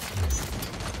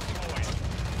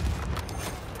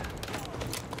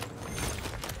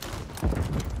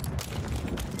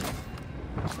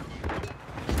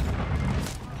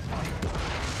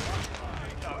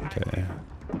 Okay.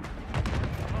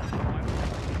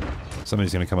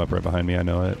 Somebody's gonna come up right behind me, I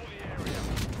know it.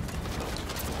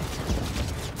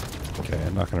 Okay,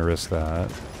 I'm not gonna risk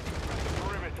that.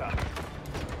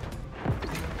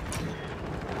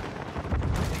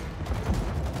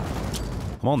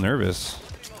 I'm all nervous.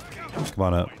 Come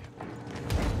on up.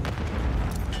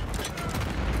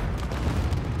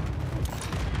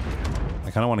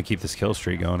 I kind of want to keep this kill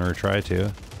streak going, or try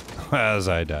to, as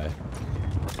I die.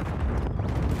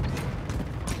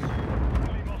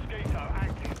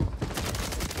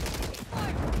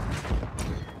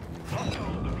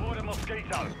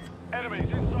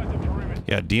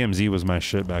 Yeah, DMZ was my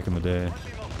shit back in the day.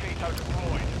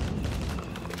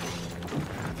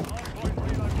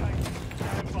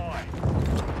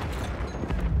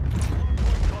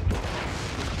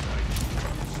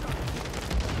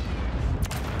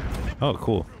 Oh,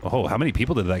 cool. Oh, how many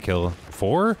people did that kill?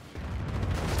 4?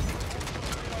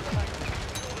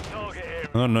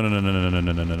 Oh, no, no, no, no, no, no, no,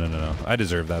 no, no, no, no. I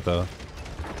deserve that, though.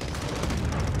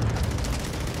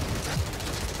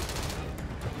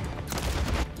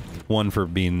 One for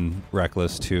being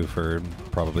reckless, 2 for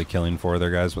probably killing 4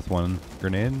 other guys with 1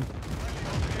 grenade.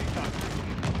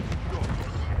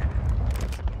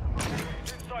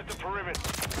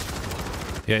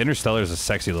 Yeah, Interstellar is a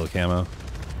sexy little camo.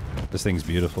 This thing's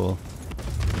beautiful.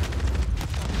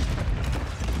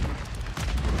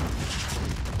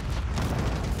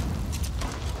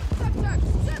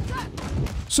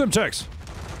 Simtex!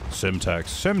 Simtex!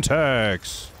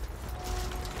 Simtex!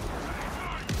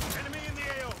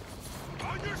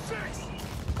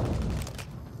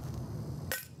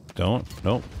 Don't.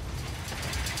 Nope.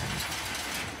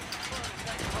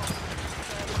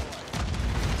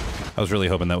 I was really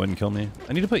hoping that wouldn't kill me.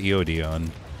 I need to put EOD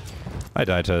on. I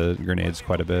die to grenades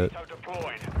quite a bit.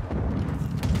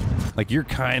 Like, you're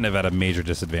kind of at a major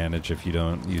disadvantage if you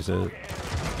don't use it.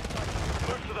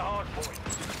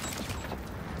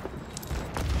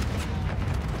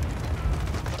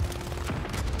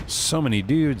 So many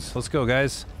dudes. Let's go,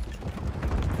 guys.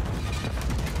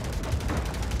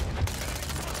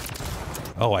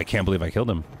 Oh, I can't believe I killed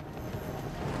him.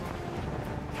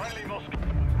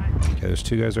 Okay, there's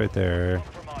two guys right there.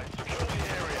 Compromised. Secure the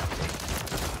area.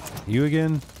 You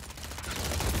again?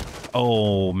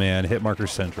 Oh man, hit marker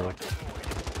central.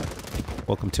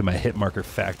 Welcome to my hit marker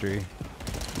factory.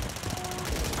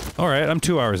 All right, I'm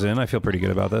 2 hours in. I feel pretty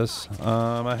good about this.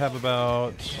 I have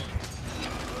about,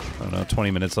 I don't know,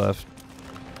 20 minutes left.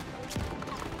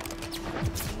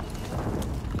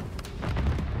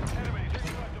 Enemies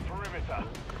inside the perimeter.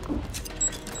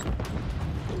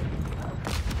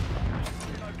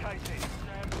 Located.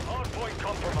 Hardpoint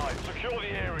compromised. Secure the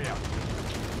area.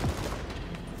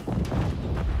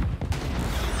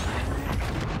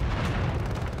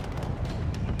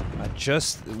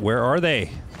 Where are they?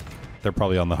 They're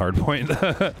probably on the hard point.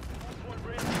 That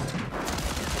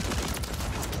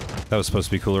was supposed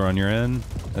to be cooler on your end.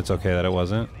 It's okay that it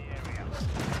wasn't.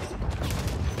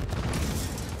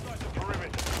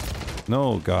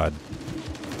 No, God.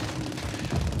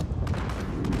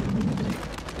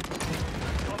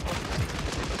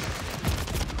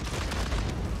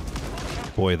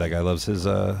 Boy, that guy loves his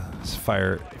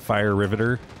fire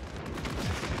riveter.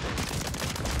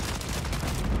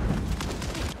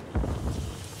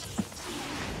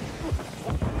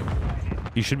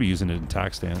 You should be using it in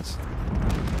tac stance.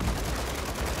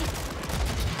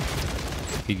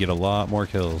 He'd get a lot more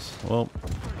kills. Well,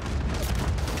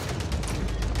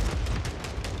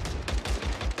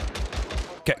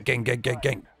 gang.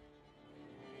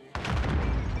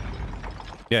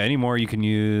 Yeah, anymore you can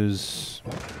use.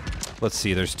 Let's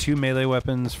see. There's 2 melee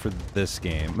weapons for this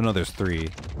game. No, there's 3.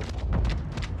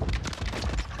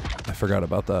 I forgot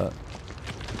about that.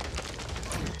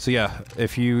 So yeah,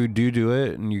 if you do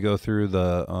it and you go through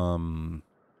the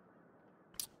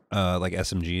like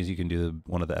SMGs, you can do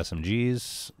one of the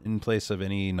SMGs in place of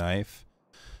any knife.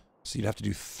 So you'd have to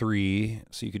do 3.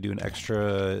 So you could do an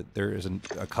extra. There is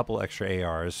a couple extra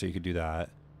ARs, so you could do that.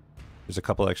 There's a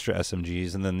couple extra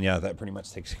SMGs, and then yeah, that pretty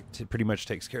much takes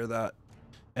care of that.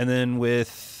 And then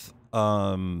with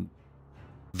the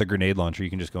grenade launcher,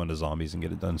 you can just go into zombies and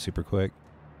get it done super quick.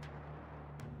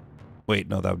 Wait,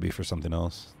 no, that would be for something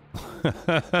else.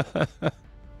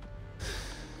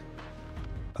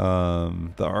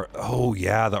 Oh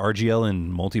yeah, the RGL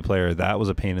in multiplayer, that was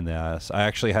a pain in the ass. I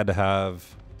actually had to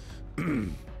have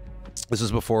this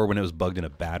was before when it was bugged in a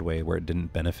bad way where it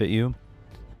didn't benefit you,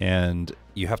 and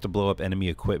you have to blow up enemy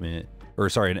equipment, or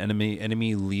sorry, an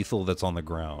enemy lethal that's on the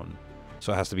ground.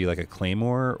 So it has to be like a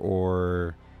claymore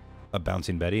or a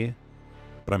bouncing Betty,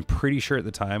 but I'm pretty sure at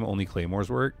the time only claymores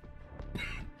work.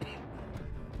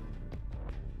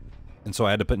 And so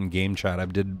I had to put in game chat. I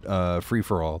did free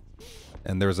for all,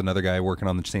 and there was another guy working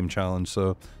on the same challenge.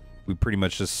 So we pretty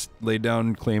much just laid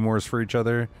down claymores for each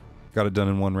other, got it done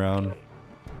in 1 round.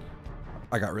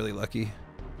 I got really lucky.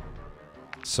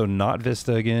 So not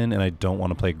Vista again, and I don't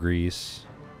want to play Grease.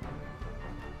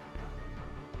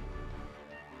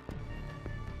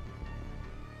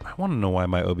 I want to know why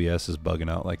my OBS is bugging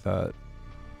out like that.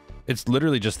 It's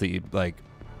literally just the like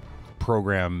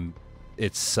program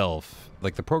itself.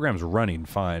 Like the program's running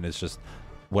fine. It's just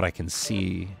what I can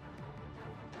see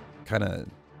kind of,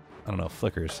 I don't know,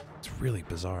 flickers. It's really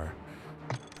bizarre.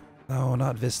 Oh,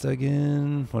 not Vista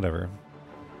again. Whatever.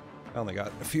 I only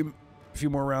got a few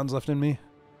more rounds left in me.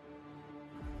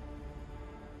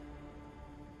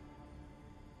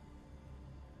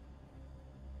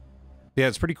 Yeah,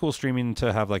 it's pretty cool streaming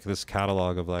to have like this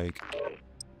catalog of like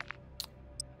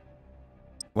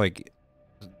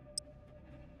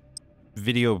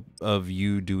video of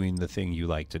you doing the thing you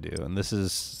like to do. And this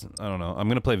is, I don't know, I'm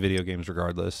gonna play video games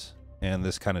regardless, and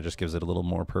this kind of just gives it a little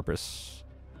more purpose.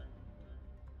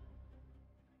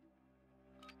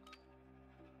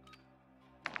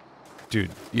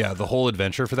 Dude, yeah, the whole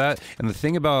adventure for that. And the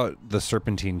thing about the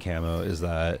Serpentine camo is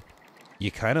that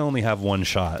you kind of only have 1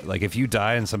 shot. Like if you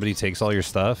die and somebody takes all your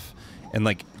stuff, and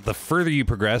like the further you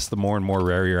progress, the more and more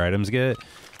rare your items get.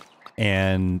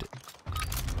 And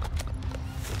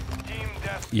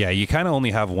yeah, you kind of only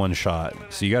have 1 shot,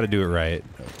 so you got to do it right.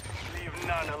 Leave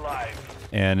none alive.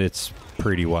 And it's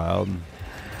pretty wild.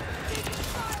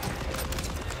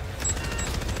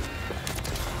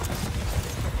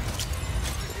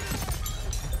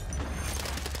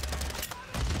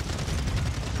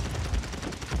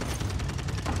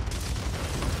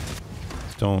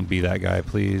 Don't be that guy,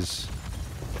 please.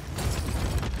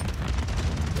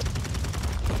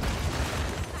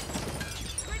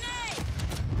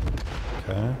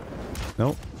 Okay.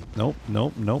 Nope. Nope.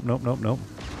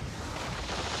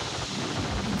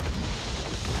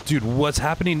 Dude, what's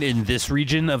happening in this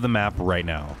region of the map right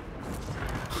now?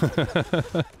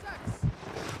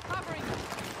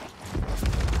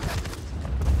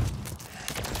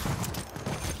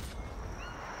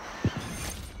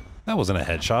 That wasn't a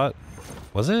headshot,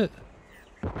 was it?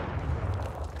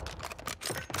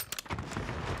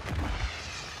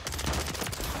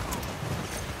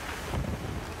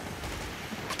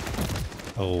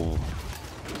 Oh.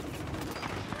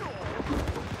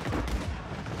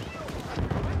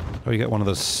 Oh, you got one of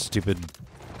those stupid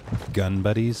gun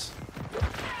buddies?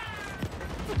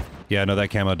 Yeah, no, that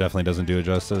camo definitely doesn't do it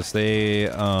justice. They,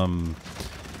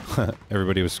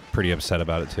 everybody was pretty upset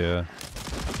about it too.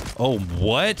 Oh,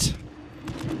 what?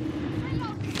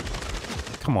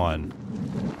 Come on.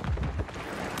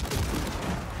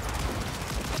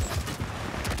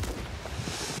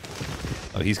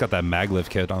 Oh, he's got that maglev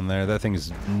kit on there. That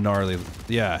thing's gnarly.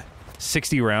 Yeah.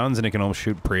 60 rounds and it can almost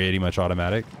shoot pretty much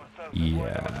automatic.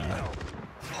 Yeah.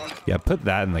 Yeah, put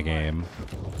that in the game.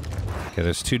 Okay,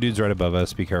 there's 2 dudes right above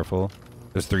us. Be careful.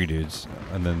 There's 3 dudes.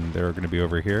 And then they're going to be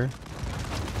over here.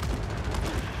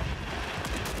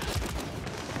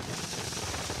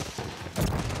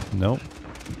 Nope.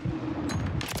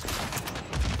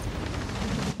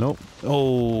 Nope.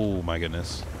 Oh my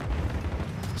goodness.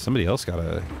 Somebody else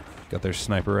got their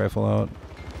sniper rifle out.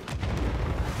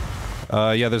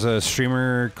 Yeah, there's a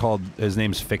streamer called, his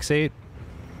name's Fixate.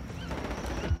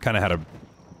 Kind of had a,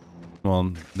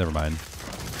 well, never mind.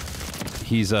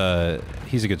 He's a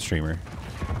good streamer.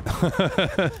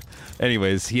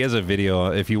 Anyways, he has a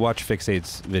video. If you watch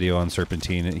Fixate's video on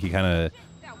Serpentine, he kind of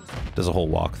does a whole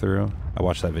walkthrough. I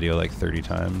watched that video like 30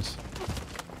 times.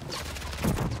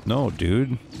 No,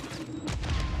 dude.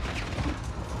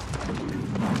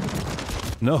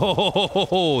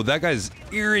 No, that guy's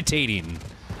irritating.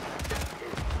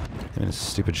 And his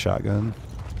stupid shotgun.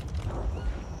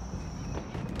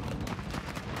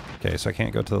 Okay, so I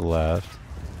can't go to the left.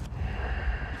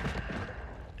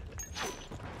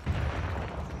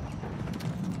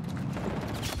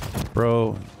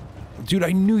 Bro. Dude,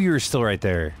 I knew you were still right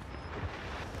there.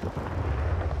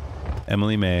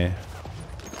 Emily May.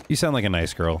 You sound like a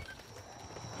nice girl.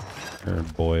 Or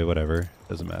boy, whatever.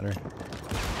 Doesn't matter.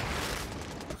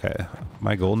 Okay.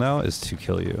 My goal now is to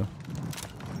kill you.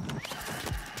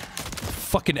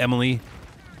 Fucking Emily.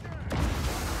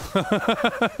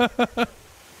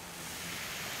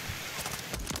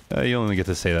 You only get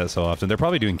to say that so often. They're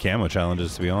probably doing camo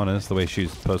challenges, to be honest, the way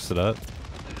she's posted up.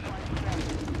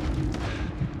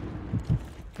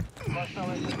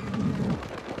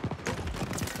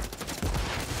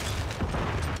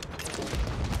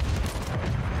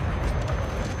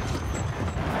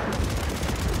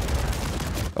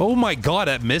 Oh my god,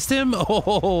 that missed him?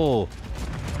 Oh.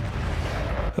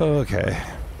 Okay.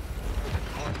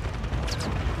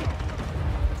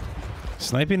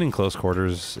 Sniping in close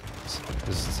quarters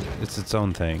it's its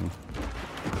own thing.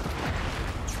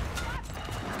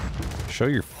 Show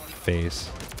your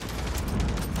face.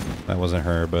 That wasn't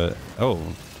her, but oh.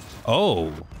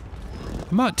 Oh.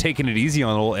 I'm not taking it easy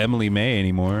on old Emily May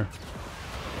anymore.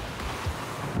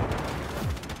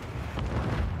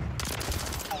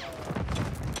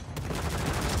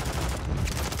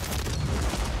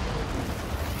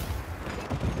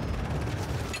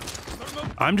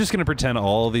 I'm just gonna pretend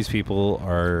all of these people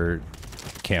are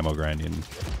camo grinding.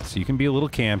 So you can be a little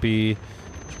campy,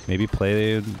 maybe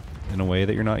play in a way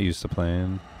that you're not used to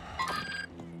playing.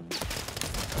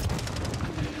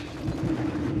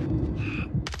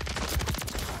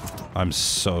 I'm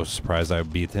so surprised I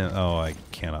beat him. Oh, I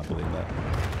cannot believe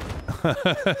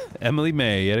that. Emily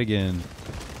May, yet again.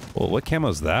 Well, what camo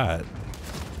is that?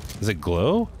 Is it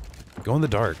glow? Go in the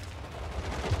dark.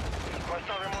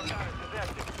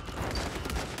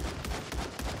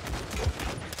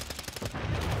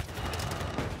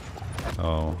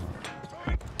 Oh.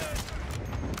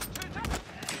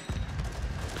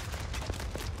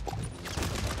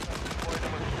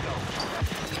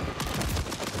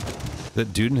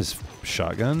 That dude in his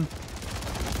shotgun?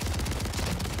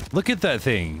 Look at that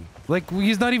thing. Like,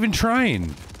 he's not even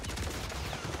trying.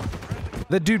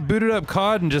 That dude booted up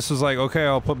COD and just was like, okay,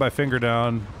 I'll put my finger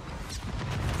down.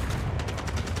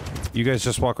 You guys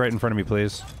just walk right in front of me,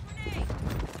 please.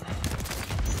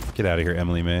 Get out of here,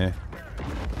 Emily May.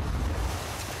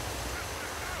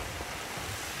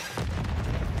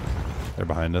 They're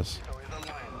behind us.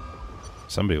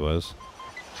 Somebody was.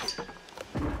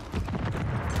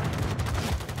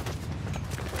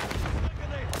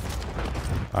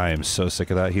 I am so sick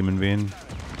of that human being.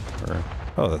 Or,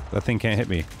 oh, that thing can't hit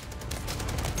me.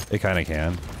 It kind of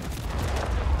can.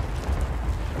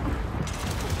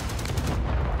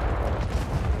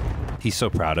 He's so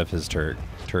proud of his turret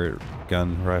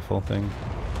gun rifle thing.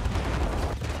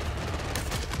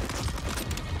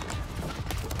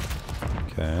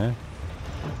 Okay.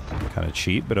 Kind of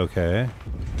cheap, but okay.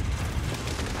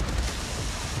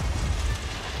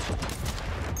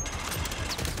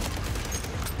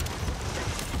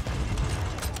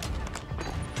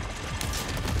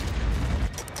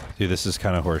 Dude, this is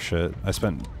kind of horseshit. I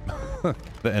spent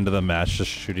the end of the match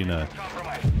just shooting a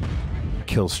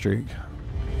kill streak.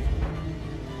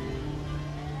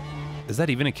 Is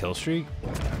that even a kill streak?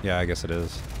 Yeah, I guess it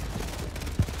is.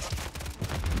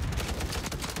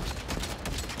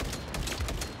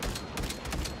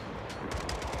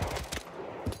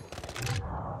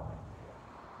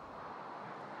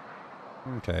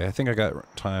 Okay, I think I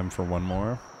got time for one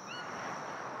more.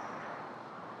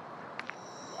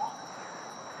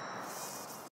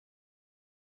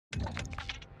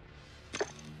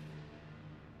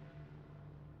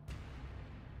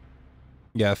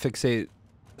 Yeah, Fixate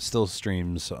still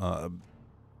streams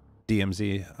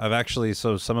DMZ. I've actually,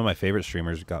 so some of my favorite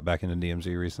streamers got back into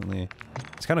DMZ recently.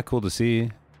 It's kind of cool to see,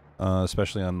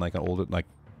 especially on like an old, like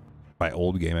by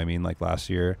old game, I mean like last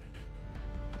year.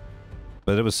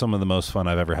 But it was some of the most fun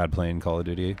I've ever had playing Call of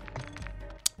Duty.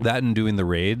 That and doing the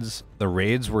raids. The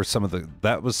raids were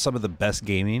that was some of the best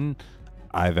gaming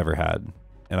I've ever had.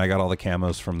 And I got all the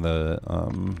camos from the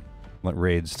like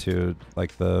raids too.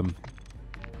 Like the,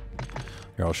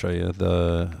 here I'll show you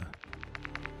the,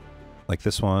 like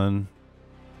this one.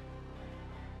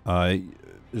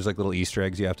 There's like little Easter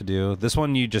eggs you have to do. This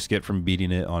one you just get from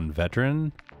beating it on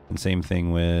veteran. And same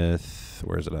thing with,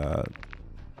 where's it at?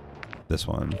 This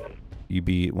one. You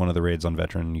beat one of the raids on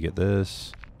veteran, you get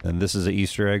this. And this is an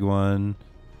Easter egg one.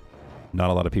 Not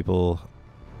a lot of people,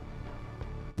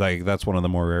 like that's one of the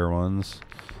more rare ones.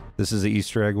 This is the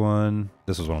Easter egg one.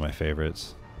 This was one of my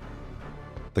favorites.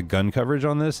 The gun coverage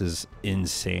on this is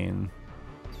insane.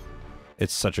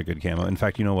 It's such a good camo. In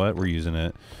fact, you know what? We're using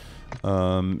it.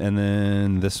 And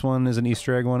then this one is an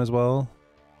Easter egg one as well.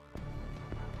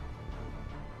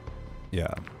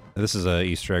 Yeah. This is a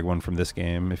Easter egg one from this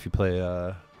game. If you play,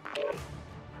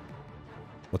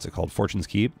 what's it called? Fortune's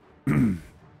Keep.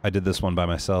 I did this one by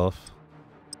myself.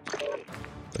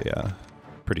 But yeah,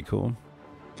 pretty cool.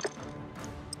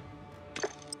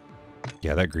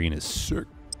 Yeah, that green is sick.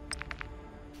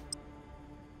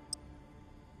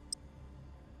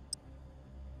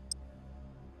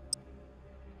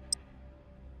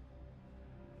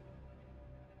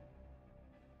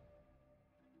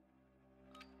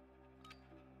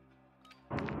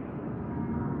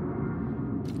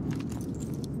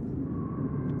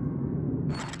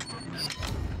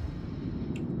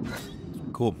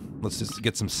 Cool. Let's just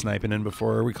get some sniping in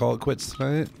before we call it quits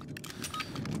tonight.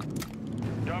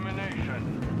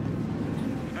 Domination.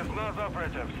 Spetsnaz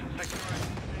operatives securing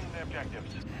the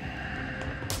objectives.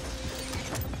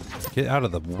 Get out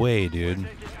of the way, dude.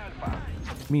 I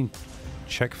mean,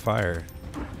 check fire.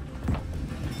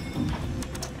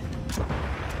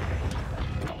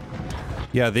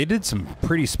 Yeah, they did some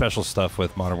pretty special stuff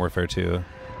with Modern Warfare 2.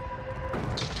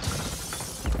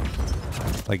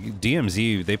 Like,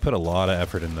 DMZ, they put a lot of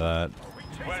effort into that.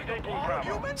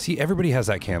 See, everybody has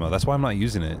that camo. That's why I'm not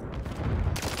using it.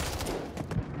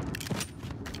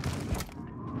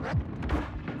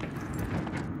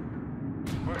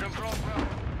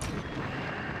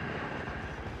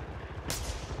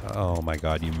 Oh my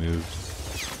god, you moved.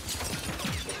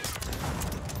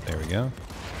 There we go.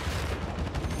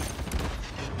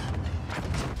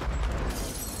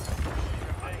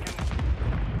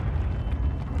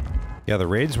 Yeah, the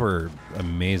raids were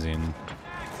amazing.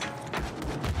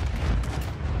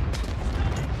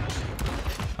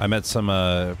 I met some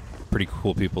pretty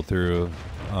cool people through,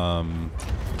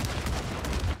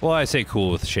 well, I say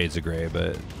cool with shades of gray,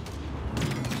 but...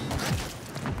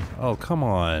 Oh, come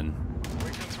on.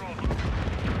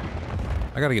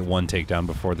 I gotta get one takedown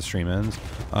before the stream ends.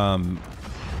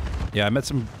 Yeah, I met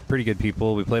some pretty good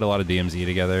people. We played a lot of DMZ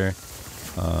together.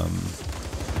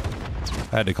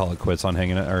 I had to call it quits on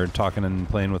hanging or talking and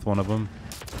playing with one of them.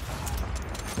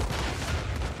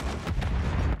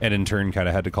 And in turn, kind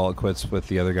of had to call it quits with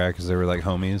the other guy because they were like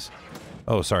homies.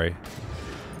 Oh, sorry.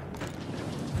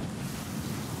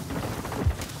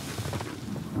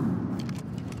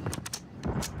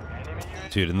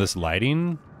 Dude, and this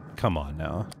lighting? Come on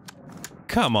now.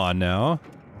 Come on now.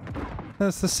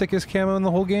 That's the sickest camo in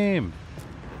the whole game.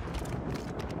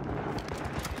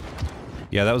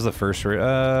 Yeah, that was the first raid.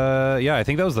 Yeah, I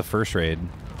think that was the first raid.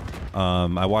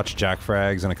 I watched Jack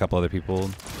Frags and a couple other people.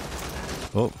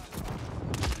 Oh.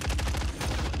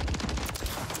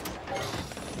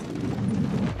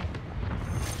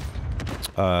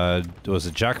 Was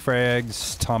it Jack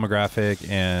Frags, Tomographic,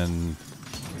 and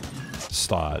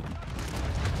Stod?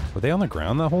 Were they on the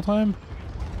ground that whole time?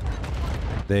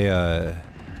 They,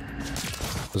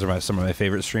 those are some of my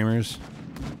favorite streamers.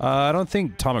 I don't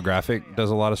think Tomographic does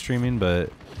a lot of streaming,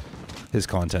 but his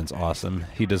content's awesome.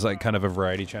 He does like kind of a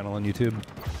variety channel on YouTube.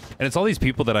 And it's all these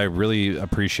people that I really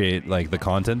appreciate, like, the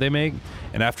content they make.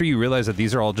 And after you realize that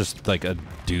these are all just, like, a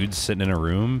dude sitting in a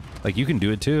room, like, you can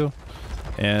do it too.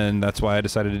 And that's why I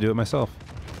decided to do it myself.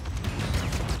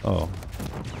 Oh.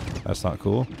 That's not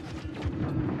cool.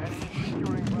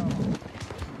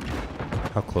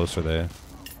 How close are they? I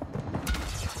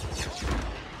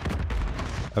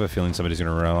have a feeling somebody's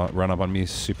gonna run up on me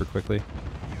super quickly.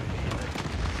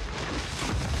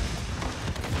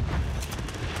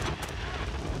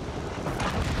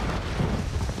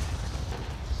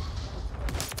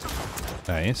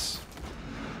 Nice.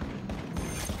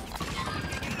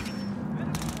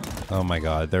 Oh my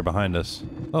god, they're behind us.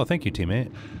 Oh, thank you,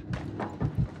 teammate.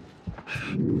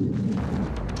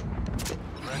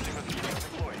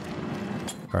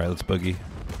 Alright, let's boogie.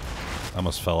 I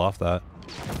almost fell off that.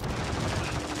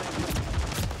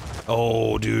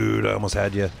 Oh, dude, I almost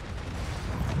had you.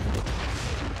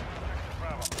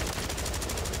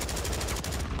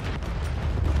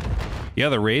 Yeah,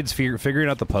 the raids, figuring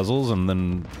out the puzzles and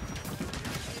then,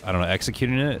 I don't know,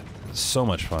 executing it, so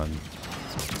much fun.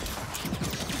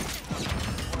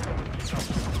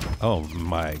 Oh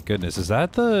my goodness, is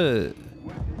that the...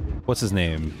 What's his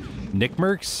name? Nick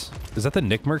Mercs? Is that the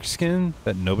Nick Mercs skin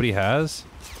that nobody has?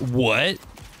 What?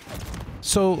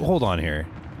 So, hold on here.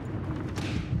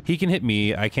 He can hit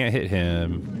me, I can't hit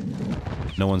him.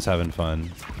 No one's having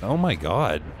fun. Oh my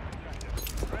god.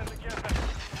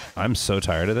 I'm so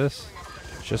tired of this.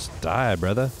 Just die,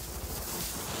 brother.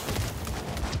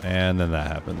 And then that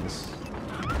happens.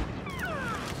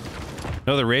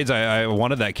 No, the raids, I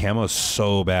wanted that camo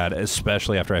so bad,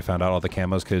 especially after I found out all the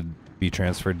camos could be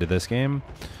transferred to this game.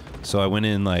 So I went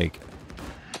in, like,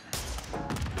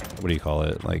 what do you call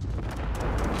it? Like,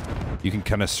 you can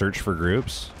kind of search for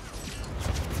groups.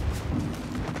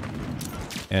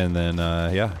 And then,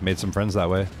 yeah, made some friends that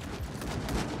way.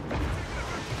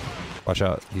 Watch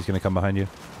out, he's gonna come behind you.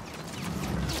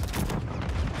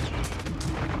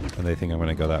 And they think I'm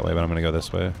gonna go that way, but I'm gonna go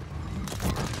this way.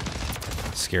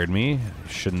 Scared me.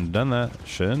 Shouldn't have done that.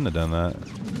 Shouldn't have done that.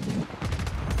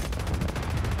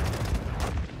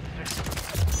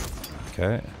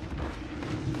 Okay.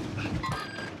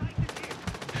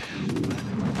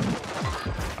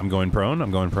 I'm going prone.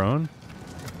 I'm going prone.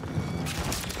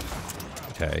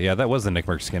 Okay, yeah, that was the Nick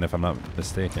Merc skin if I'm not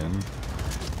mistaken.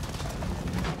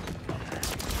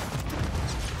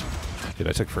 Dude,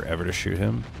 I took forever to shoot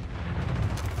him.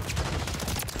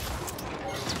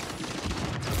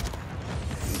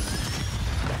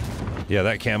 Yeah,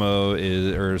 that camo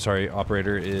is, or sorry,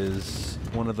 operator is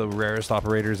one of the rarest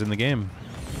operators in the game.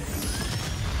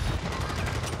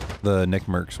 The Nick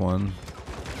Mercs one.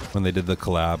 When they did the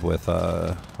collab with,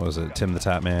 what was it, Tim the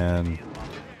Tatman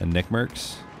and Nick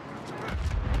Mercs.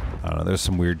 I don't know, there's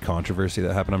some weird controversy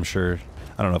that happened, I'm sure.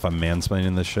 I don't know if I'm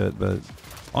mansplaining this shit, but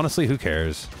honestly, who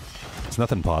cares? It's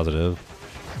nothing positive.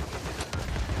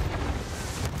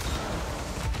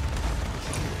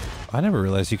 I never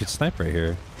realized you could snipe right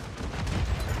here.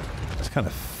 It's kind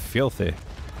of filthy.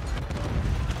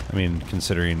 I mean,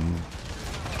 considering,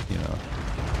 you know.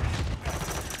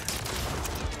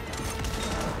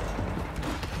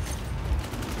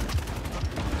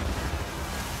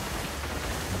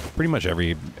 Pretty much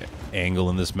every angle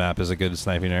in this map is a good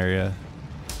sniping area.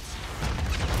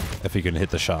 If you can hit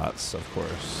the shots, of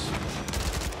course.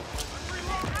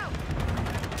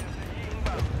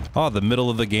 Oh, the middle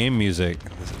of the game music.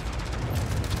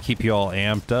 To keep you all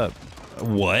amped up.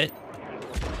 What?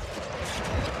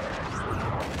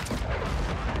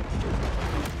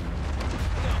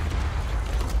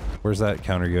 Where's that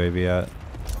counter UAV at?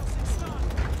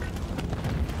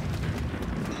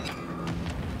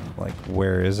 Like,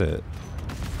 where is it?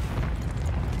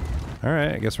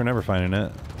 Alright, I guess we're never finding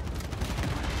it.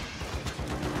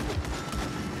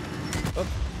 Oh.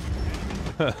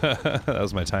 That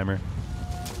was my timer.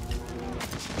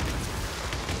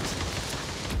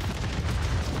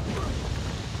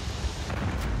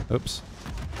 Oops.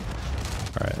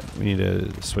 Alright, we need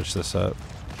to switch this up.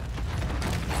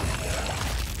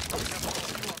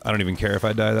 I don't even care if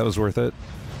I die, that was worth it.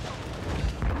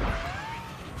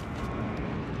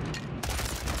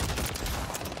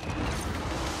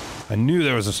 I knew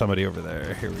there was somebody over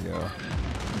there. Here we go.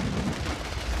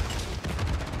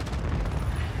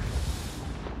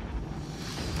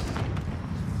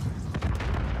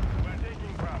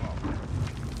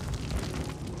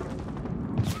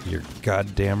 You're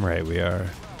goddamn right we are.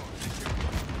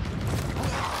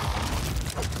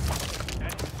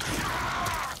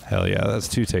 Hell yeah, that's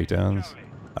 2 takedowns.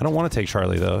 I don't want to take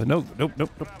Charlie though. Nope, nope, nope,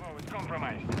 nope.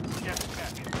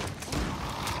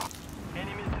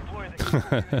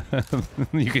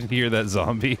 You can hear that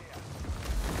zombie.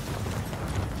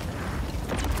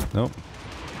 Nope.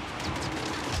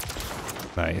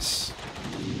 Nice.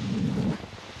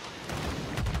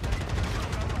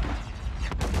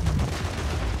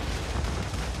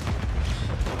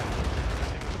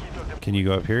 Can you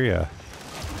go up here? Yeah.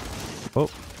 Oh.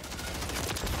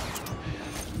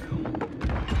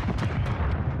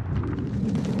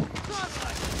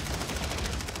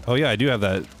 Oh yeah, I do have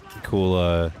that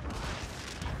cool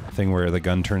thing where the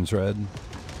gun turns red.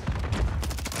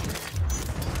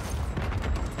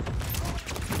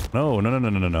 No. I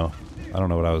don't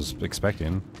know what I was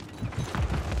expecting.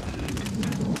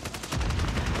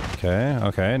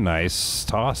 Okay, nice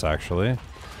toss actually.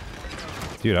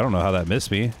 Dude, I don't know how that missed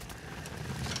me.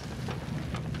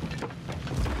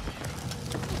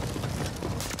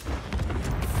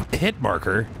 Hit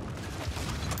marker.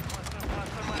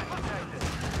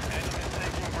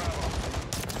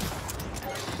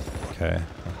 Okay.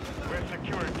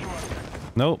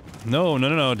 Nope. No.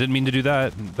 Didn't mean to do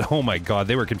that. Oh my god,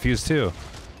 they were confused too.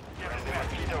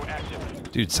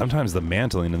 Dude, sometimes the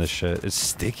mantling in this shit is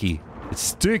sticky. It's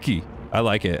sticky. I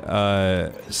like it.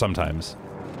 Sometimes.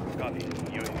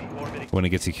 When it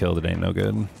gets you killed, it ain't no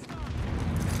good.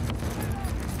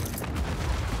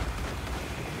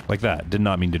 Like that. Did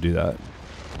not mean to do that.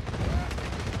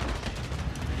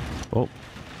 Oh.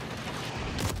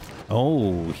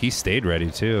 Oh, he stayed ready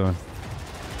too.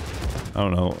 I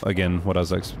don't know, again, what I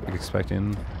was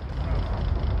expecting.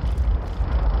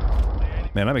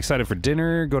 Man, I'm excited for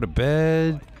dinner, go to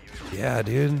bed. Yeah,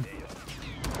 dude.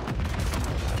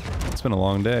 It's been a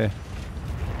long day.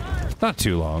 Not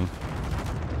too long.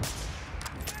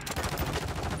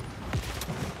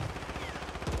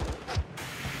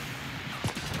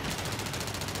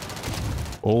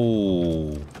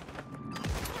 Oh.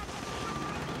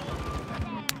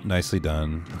 Nicely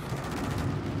done.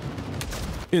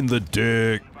 In the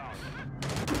dick.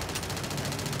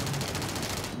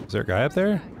 Is there a guy up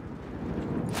there?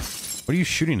 What are you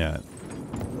shooting at?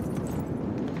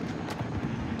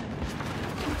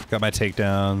 Got my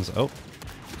takedowns. Oh.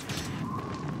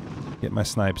 Get my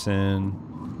snipes in.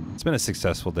 It's been a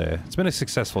successful day. It's been a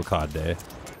successful COD day.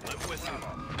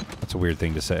 That's a weird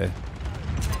thing to say.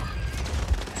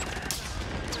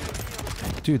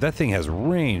 Dude, that thing has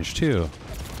range too.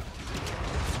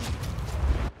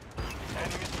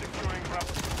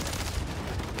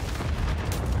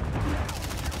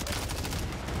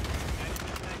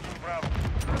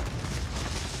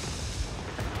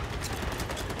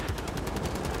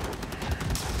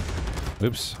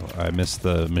 Oops, I missed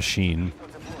the machine.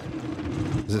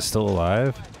 Is it still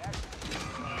alive?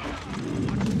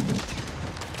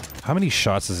 How many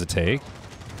shots does it take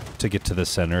to get to the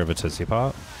center of a Tootsie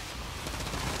Pop?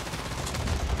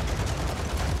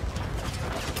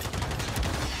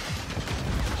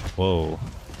 Whoa.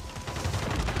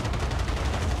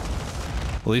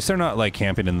 At least they're not like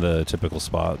camping in the typical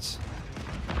spots.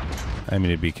 I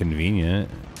mean, it'd be convenient.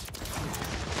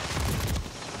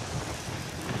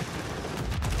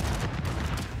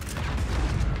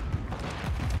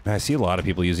 I see a lot of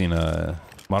people using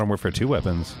Modern Warfare 2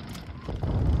 weapons.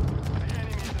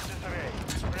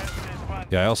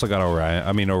 Yeah, I also got Orion.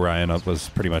 I mean, Orion was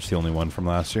pretty much the only one from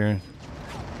last year.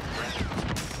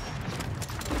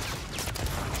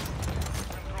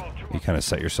 You kind of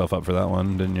set yourself up for that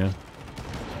one, didn't you?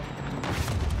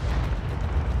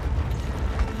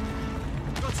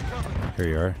 Here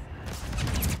you are.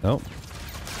 Nope.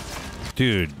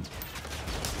 Dude.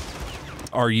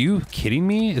 Are you kidding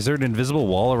me? Is there an invisible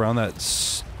wall around that?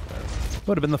 That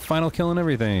would have been the final kill and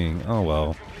everything. Oh,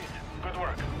 well.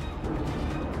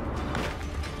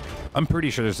 I'm pretty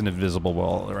sure there's an invisible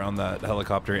wall around that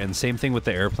helicopter, and same thing with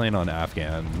the airplane on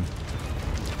Afghan.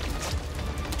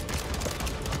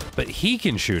 But he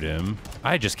can shoot him.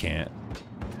 I just can't.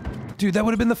 Dude, that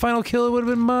would have been the final kill. It would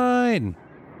have been mine.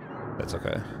 That's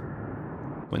okay.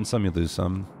 Win some, you lose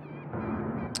some.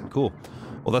 Cool.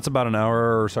 Well, that's about an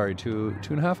hour, or sorry, two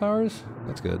and a half hours.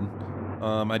 That's good.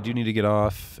 I do need to get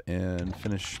off and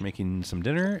finish making some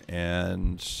dinner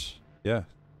and, yeah,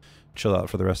 chill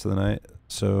out for the rest of the night.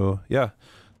 So, yeah,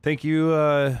 thank you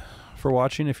for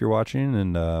watching, if you're watching,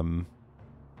 and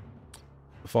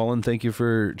Fallen, thank you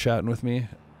for chatting with me.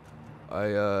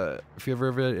 If you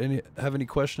ever have any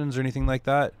questions or anything like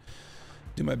that,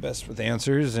 do my best with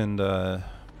answers, and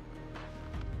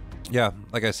yeah,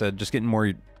 like I said, just getting more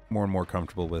and more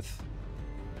comfortable with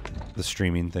the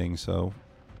streaming thing. So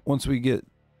once we get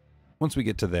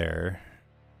to there,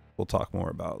 we'll talk more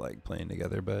about like playing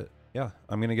together. But yeah,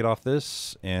 I'm gonna get off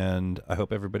this, and I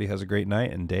hope everybody has a great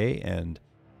night and day and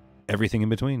everything in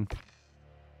between.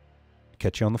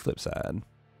 Catch you on the flip side.